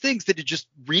one of those things that it just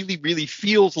really, really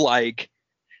feels like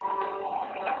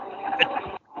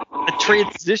a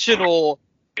transitional.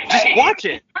 Just watch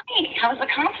it. Hi, how was the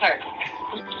concert?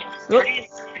 Yeah,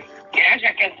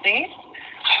 I can see.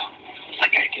 It's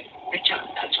like I can reach out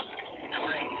and touch them.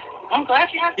 I'm glad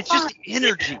you had It's fun. just the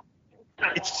energy.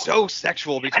 It's so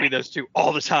sexual between those two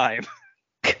all the time.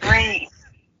 Great.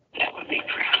 That would be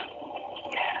proud.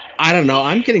 I don't know.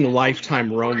 I'm getting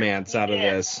Lifetime romance out of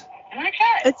this.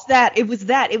 It's that. It was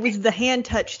that. It was the hand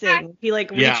touch thing. He like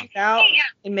reaches out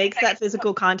and makes that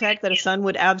physical contact that a son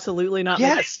would absolutely not make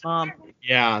with his mom.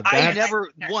 Yeah. I never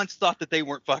once thought that they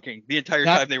weren't fucking the entire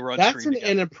time they were on That's screen. an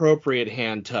inappropriate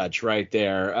hand touch right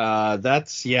there.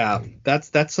 That's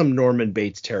some Norman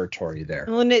Bates territory there.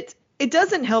 Well, and it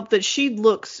doesn't help that she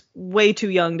looks way too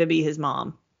young to be his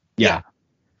mom. Yeah.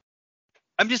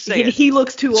 I'm just saying. He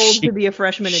looks too old to be a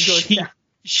freshman at Georgetown.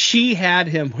 She had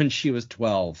him when she was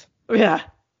 12. Yeah.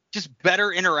 Just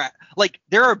better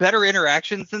there are better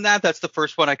interactions than that. That's the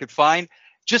first one I could find.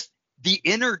 Just the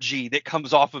energy that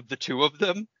comes off of the two of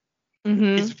them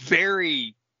is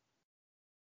very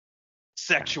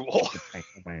sexual.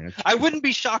 I wouldn't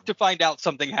be shocked to find out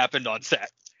something happened on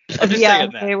set. I'm just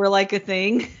saying that. They were like a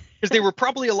thing. Because they were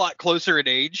probably a lot closer in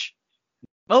age.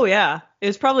 Oh, yeah. It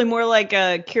was probably more like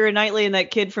Keira Knightley and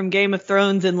that kid from Game of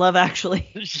Thrones in Love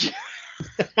Actually.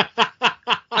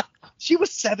 She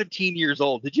was 17 years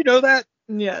old. Did you know that?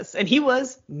 Yes. And he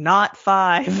was not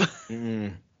 5.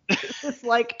 It's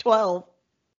like 12.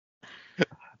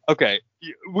 Okay.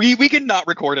 We can not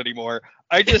record anymore.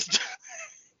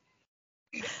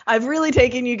 I've really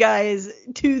taken you guys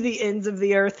to the ends of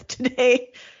the earth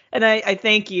today. And I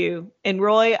thank you. And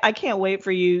Roy, I can't wait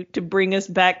for you to bring us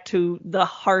back to the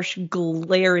harsh,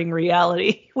 glaring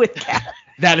reality with Cats.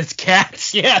 That is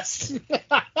Cats, yes.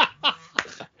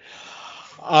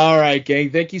 All right, gang.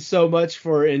 Thank you so much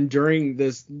for enduring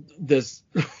this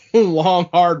long,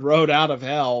 hard road out of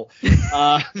hell.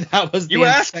 That was you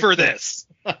asked for this.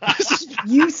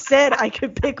 You said I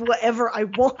could pick whatever I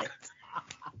want.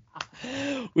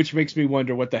 Which makes me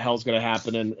wonder what the hell's going to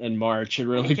happen in March. It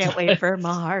really can't wait for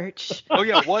March. Oh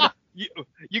yeah,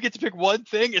 you get to pick one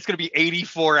thing. It's going to be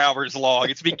 84 hours long.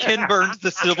 It's going to be Ken Burns'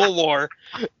 The Civil War.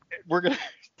 We're going to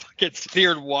get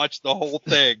here and watch the whole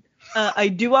thing. I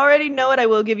do already know it. I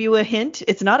will give you a hint.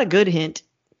 It's not a good hint.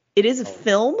 It is a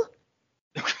film.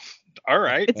 All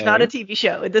right. It's not a TV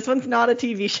show. This one's not a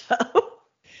TV show.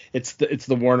 It's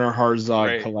the Werner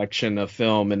Herzog collection of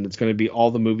film, and it's going to be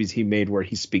all the movies he made where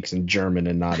he speaks in German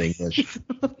and not English.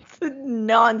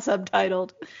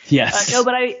 Non-subtitled. Yes. No,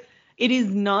 but it is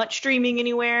not streaming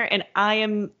anywhere, and I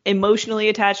am emotionally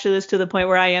attached to this to the point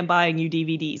where I am buying you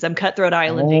DVDs. I'm Cutthroat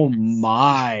Island. Oh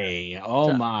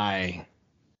my.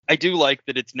 I do like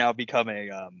that it's now become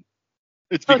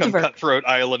it's become Cutthroat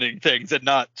Islanding things and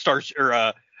not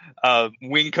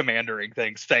Wing Commandering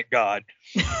things. Thank God.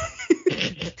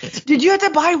 Did you have to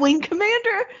buy Wing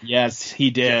Commander? Yes,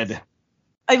 he did.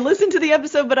 I listened to the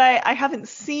episode, but I haven't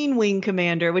seen Wing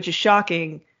Commander, which is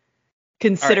shocking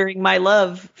considering my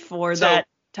love for that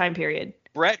time period.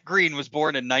 Brett Green was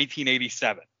born in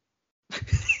 1987.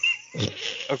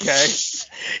 Okay.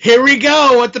 Here we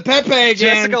go with the Pepe again.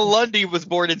 Jessica Lundy was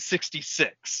born in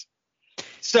 66.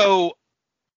 So,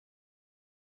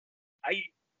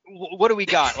 what do we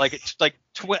got?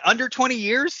 Under 20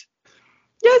 years?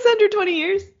 Yes, under 20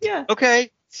 years. Yeah.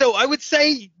 Okay. So I would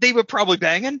say they were probably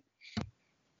banging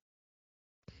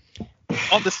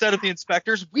on the set of The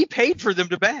Inspectors. We paid for them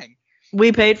to bang.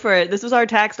 We paid for it. This was our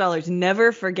tax dollars.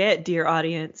 Never forget, dear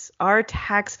audience, our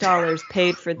tax dollars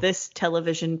paid for this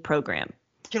television program.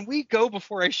 Can we go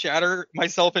before I shatter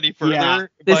myself any further? Yeah,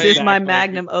 this is my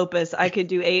magnum opus. I could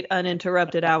do 8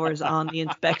 uninterrupted hours on The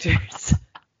Inspectors.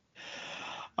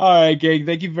 All right, gang.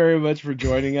 Thank you very much for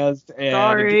joining us. And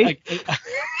Sorry.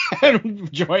 and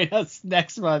join us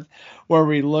next month where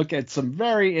we look at some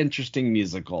very interesting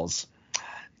musicals.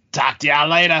 Talk to y'all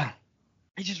later.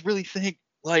 I just really think,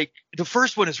 the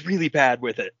first one is really bad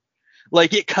with it.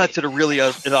 It cuts at a really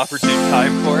inopportune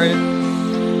time for it.